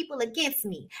turn people against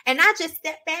me. And I just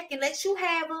step back and let you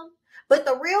have them. But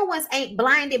the real ones ain't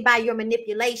blinded by your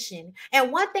manipulation.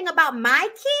 And one thing about my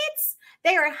kids,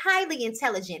 they are highly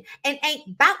intelligent and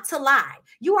ain't about to lie.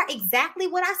 You are exactly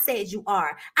what I said you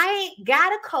are. I ain't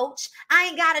got a coach. I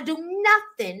ain't got to do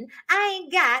nothing. I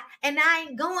ain't got, and I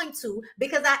ain't going to,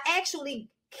 because I actually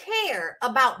care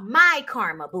about my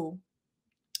karma, boo.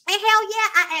 And hell yeah,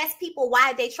 I ask people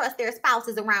why they trust their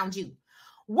spouses around you.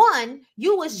 One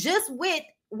you was just with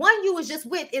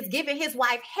is giving his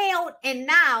wife hell, and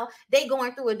now they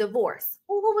going through a divorce.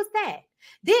 Who was that?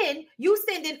 Then you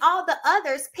sending all the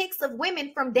others pics of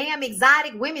women from damn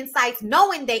exotic women sites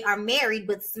knowing they are married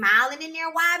but smiling in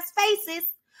their wives' faces.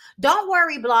 Don't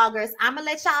worry, bloggers. I'm going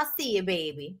to let y'all see it,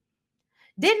 baby.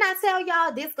 Didn't I tell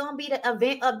y'all this going to be the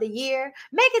event of the year?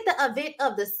 Make it the event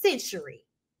of the century.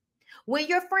 When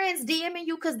your friends DMing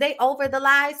you because they over the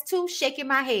lies too, shaking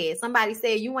my head. Somebody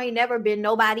said you ain't never been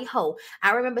nobody hoe.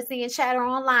 I remember seeing chatter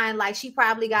online like she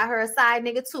probably got her a side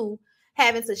nigga too,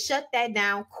 having to shut that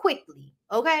down quickly.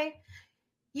 Okay?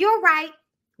 You're right.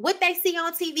 What they see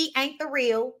on TV ain't the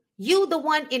real. You, the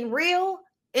one in real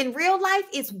life,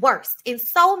 is worse. And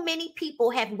so many people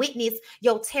have witnessed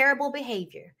your terrible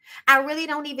behavior. I really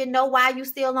don't even know why you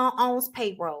still on OWN's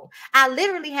payroll. I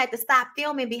literally had to stop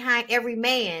filming behind every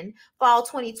man fall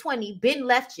 2020, been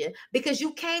left you, because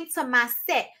you came to my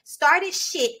set, started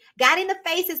shit, got in the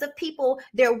faces of people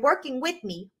they're working with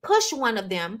me, push one of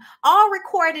them, all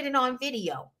recorded and on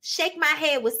video. Shake my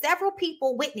head with several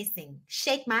people witnessing.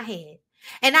 Shake my head.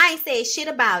 And I ain't said shit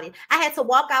about it. I had to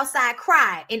walk outside,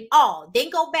 cry and all, then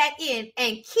go back in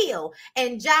and kill,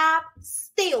 and job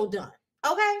still done.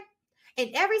 Okay?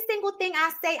 And every single thing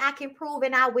I say I can prove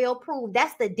and I will prove.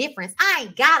 That's the difference. I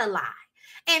ain't gotta lie.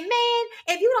 And man,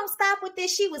 if you don't stop with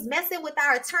this, she was messing with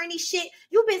our attorney shit.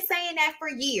 You've been saying that for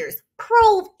years.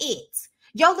 Prove it.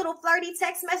 Your little flirty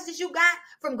text messages you got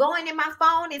from going in my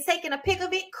phone and taking a pic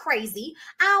of it, crazy.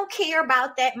 I don't care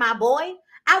about that, my boy.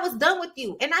 I was done with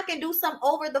you, and I can do some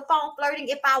over the phone flirting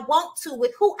if I want to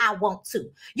with who I want to.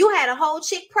 You had a whole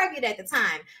chick pregnant at the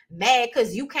time, mad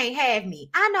because you can't have me.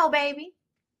 I know, baby.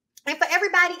 And for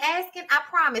everybody asking, I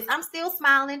promise I'm still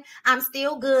smiling. I'm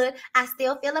still good. I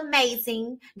still feel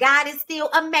amazing. God is still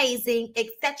amazing,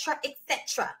 etc.,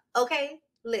 etc. Okay?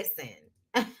 Listen.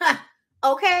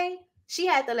 Okay? She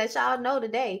had to let y'all know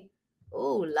today.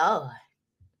 Oh, Lord.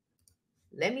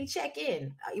 Let me check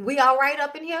in. We all right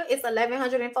up in here? It's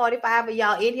 1,145 of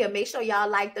y'all in here. Make sure y'all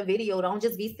like the video. Don't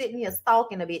just be sitting here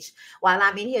stalking a bitch while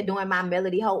I'm in here doing my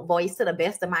Melody Hope voice to the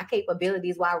best of my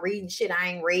capabilities while reading shit I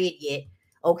ain't read yet.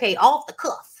 Okay, off the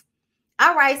cuff.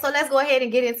 All right, so let's go ahead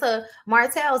and get into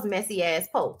Martell's messy ass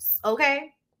post.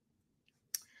 Okay?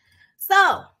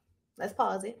 So, let's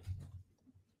pause it.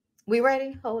 We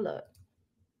ready? Hold up.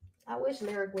 I wish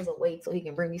Lyric was awake so he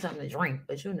can bring me something to drink,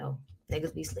 but you know,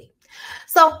 niggas be asleep.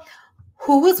 So,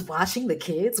 who was watching the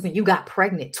kids when you got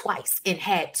pregnant twice and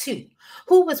had two?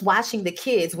 Who was watching the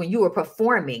kids when you were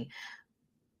performing?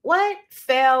 What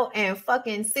fell and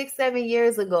fucking 6-7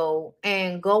 years ago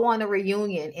and go on a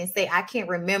reunion and say, I can't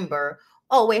remember.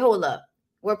 Oh, wait, hold up.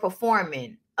 We're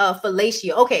performing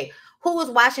fellatio. Okay. Who was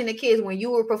watching the kids when you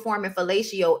were performing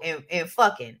fellatio and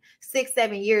fucking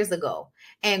 6-7 years ago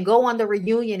and go on the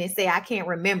reunion and say, I can't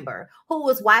remember? Who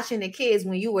was watching the kids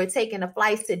when you were taking a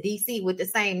flight to DC with the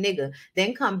same nigga,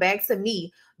 then come back to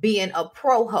me being a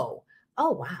pro hoe?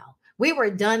 Oh, wow. We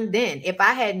were done then. If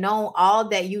I had known all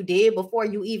that you did before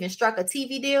you even struck a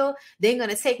TV deal, then going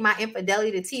to take my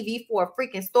infidelity to TV for a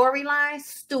freaking storyline?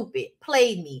 Stupid.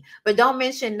 Played me. But don't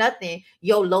mention nothing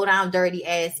yo low down dirty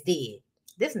ass did.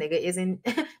 This nigga isn't.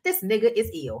 This nigga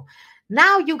is ill.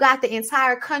 Now you got the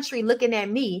entire country looking at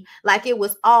me like it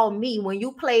was all me when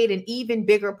you played an even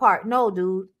bigger part. No,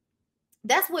 dude.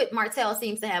 That's what Martell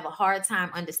seems to have a hard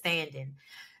time understanding.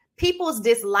 People's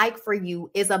dislike for you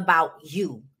is about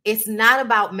you. It's not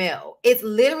about Mel. It's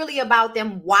literally about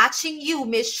them watching you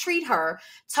mistreat her,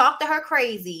 talk to her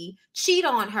crazy, cheat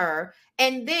on her,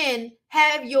 and then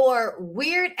have your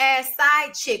weird ass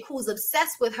side chick who's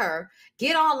obsessed with her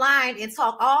get online and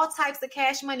talk all types of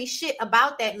cash money shit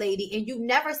about that lady. And you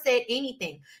never said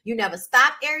anything. You never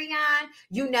stopped Ariane.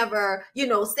 You never,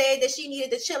 said that she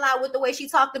needed to chill out with the way she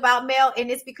talked about Mel.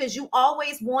 And it's because you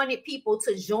always wanted people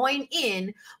to join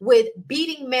in with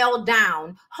beating Mel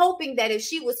down, hoping that if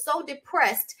she was so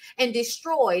depressed and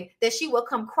destroyed that she would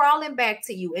come crawling back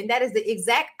to you. And that is the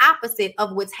exact opposite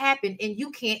of what's happened. And you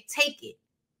can't take it.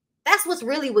 That's what's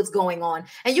going on.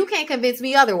 And you can't convince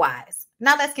me otherwise.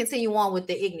 Now let's continue on with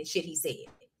the ignorant shit he said.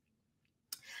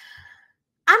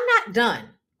 I'm not done.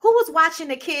 Who was watching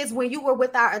the kids when you were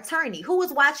with our attorney? Who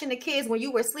was watching the kids when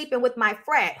you were sleeping with my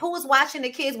frat? Who was watching the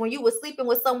kids when you were sleeping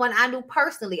with someone I knew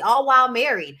personally, all while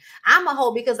married? I'm a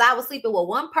hoe because I was sleeping with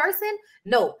one person?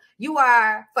 No, you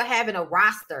are for having a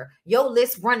roster. Your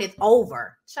list runneth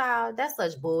over. Child, that's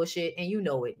such bullshit, and you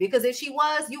know it. Because if she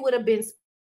was, you would have been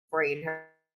sprayed her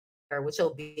with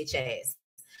your bitch ass.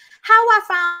 How I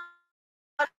found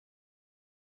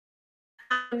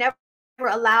I never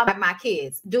allowed my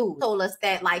kids. Dude told us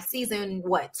that like season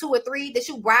 2 or 3 that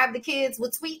you bribe the kids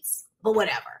with tweets, but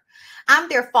whatever. I'm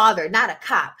their father, not a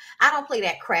cop. I don't play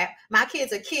that crap. My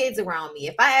kids are kids around me.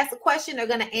 If I ask a question, they're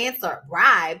going to answer.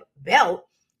 Bribe, belt.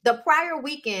 The prior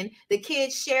weekend, the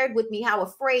kids shared with me how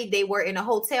afraid they were in a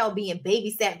hotel being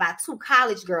babysat by 2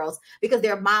 college girls because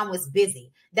their mom was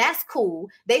busy. That's cool.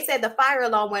 They said the fire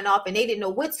alarm went off and they didn't know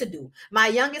what to do. My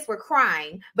youngest were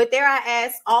crying, but there I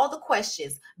asked all the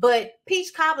questions. But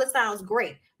Peach Cobbler sounds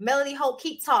great. Melody Hope,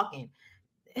 keep talking.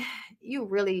 You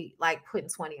really like putting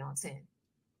 20 on 10.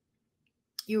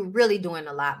 You're really doing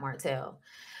a lot, Martell.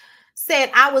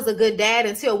 Said I was a good dad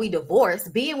until we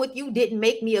divorced. Being with you didn't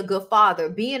make me a good father.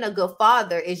 Being a good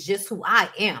father is just who I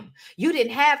am. You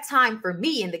didn't have time for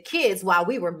me and the kids while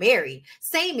we were married.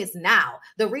 Same as now.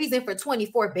 The reason for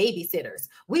 24 babysitters.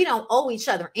 We don't owe each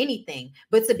other anything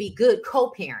but to be good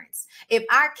co-parents. If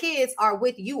our kids are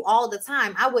with you all the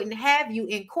time, I wouldn't have you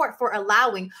in court for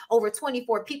allowing over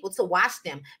 24 people to watch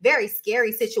them. Very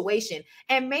scary situation.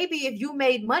 And maybe if you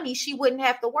made money, she wouldn't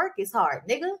have to work as hard,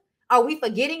 nigga. Are we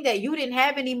forgetting that you didn't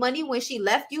have any money when she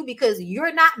left you because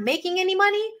you're not making any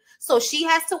money? So she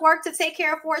has to work to take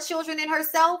care of 4 children and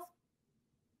herself?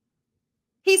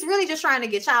 He's really just trying to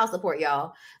get child support,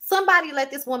 y'all. Somebody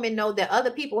let this woman know that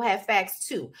other people have facts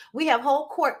too. We have whole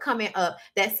court coming up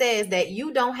that says that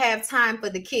you don't have time for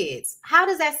the kids. How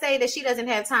does that say that she doesn't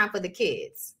have time for the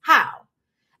kids? How?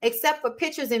 Except for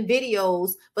pictures and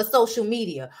videos for social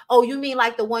media. Oh, you mean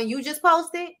like the one you just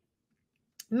posted?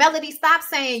 Melody, stop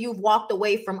saying you've walked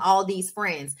away from all these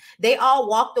friends. They all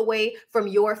walked away from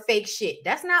your fake shit.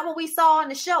 That's not what we saw on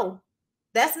the show.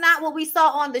 That's not what we saw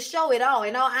on the show at all.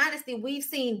 In all honesty, we've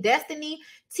seen Destiny,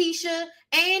 Tisha,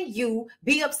 and you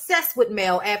be obsessed with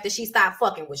Mel after she stopped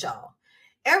fucking with y'all.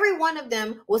 Every one of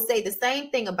them will say the same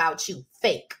thing about you.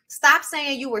 Fake. Stop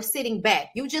saying you were sitting back.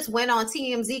 You just went on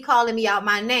TMZ calling me out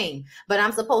my name, but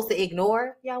I'm supposed to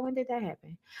ignore? Y'all, when did that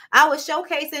happen? I was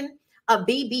showcasing a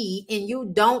BB and you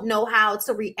don't know how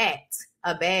to react.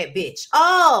 A bad bitch.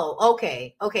 Oh,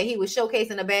 okay. Okay. He was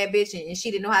showcasing a bad bitch and she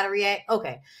didn't know how to react.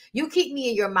 Okay. You keep me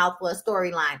in your mouth for a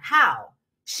storyline. How?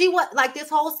 She was like this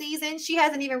whole season. She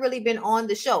hasn't even really been on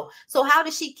the show. So how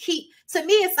does she keep? To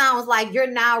me, it sounds like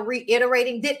you're now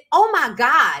reiterating that. Oh my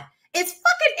God. Is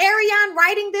fucking Ariane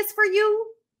writing this for you?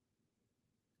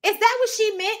 Is that what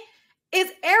she meant?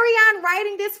 Is Ariane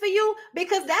writing this for you?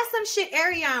 Because that's some shit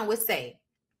Ariane would say.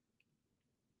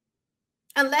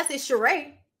 Unless it's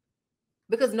Sheree,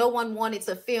 because no one wanted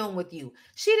to film with you.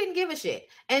 She didn't give a shit.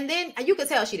 And then you could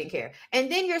tell she didn't care. And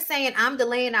then you're saying, I'm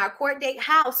delaying our court date.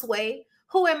 How, Sway?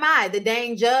 Who am I? The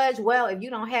dang judge? Well, if you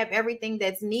don't have everything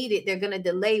that's needed, they're going to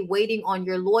delay waiting on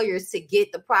your lawyers to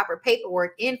get the proper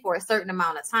paperwork in for a certain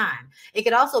amount of time. It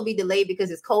could also be delayed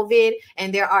because it's COVID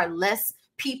and there are less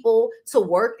people to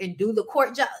work and do the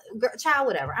court job. Child,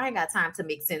 whatever. I ain't got time to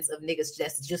make sense of niggas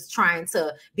just trying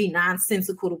to be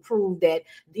nonsensical to prove that,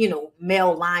 you know,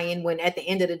 Mel lying, when at the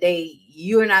end of the day,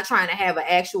 you're not trying to have an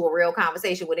actual real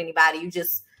conversation with anybody. You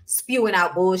just spewing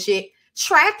out bullshit.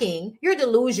 Tracking, you're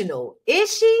delusional.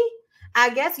 Is she? I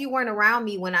guess you weren't around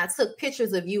me when I took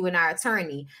pictures of you and our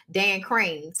attorney, Dan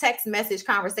Crane. Text message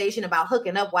conversation about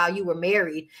hooking up while you were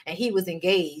married and he was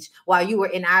engaged while you were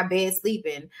in our bed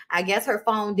sleeping. I guess her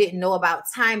phone didn't know about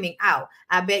timing out.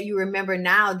 I bet you remember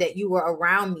now that you were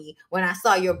around me when I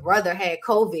saw your brother had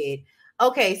COVID.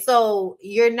 Okay, so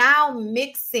you're now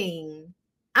mixing.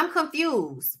 I'm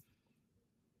confused.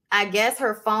 I guess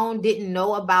her phone didn't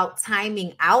know about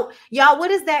timing out. Y'all, what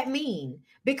does that mean?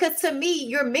 Because to me,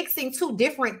 you're mixing two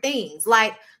different things.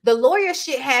 Like the lawyer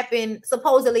shit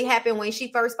supposedly happened when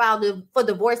she first filed for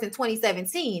divorce in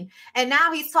 2017. And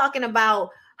now he's talking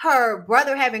about her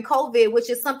brother having COVID,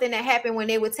 which is something that happened when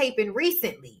they were taping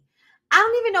recently. I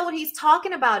don't even know what he's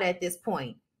talking about at this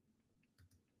point.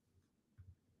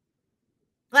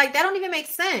 Like, that don't even make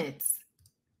sense.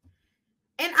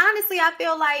 And honestly, I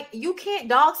feel like you can't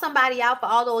dog somebody out for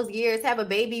all those years, have a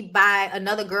baby by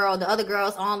another girl, the other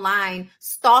girl's online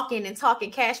stalking and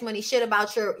talking cash money shit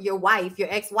about your wife, your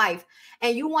ex-wife,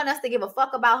 and you want us to give a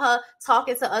fuck about her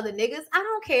talking to other niggas? I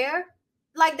don't care.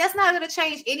 Like, that's not going to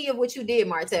change any of what you did,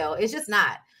 Martell. It's just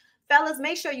not. Fellas,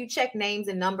 make sure you check names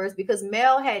and numbers, because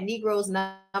Mel had Negro's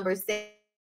numbers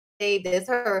saved as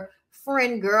her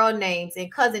friend girl names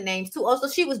and cousin names too. Also,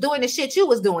 she was doing the shit you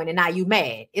was doing and now you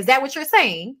mad. Is that what you're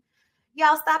saying?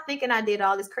 Y'all stop thinking I did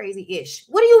all this crazy ish.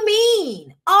 What do you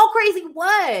mean? All crazy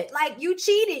what? Like, you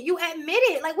cheated. You admit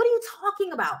it. Like, what are you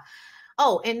talking about?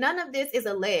 Oh, and none of this is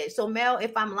alleged. So Mel,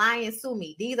 if I'm lying, sue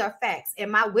me. These are facts.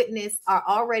 And my witness are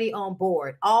already on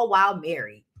board, all while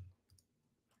married.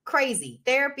 Crazy.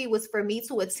 Therapy was for me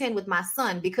to attend with my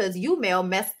son because you, Mel,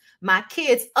 messed my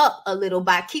kids up a little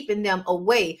by keeping them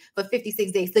away for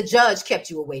 56 days. The judge kept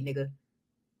you away, nigga.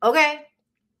 Okay?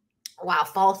 While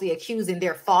falsely accusing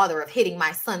their father of hitting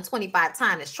my son 25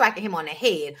 times, striking him on the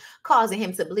head, causing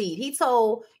him to bleed. He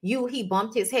told you he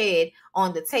bumped his head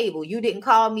on the table. You didn't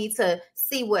call me to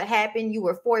see what happened. You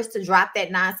were forced to drop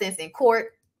that nonsense in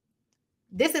court.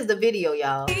 This is the video,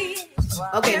 y'all.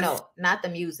 Okay, no, not the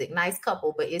music. Nice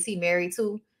couple, but is he married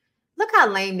too? Look how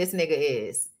lame this nigga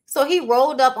is. So he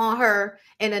rolled up on her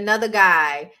and another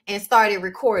guy and started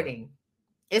recording.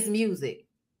 It's music.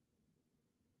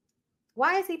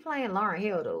 Why is he playing Lauryn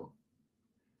Hill though?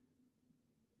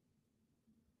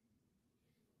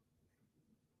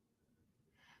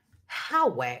 How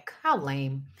whack, how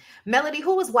lame. Melody,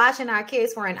 who was watching our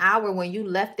kids for an hour when you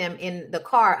left them in the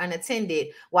car unattended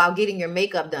while getting your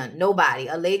makeup done? Nobody.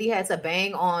 A lady had to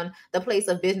bang on the place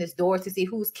of business door to see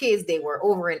whose kids they were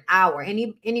over an hour.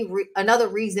 Another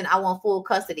reason I want full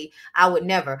custody, I would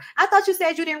never. I thought you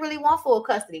said you didn't really want full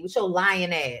custody with your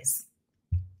lying ass.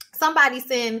 Somebody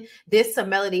send this to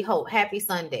Melody Hope. Happy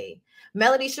Sunday.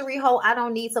 Melody Cherie Hope, I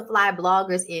don't need to fly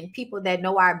bloggers in. People that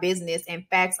know our business and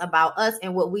facts about us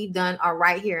and what we've done are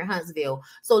right here in Huntsville.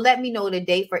 So let me know the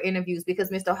date for interviews because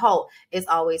Mr. Hope is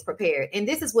always prepared. And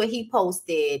this is what he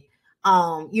posted,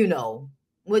 you know,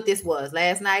 what this was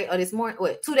last night or this morning.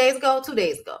 What, 2 days ago? 2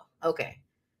 days ago. Okay.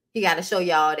 He got to show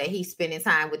y'all that he's spending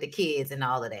time with the kids and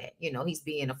all of that. You know, he's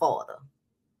being a father.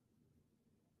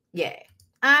 Yeah.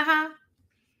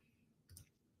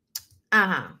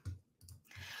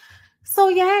 So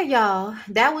yeah, y'all,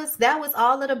 that was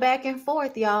all of the back and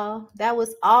forth, y'all. That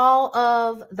was all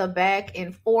of the back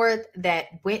and forth that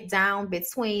went down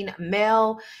between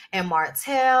Mel and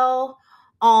Martell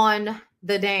on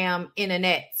the damn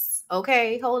internets.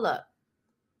 Okay, hold up.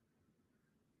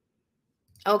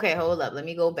 Okay, hold up. Let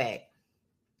me go back.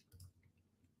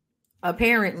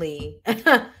 Apparently,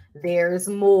 there's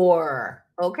more.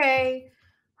 Okay,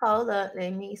 hold up.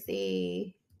 Let me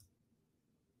see.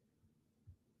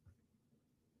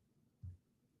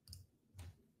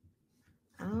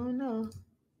 I don't know.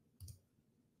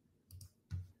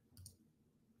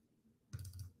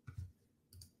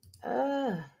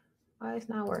 Why it's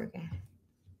not working?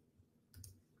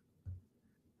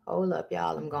 Hold up,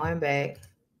 y'all. I'm going back.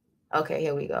 Okay,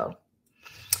 here we go.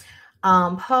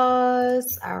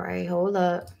 Pause. All right, hold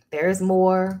up. There's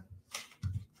more.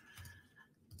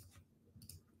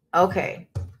 Okay.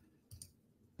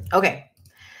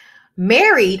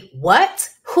 Married? What?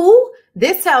 Who?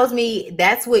 This tells me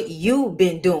that's what you've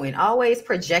been doing. Always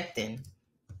projecting.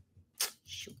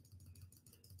 Shoot.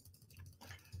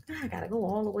 I gotta go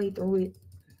all the way through it.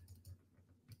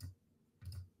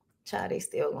 Child, they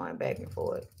still going back and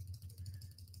forth.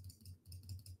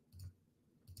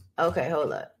 Okay,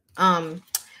 hold up.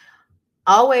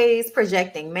 Always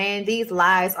projecting. Man, these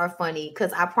lies are funny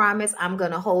because I promise I'm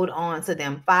going to hold on to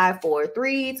them. 5, 4,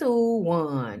 3, 2,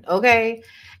 1. Okay.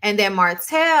 And then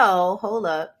Martell, hold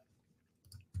up.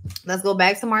 Let's go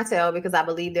back to Martell because I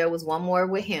believe there was one more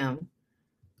with him.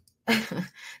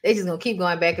 They just going to keep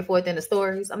going back and forth in the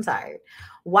stories. I'm tired.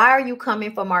 Why are you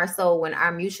coming for Marceau when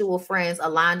our mutual friends,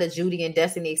 Alonda, Judy, and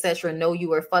Destiny, etc., know you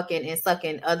were fucking and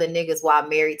sucking other niggas while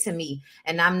married to me?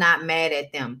 And I'm not mad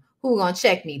at them. Who gonna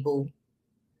check me, boo?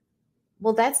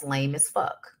 Well, that's lame as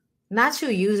fuck. Not you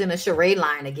using a charade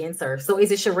line against her. So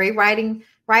is it charade writing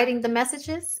the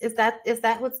messages? Is that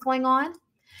what's going on?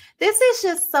 This is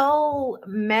just so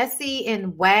messy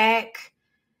and whack.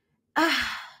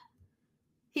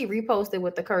 He reposted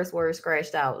with the curse word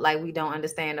scratched out like we don't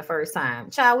understand the first time.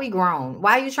 Child, we grown.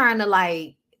 Why are you trying to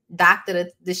like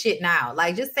doctor the shit now?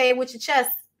 Like just say it with your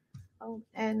chest. Oh,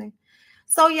 and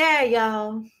so yeah,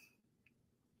 y'all.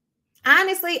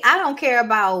 Honestly, I don't care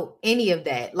about any of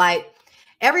that. Like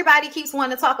everybody keeps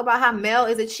wanting to talk about how Mel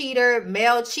is a cheater,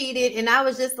 Mel cheated. And I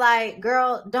was just like,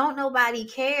 girl, don't nobody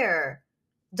care.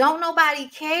 Don't nobody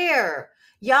care.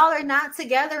 Y'all are not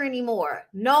together anymore.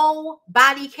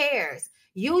 Nobody cares.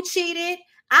 You cheated.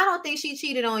 I don't think she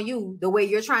cheated on you the way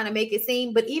you're trying to make it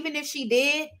seem. But even if she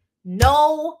did,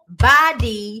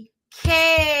 nobody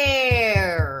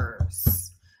cares.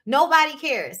 Nobody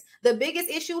cares. The biggest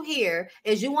issue here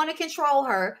is you want to control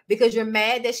her because you're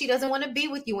mad that she doesn't want to be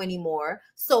with you anymore.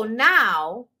 So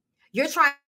now you're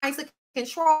trying to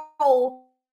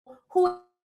control who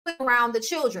around the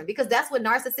children because that's what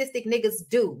narcissistic niggas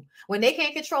do. When they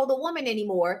can't control the woman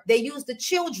anymore, they use the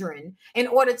children in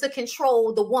order to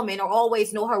control the woman or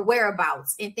always know her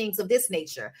whereabouts and things of this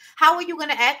nature. How are you going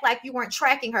to act like you weren't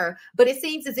tracking her, but it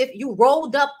seems as if you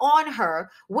rolled up on her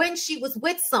when she was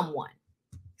with someone?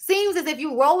 Seems as if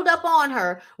you rolled up on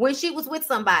her when she was with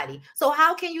somebody. So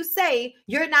how can you say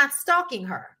you're not stalking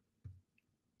her?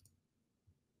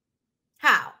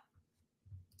 How?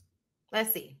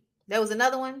 Let's see. There was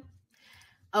another one.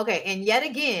 Okay. And yet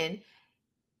again,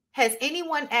 has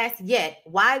anyone asked yet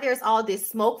why there's all this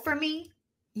smoke for me?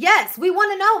 Yes, we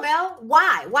want to know, Mel.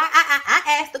 Why? Why? I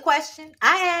asked the question.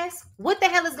 I asked, what the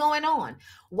hell is going on?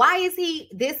 Why is he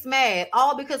this mad?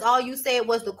 All because all you said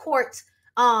was the court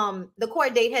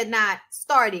date had not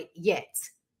started yet.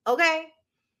 Okay.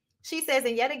 She says,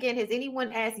 and yet again, has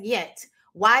anyone asked yet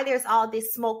why there's all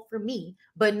this smoke for me,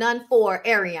 but none for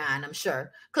Ariane, I'm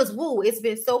sure. Because woo, it's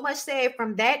been so much said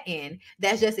from that end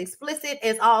that's just explicit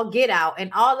as all get out. And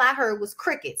all I heard was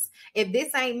crickets. If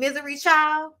this ain't misery,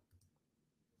 child,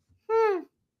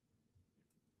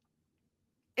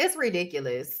 it's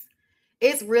ridiculous.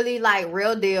 It's really like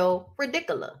real deal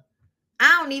ridiculous.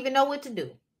 I don't even know what to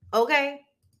do. Okay.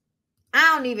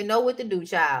 I don't even know what to do,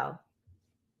 child.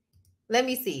 Let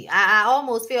me see. I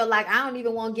almost feel like I don't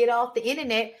even want to get off the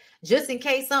internet just in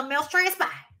case something else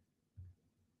transpires.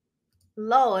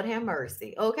 Lord have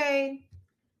mercy. Okay.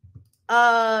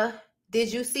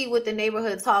 Did you see what the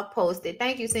neighborhood talk posted?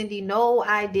 Thank you, Cindy. No,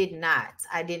 I did not.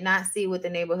 I did not see what the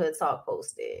neighborhood talk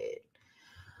posted.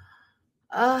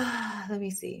 Let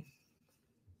me see.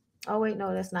 Oh, wait,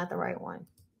 no, that's not the right one.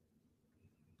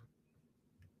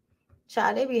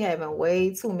 Child, they be having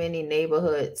way too many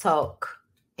neighborhood talk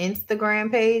Instagram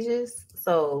pages.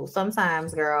 So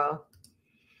sometimes, girl.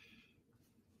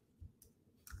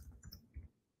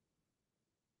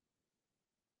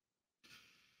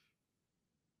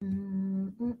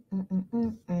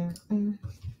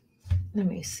 Let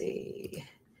me see.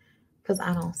 Because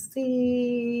I don't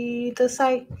see the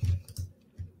site.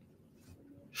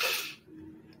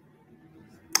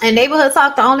 And Neighborhood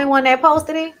Talk, the only one that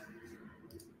posted it?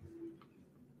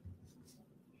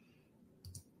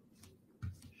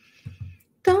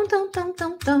 Dum, dum, dum,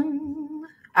 dum, dum.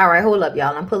 All right, hold up,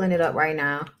 y'all. I'm pulling it up right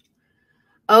now.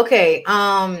 Okay.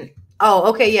 Oh,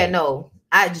 okay. Yeah, no.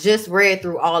 I just read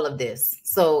through all of this.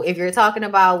 So if you're talking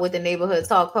about what the Neighborhood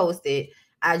Talk posted,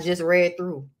 I just read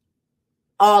through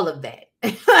all of that.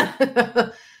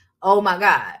 Oh my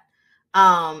God.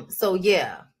 So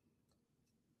yeah.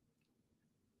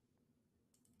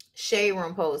 Shade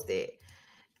Room posted.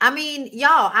 I mean,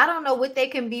 y'all, I don't know what they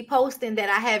can be posting that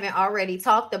I haven't already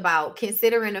talked about,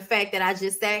 considering the fact that I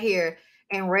just sat here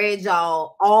and read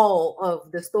y'all all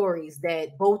of the stories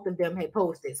that both of them had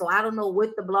posted. So I don't know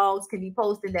what the blogs can be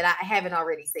posting that I haven't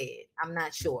already said. I'm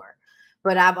not sure.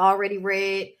 But I've already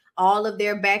read all of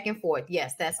their back and forth.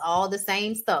 Yes, that's all the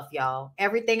same stuff, y'all.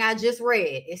 Everything I just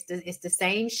read, it's the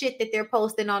same shit that they're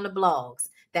posting on the blogs.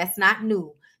 That's not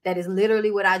new. That is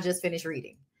literally what I just finished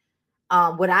reading.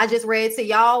 What I just read to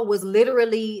y'all was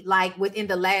literally like within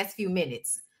the last few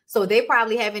minutes. So they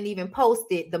probably haven't even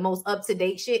posted the most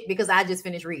up-to-date shit because I just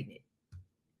finished reading it.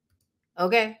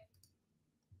 Okay?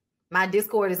 My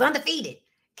Discord is undefeated.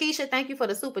 Keisha, thank you for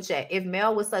the super chat. If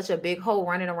Mel was such a big hoe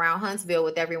running around Huntsville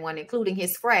with everyone, including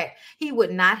his frat, he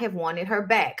would not have wanted her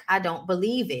back. I don't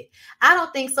believe it. I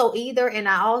don't think so either. And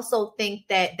I also think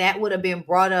that that would have been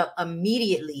brought up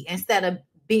immediately instead of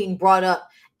being brought up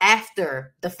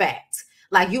after the fact.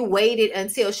 Like you waited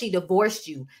until she divorced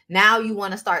you. Now you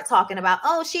want to start talking about,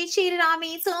 oh, she cheated on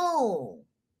me too.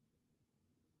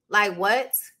 Like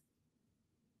what?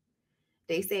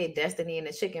 They said Destiny and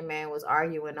the Chicken Man was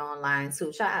arguing online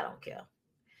too. Child, I don't care.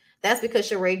 That's because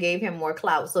Sheree gave him more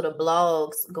clout. So the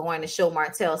blogs going to show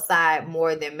Martell's side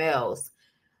more than Mel's.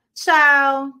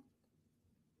 Child,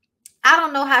 I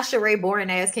don't know how Sheree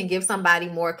boring ass can give somebody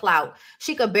more clout.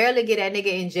 She could barely get that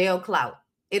nigga in jail clout.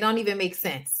 It don't even make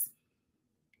sense.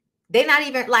 They're not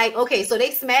even like, okay, so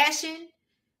they smashing.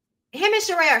 Him and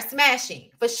Sheree are smashing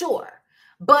for sure.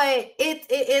 But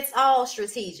it's all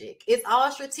strategic. It's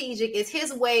all strategic. It's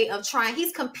his way of trying.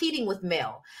 He's competing with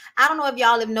Mel. I don't know if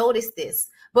y'all have noticed this,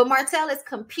 but Martell is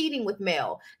competing with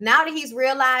Mel. Now that he's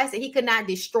realized that he could not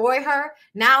destroy her,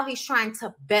 now he's trying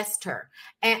to best her.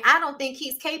 And I don't think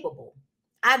he's capable.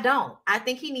 I don't. I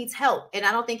think he needs help. And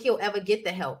I don't think he'll ever get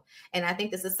the help. And I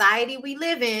think the society we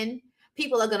live in,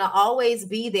 people are going to always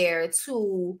be there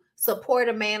to support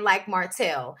a man like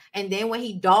Martell. And then when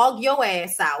he dog your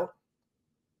ass out,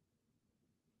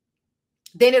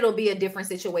 then it'll be a different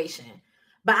situation.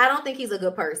 But I don't think he's a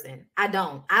good person. I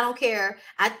don't care.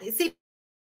 I see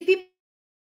people.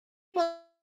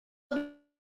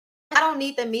 I don't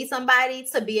need to meet somebody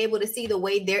to be able to see the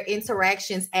way their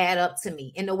interactions add up to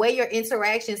me. And the way your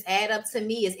interactions add up to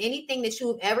me is anything that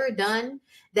you've ever done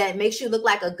that makes you look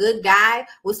like a good guy,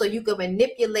 so you can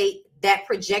manipulate that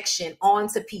projection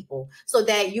onto people so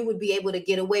that you would be able to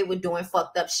get away with doing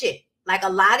fucked up shit. Like a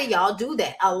lot of y'all do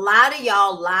that. A lot of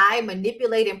y'all lie,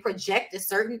 manipulate, and project a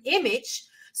certain image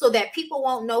so that people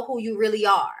won't know who you really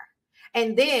are.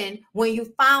 And then when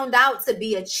you found out to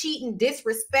be a cheating,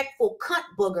 disrespectful cunt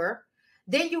booger,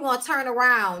 then you're going to turn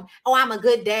around, oh, I'm a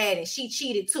good dad and she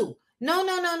cheated too. No.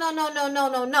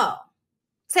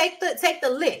 Take the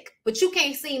lick, but you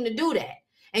can't seem to do that.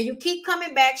 And you keep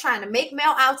coming back trying to make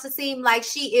Mel out to seem like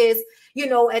she is, you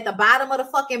know, at the bottom of the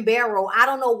fucking barrel. I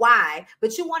don't know why,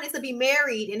 but you wanted to be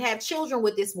married and have children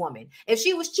with this woman. If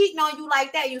she was cheating on you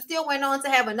like that, you still went on to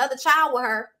have another child with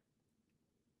her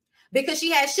because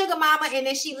she had sugar mama and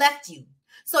then she left you.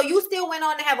 So you still went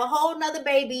on to have a whole nother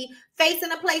baby,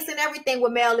 facing a place and everything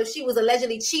with Mel if she was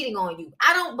allegedly cheating on you.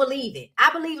 I don't believe it.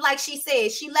 I believe, like she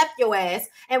said, she left your ass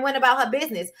and went about her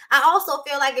business. I also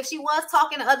feel like if she was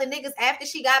talking to other niggas after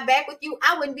she got back with you,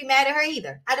 I wouldn't be mad at her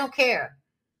either. I don't care.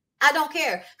 I don't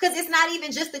care. Because it's not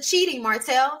even just the cheating,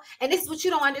 Martell. And this is what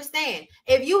you don't understand.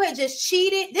 If you had just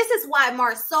cheated, this is why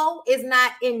Marceau is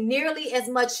not in nearly as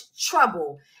much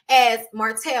trouble as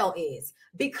Martell is.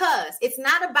 Because it's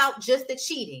not about just the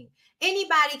cheating.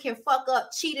 Anybody can fuck up,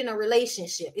 cheat in a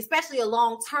relationship, especially a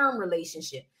long-term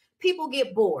relationship. People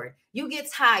get bored. You get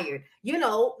tired. You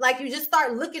know, like you just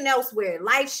start looking elsewhere.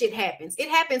 Life shit happens. It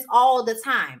happens all the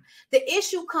time. The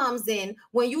issue comes in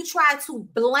when you try to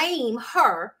blame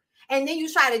her and then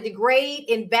you try to degrade,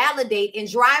 invalidate, and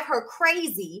drive her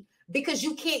crazy because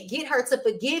you can't get her to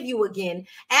forgive you again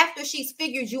after she's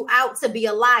figured you out to be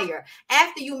a liar.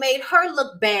 After you made her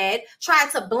look bad, tried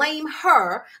to blame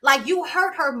her like you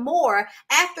hurt her more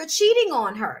after cheating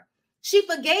on her. She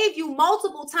forgave you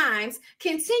multiple times,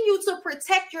 continued to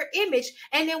protect your image,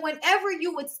 and then whenever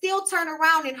you would still turn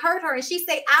around and hurt her and she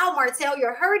say, ow, Martell,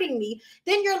 you're hurting me,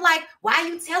 then you're like, why are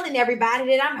you telling everybody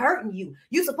that I'm hurting you?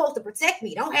 You're supposed to protect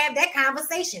me. Don't have that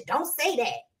conversation. Don't say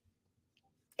that.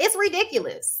 It's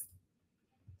ridiculous.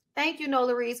 Thank you,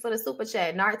 Nola Reese, for the super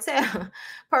chat. Martell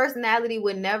personality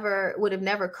would have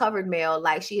never covered Mel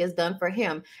like she has done for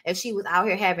him if she was out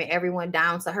here having everyone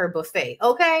down to her buffet.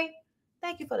 Okay.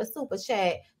 Thank you for the super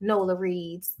chat, Nola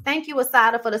Reeds. Thank you,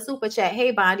 Asada, for the super chat.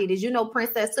 Hey, Bondi, did you know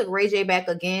Princess took Ray J back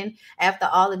again after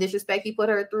all the disrespect he put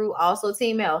her through? Also,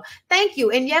 Team L. Thank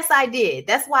you. And yes, I did.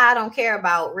 That's why I don't care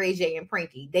about Ray J and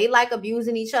Prinky. They like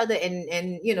abusing each other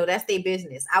and you know, that's their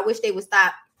business. I wish they would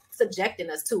stop subjecting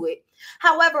us to it.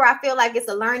 However, I feel like it's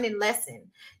a learning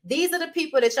lesson. These are the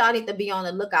people that y'all need to be on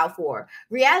the lookout for.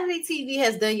 Reality TV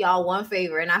has done y'all one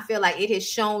favor, and I feel like it has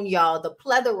shown y'all the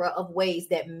plethora of ways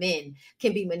that men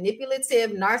can be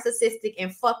manipulative, narcissistic,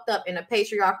 and fucked up in a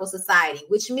patriarchal society,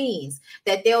 which means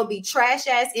that there'll be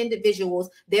trash-ass individuals,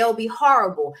 they'll be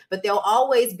horrible, but there'll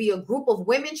always be a group of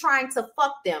women trying to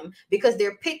fuck them because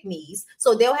they're pick-me's.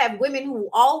 So they'll have women who will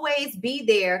always be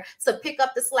there to pick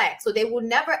up the slack. So they will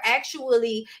never,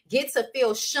 actually get to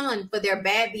feel shunned for their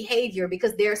bad behavior,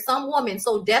 because there's some woman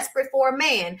so desperate for a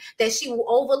man that she will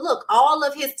overlook all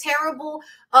of his terrible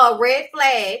red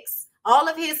flags, all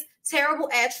of his terrible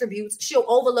attributes. She'll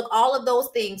overlook all of those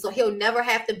things, so he'll never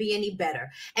have to be any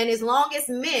better. And as long as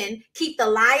men keep the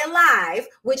lie alive,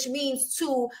 which means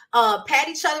to pat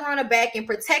each other on the back and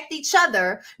protect each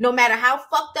other, no matter how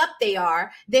fucked up they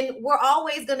are, then we're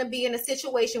always going to be in a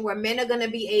situation where men are going to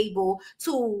be able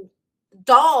to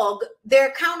dog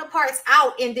their counterparts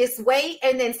out in this way,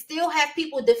 and then still have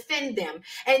people defend them,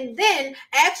 and then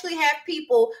actually have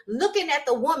people looking at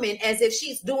the woman as if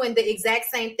she's doing the exact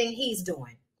same thing he's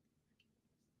doing,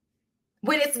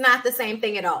 when it's not the same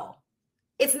thing at all.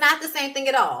 It's not the same thing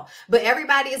at all. But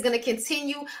everybody is going to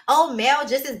continue, oh, Mel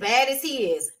just as bad as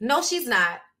he is. No, she's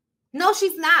not. No,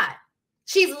 she's not.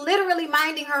 She's literally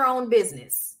minding her own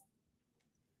business.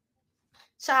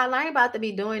 Child, I ain't about to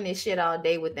be doing this shit all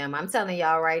day with them. I'm telling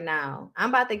y'all right now. I'm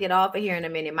about to get off of here in a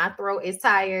minute. My throat is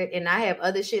tired and I have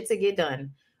other shit to get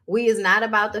done. We is not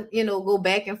about to, go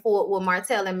back and forth with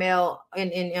Martell and Mel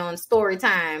in on story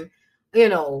time,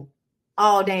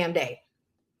 all damn day.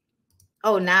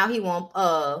 Oh, now he won't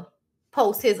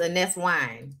post his Aness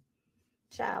wine.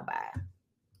 Child, bye.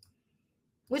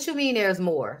 What you mean there's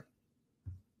more?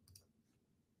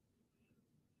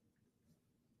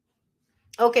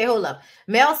 Okay, hold up.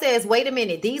 Mel says, wait a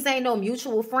minute. These ain't no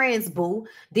mutual friends, boo.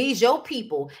 These your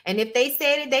people. And if they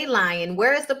said it, they lying.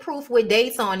 Where is the proof with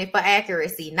dates on it for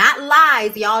accuracy? Not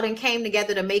lies. Y'all done came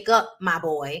together to make up, my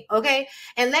boy. Okay?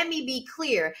 And let me be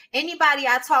clear. Anybody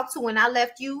I talked to when I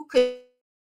left you,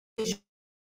 because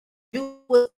you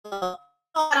was, I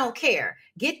don't care.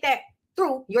 Get that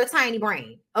through your tiny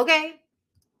brain. Okay?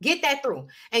 Get that through.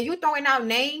 And you throwing out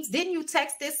names. Didn't you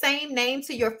text this same name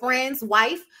to your friend's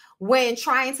wife when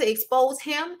trying to expose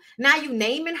him? Now you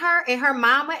naming her and her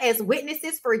mama as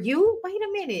witnesses for you? Wait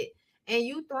a minute. And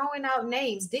you throwing out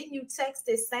names. Didn't you text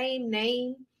this same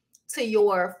name to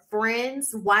your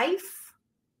friend's wife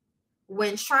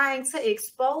when trying to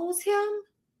expose him?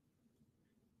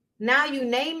 Now you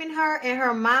naming her and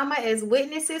her mama as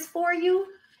witnesses for you?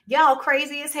 Y'all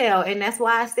crazy as hell, and that's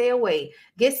why I stay away.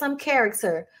 Get some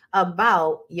character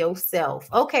about yourself.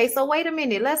 Okay, so wait a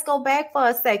minute. Let's go back for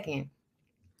a second.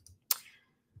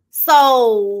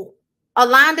 So,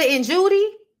 Alonda and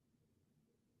Judy?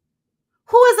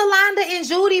 Who is Alonda and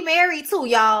Judy married to,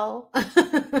 y'all? Who is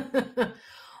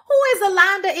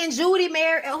Alonda and Judy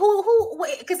married?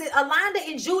 Because Alonda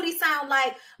and Judy sound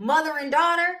like mother and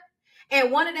daughter,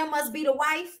 and one of them must be the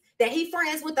wife that he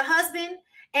friends with the husband.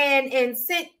 And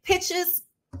sent pictures.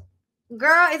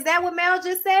 Girl, is that what Mel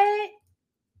just said?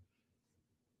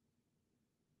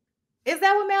 Is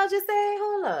that what Mel just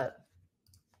said?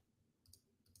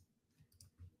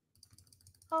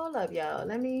 Hold up, y'all.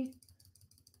 Let me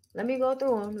go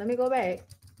through them. Let me go back.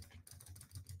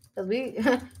 Because we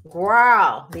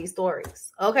growl these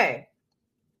stories. Okay.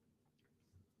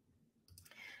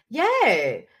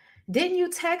 Yeah. Didn't you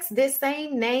text this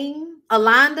same name,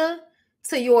 Alonda,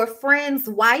 to your friend's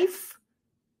wife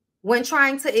when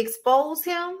trying to expose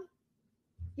him?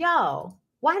 Y'all,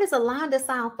 why does Alonda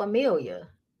sound familiar?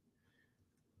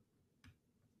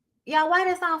 Y'all, why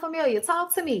does it sound familiar?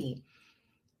 Talk to me.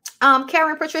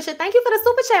 Karen Patricia, thank you for the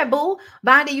super chat, boo.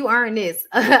 Bondy, you earned this.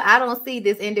 I don't see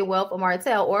this ended well for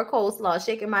Martell or Coleslaw.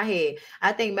 Shaking my head.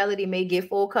 I think Melody may get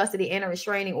full custody and a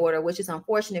restraining order, which is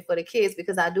unfortunate for the kids,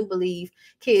 because I do believe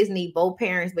kids need both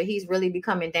parents, but he's really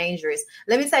becoming dangerous.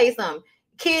 Let me tell you something.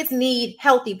 Kids need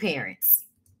healthy parents.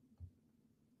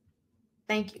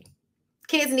 Thank you.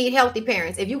 Kids need healthy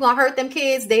parents. If you're going to hurt them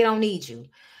kids, they don't need you.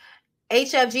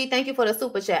 HFG, thank you for the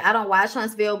super chat. I don't watch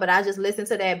Huntsville, but I just listen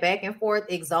to that back and forth,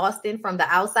 exhausting from the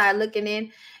outside looking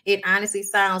in. It honestly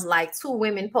sounds like two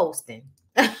women posting.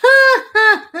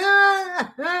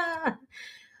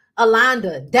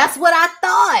 Alonda, that's what I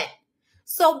thought.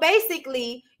 So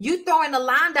basically, you throwing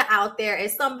Alonda out there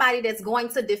as somebody that's going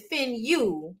to defend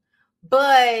you,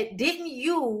 but didn't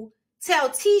you tell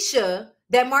Tisha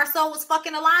that Marceau was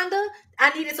fucking Alonda?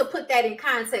 I needed to put that in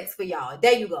context for y'all.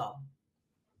 There you go.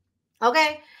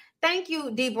 Okay, thank you,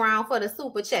 D Brown, for the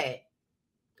super chat.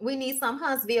 We need some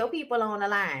Huntsville people on the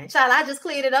line. Child, I just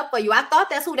cleared it up for you. I thought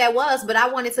that's who that was, but I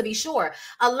wanted to be sure.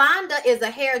 Alonda is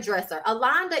a hairdresser.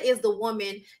 Alonda is the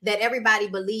woman that everybody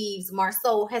believes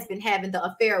Marceau has been having the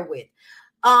affair with.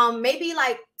 maybe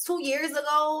like 2 years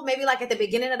ago, maybe like at the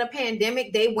beginning of the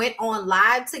pandemic, they went on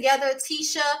live together.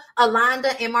 Tisha,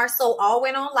 Alonda, and Marceau all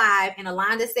went on live, and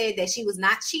Alonda said that she was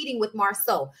not cheating with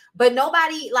Marceau, but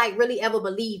nobody like really ever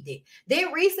believed it.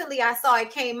 Then recently I saw it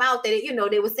came out that,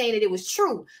 they were saying that it was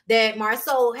true, that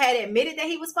Marceau had admitted that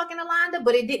he was fucking Alonda,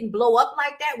 but it didn't blow up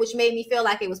like that, which made me feel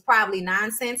like it was probably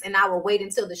nonsense, and I will wait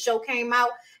until the show came out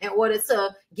in order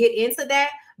to get into that.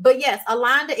 But yes,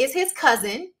 Alonda is his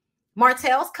cousin,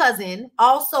 Martell's cousin,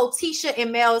 also Tisha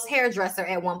and Mel's hairdresser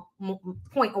at one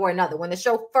point or another. When the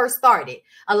show first started,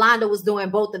 Alonda was doing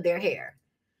both of their hair.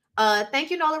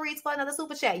 Thank you, Nola Reeds, for another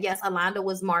super chat. Yes, Alonda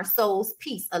was Marceau's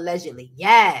piece, allegedly.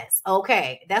 Yes.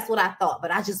 Okay. That's what I thought, but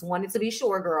I just wanted to be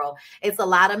sure, girl. It's a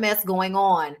lot of mess going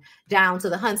on down to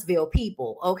the Huntsville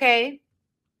people. Okay.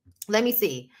 Let me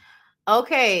see.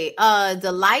 Okay.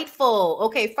 Delightful.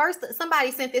 Okay. First,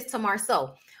 somebody sent this to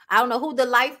Marceau. I don't know who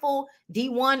Delightful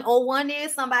D101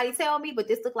 is. Somebody tell me, but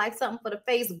this looked like something for the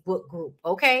Facebook group.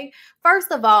 Okay. First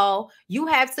of all, you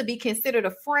have to be considered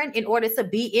a friend in order to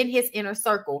be in his inner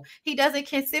circle. He doesn't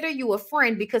consider you a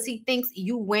friend because he thinks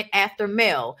you went after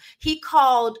Mel. He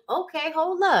called, okay,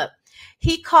 hold up.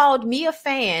 He called me a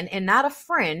fan and not a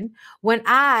friend when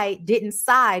I didn't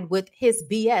side with his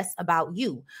BS about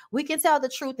you. We can tell the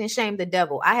truth and shame the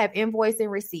devil. I have invoice and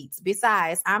receipts.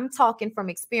 Besides, I'm talking from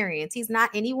experience. He's not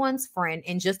anyone's friend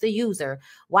and just a user.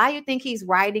 Why you think he's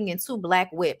riding in 2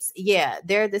 black whips? Yeah,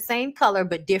 they're the same color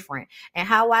but different. And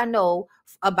how I know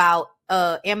about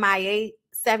MIA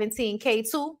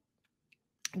 17K2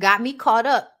 got me caught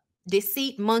up.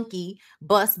 Deceit monkey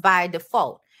bust by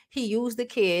default. He used the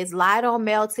kids, lied on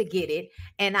Mel to get it,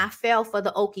 and I fell for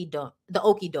the okie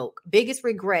doke. Biggest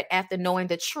regret after knowing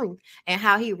the truth and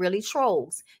how he really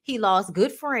trolls. He lost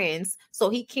good friends, so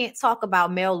he can't talk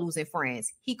about Mel losing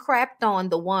friends. He crapped on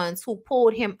the ones who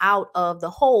pulled him out of the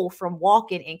hole from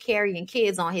walking and carrying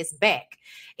kids on his back.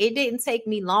 It didn't take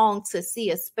me long to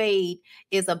see a spade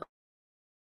is a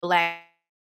black.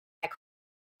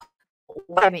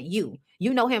 Haven't you?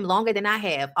 You know him longer than I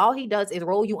have. All he does is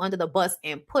roll you under the bus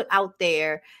and put out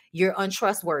there you're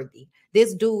untrustworthy.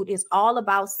 This dude is all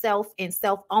about self and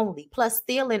self only, plus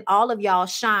stealing all of y'all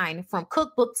shine from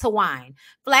cookbook to wine.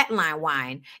 Flatline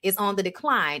wine is on the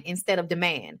decline instead of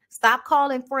demand. Stop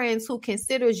calling friends who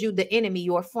considers you the enemy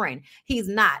your friend. He's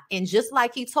not. And just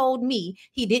like he told me,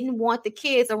 he didn't want the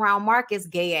kids around Marcus'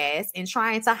 gay ass and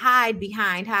trying to hide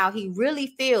behind how he really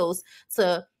feels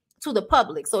to the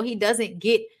public, so he doesn't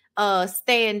get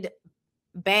stand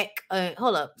back.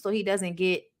 Hold up, so he doesn't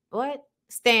get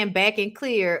stand back and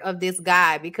clear of this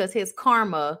guy because his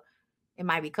karma, it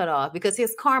might be cut off because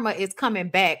his karma is coming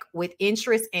back with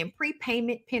interest and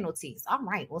prepayment penalties. All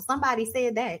right, well, somebody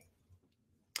said that.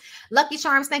 Lucky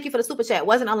Charms, thank you for the super chat.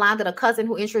 Wasn't Alonda the cousin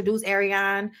who introduced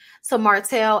Ariane to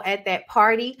Martell at that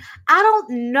party? I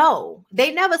don't know.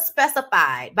 They never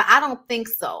specified, but I don't think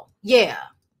so. Yeah.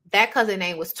 That cousin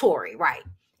name was Tori, right?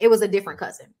 It was a different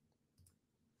cousin.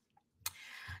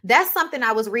 That's something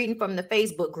I was reading from the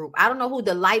Facebook group. I don't know who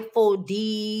Delightful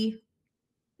D01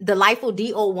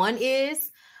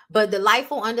 is, but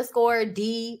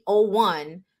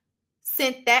Delightful_D01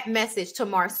 sent that message to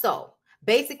Marceau,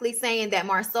 basically saying that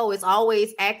Marceau is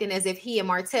always acting as if he and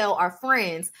Martell are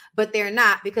friends, but they're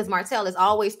not because Martell is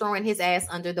always throwing his ass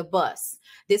under the bus.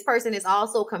 This person is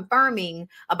also confirming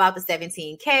about the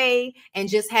 17K and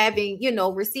just having,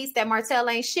 receipts that Martell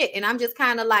ain't shit. And I'm just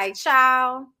kind of like,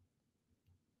 child.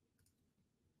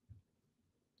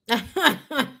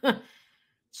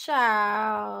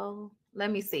 Child.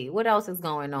 Let me see. What else is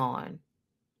going on?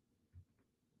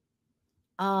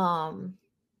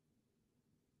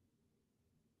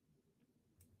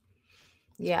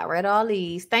 Yeah, I read all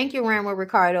these. Thank you, Ramon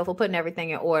Ricardo, for putting everything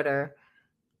in order.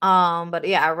 But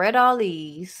yeah, I read all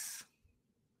these.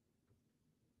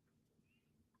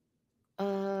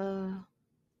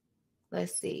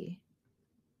 Let's see.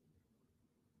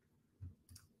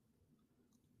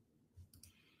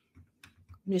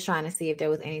 I'm just trying to see if there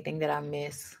was anything that I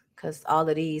missed, because all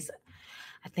of these,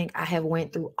 I think I have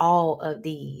went through all of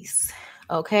these.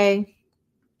 Okay.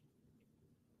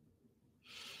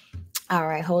 All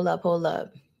right, hold up.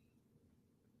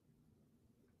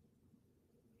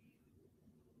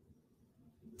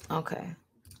 Okay,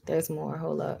 there's more.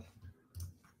 Hold up.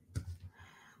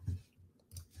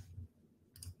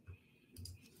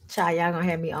 Child, y'all gonna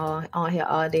have me on here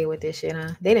all day with this shit,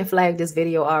 huh? They didn't flag this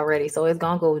video already, so it's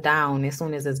gonna go down as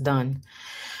soon as it's done.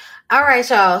 All right,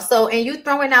 y'all. So, and you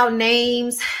throwing out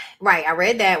names. Right, I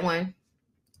read that one.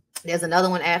 There's another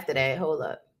one after that. Hold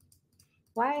up.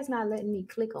 Why is not letting me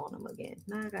click on them again?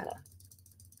 Now I gotta.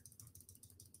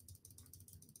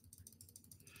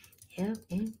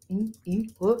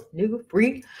 nigga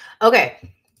free.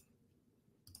 Okay.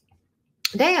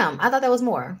 Damn, I thought that was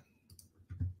more.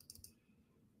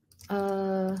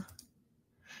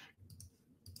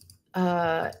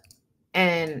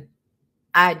 And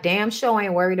I damn sure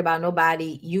ain't worried about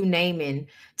nobody you naming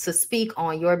to speak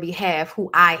on your behalf who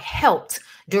I helped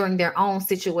during their own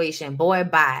situation. Boy,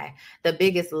 bye. The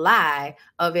biggest lie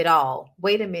of it all.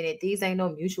 Wait a minute. These ain't no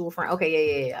mutual friend.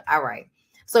 Okay, yeah. All right.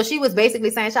 So she was basically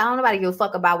saying, I don't nobody give a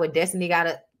fuck about what Destiny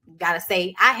gotta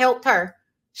say. I helped her.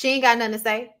 She ain't got nothing to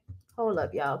say. Hold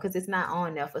up, y'all, because it's not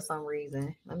on there for some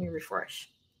reason. Let me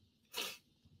refresh.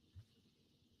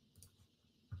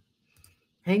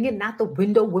 Hanging out the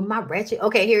window with my ratchet.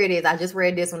 Okay, here it is. I just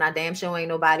read this one. I damn sure ain't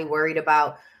nobody worried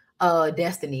about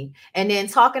Destiny. And then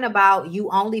talking about you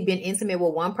only been intimate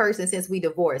with one person since we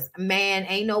divorced. Man,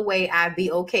 ain't no way I'd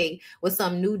be okay with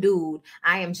some new dude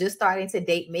I am just starting to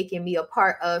date making me a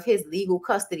part of his legal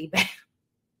custody battle.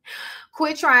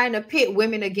 Quit trying to pit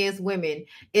women against women.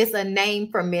 It's a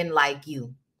name for men like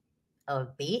you. A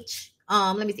bitch.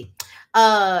 Let me see.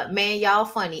 Man, y'all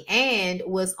funny. And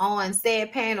was on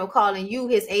said panel calling you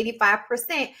his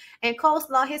 85% and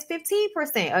coleslaw his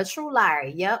 15%. A true liar.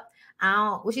 Yep.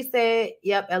 What she said,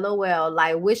 yep, LOL.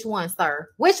 Like, which one, sir?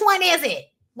 Which one is it?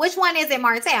 Which one is it,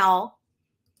 Martell?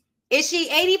 Is she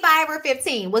 85 or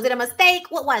 15? Was it a mistake?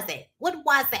 What was it? What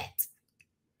was it?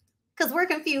 Because we're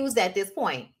confused at this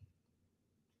point.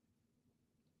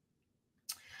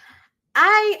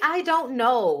 I don't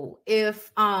know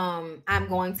if I'm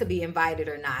going to be invited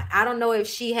or not. I don't know if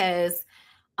she has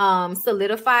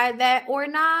solidified that or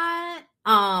not.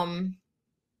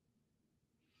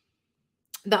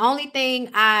 The only thing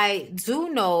I do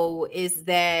know is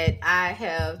that I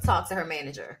have talked to her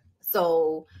manager.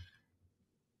 So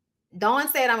Dawn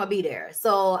said I'm gonna be there.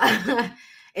 So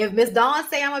if Miss Dawn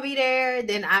say I'm gonna be there,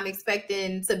 then I'm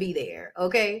expecting to be there.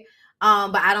 Okay.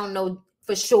 But I don't know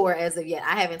for sure as of yet.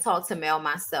 I haven't talked to Mel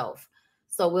myself.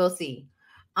 So we'll see.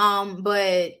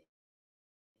 But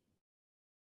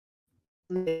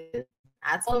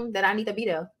I told him that I need to be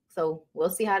there. So we'll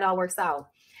see how it all works out.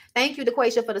 Thank you,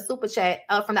 DeQuasia, for the super chat.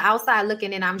 From the outside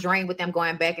looking in, I'm drained with them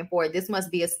going back and forth. This must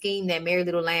be a scheme that Mary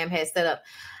Little Lamb has set up.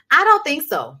 I don't think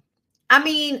so. I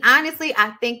mean, honestly, I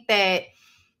think that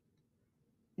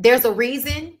there's a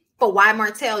reason for why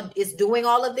Martell is doing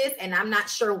all of this, and I'm not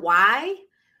sure why,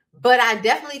 but I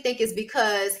definitely think it's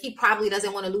because he probably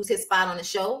doesn't want to lose his spot on the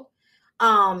show.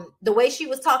 The way she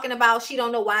was talking about, she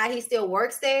don't know why he still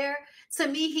works there. To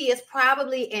me, he is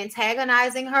probably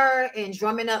antagonizing her and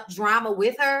drumming up drama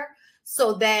with her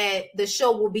so that the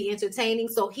show will be entertaining,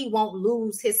 so he won't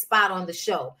lose his spot on the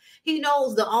show. He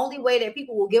knows the only way that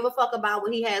people will give a fuck about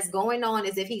what he has going on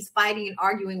is if he's fighting and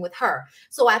arguing with her.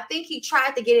 So I think he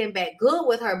tried to get in back good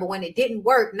with her, but when it didn't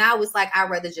work, now it's like, I'd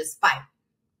rather just fight.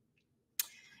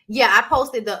 Yeah, I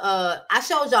posted I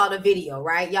showed y'all the video,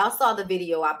 right? Y'all saw the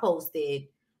video I posted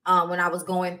when I was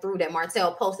going through that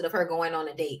Martell posted of her going on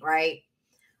a date, right?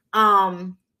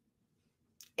 And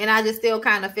I just still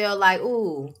kind of feel like,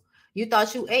 ooh, you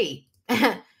thought you ate.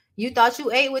 You thought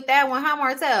you ate with that one, huh,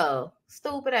 Martell?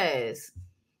 Stupid ass.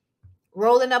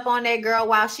 Rolling up on that girl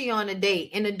while she on a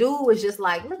date. And the dude was just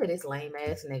like, look at this lame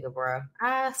ass nigga, bro.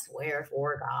 I swear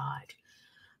for God.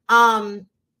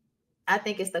 I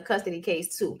think it's the custody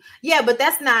case too. Yeah, but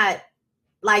that's not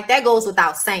like, that goes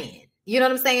without saying. You know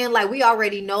what I'm saying? Like, we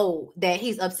already know that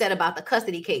he's upset about the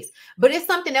custody case, but it's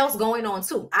something else going on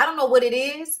too. I don't know what it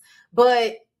is,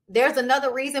 but there's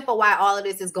another reason for why all of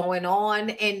this is going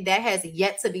on, and that has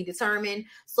yet to be determined.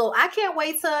 So I can't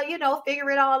wait to,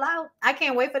 figure it all out. I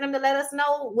can't wait for them to let us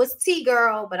know what's tea,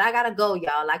 girl, but I gotta go,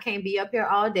 y'all. I can't be up here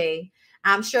all day.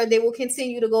 I'm sure they will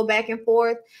continue to go back and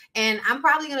forth, and I'm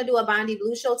probably going to do a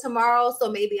BondyBlue show tomorrow.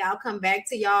 So maybe I'll come back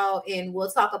to y'all and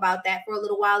we'll talk about that for a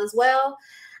little while as well.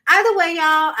 Either way,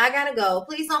 y'all, I gotta go.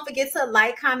 Please don't forget to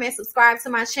like, comment, subscribe to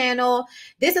my channel.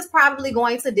 This is probably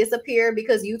going to disappear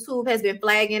because YouTube has been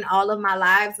flagging all of my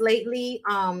lives lately.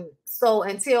 So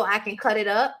until I can cut it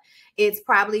up, it's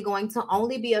probably going to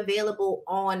only be available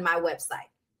on my website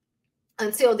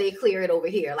until they clear it over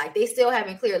here. Like, they still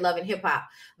haven't cleared Love and Hip Hop,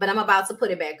 but I'm about to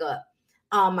put it back up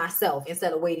myself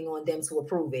instead of waiting on them to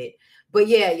approve it. But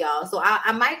yeah, y'all, so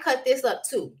I might cut this up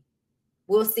too.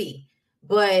 We'll see.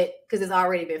 But because it's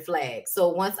already been flagged. So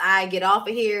once I get off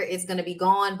of here, it's going to be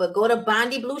gone. But go to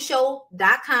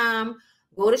BondyBlueShow.com.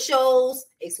 Go to shows,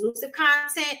 exclusive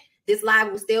content. This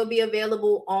live will still be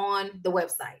available on the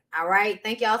website. All right.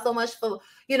 Thank y'all so much for,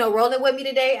 rolling with me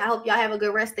today. I hope y'all have a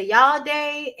good rest of y'all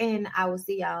day. And I will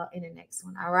see y'all in the next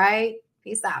one. All right.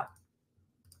 Peace out.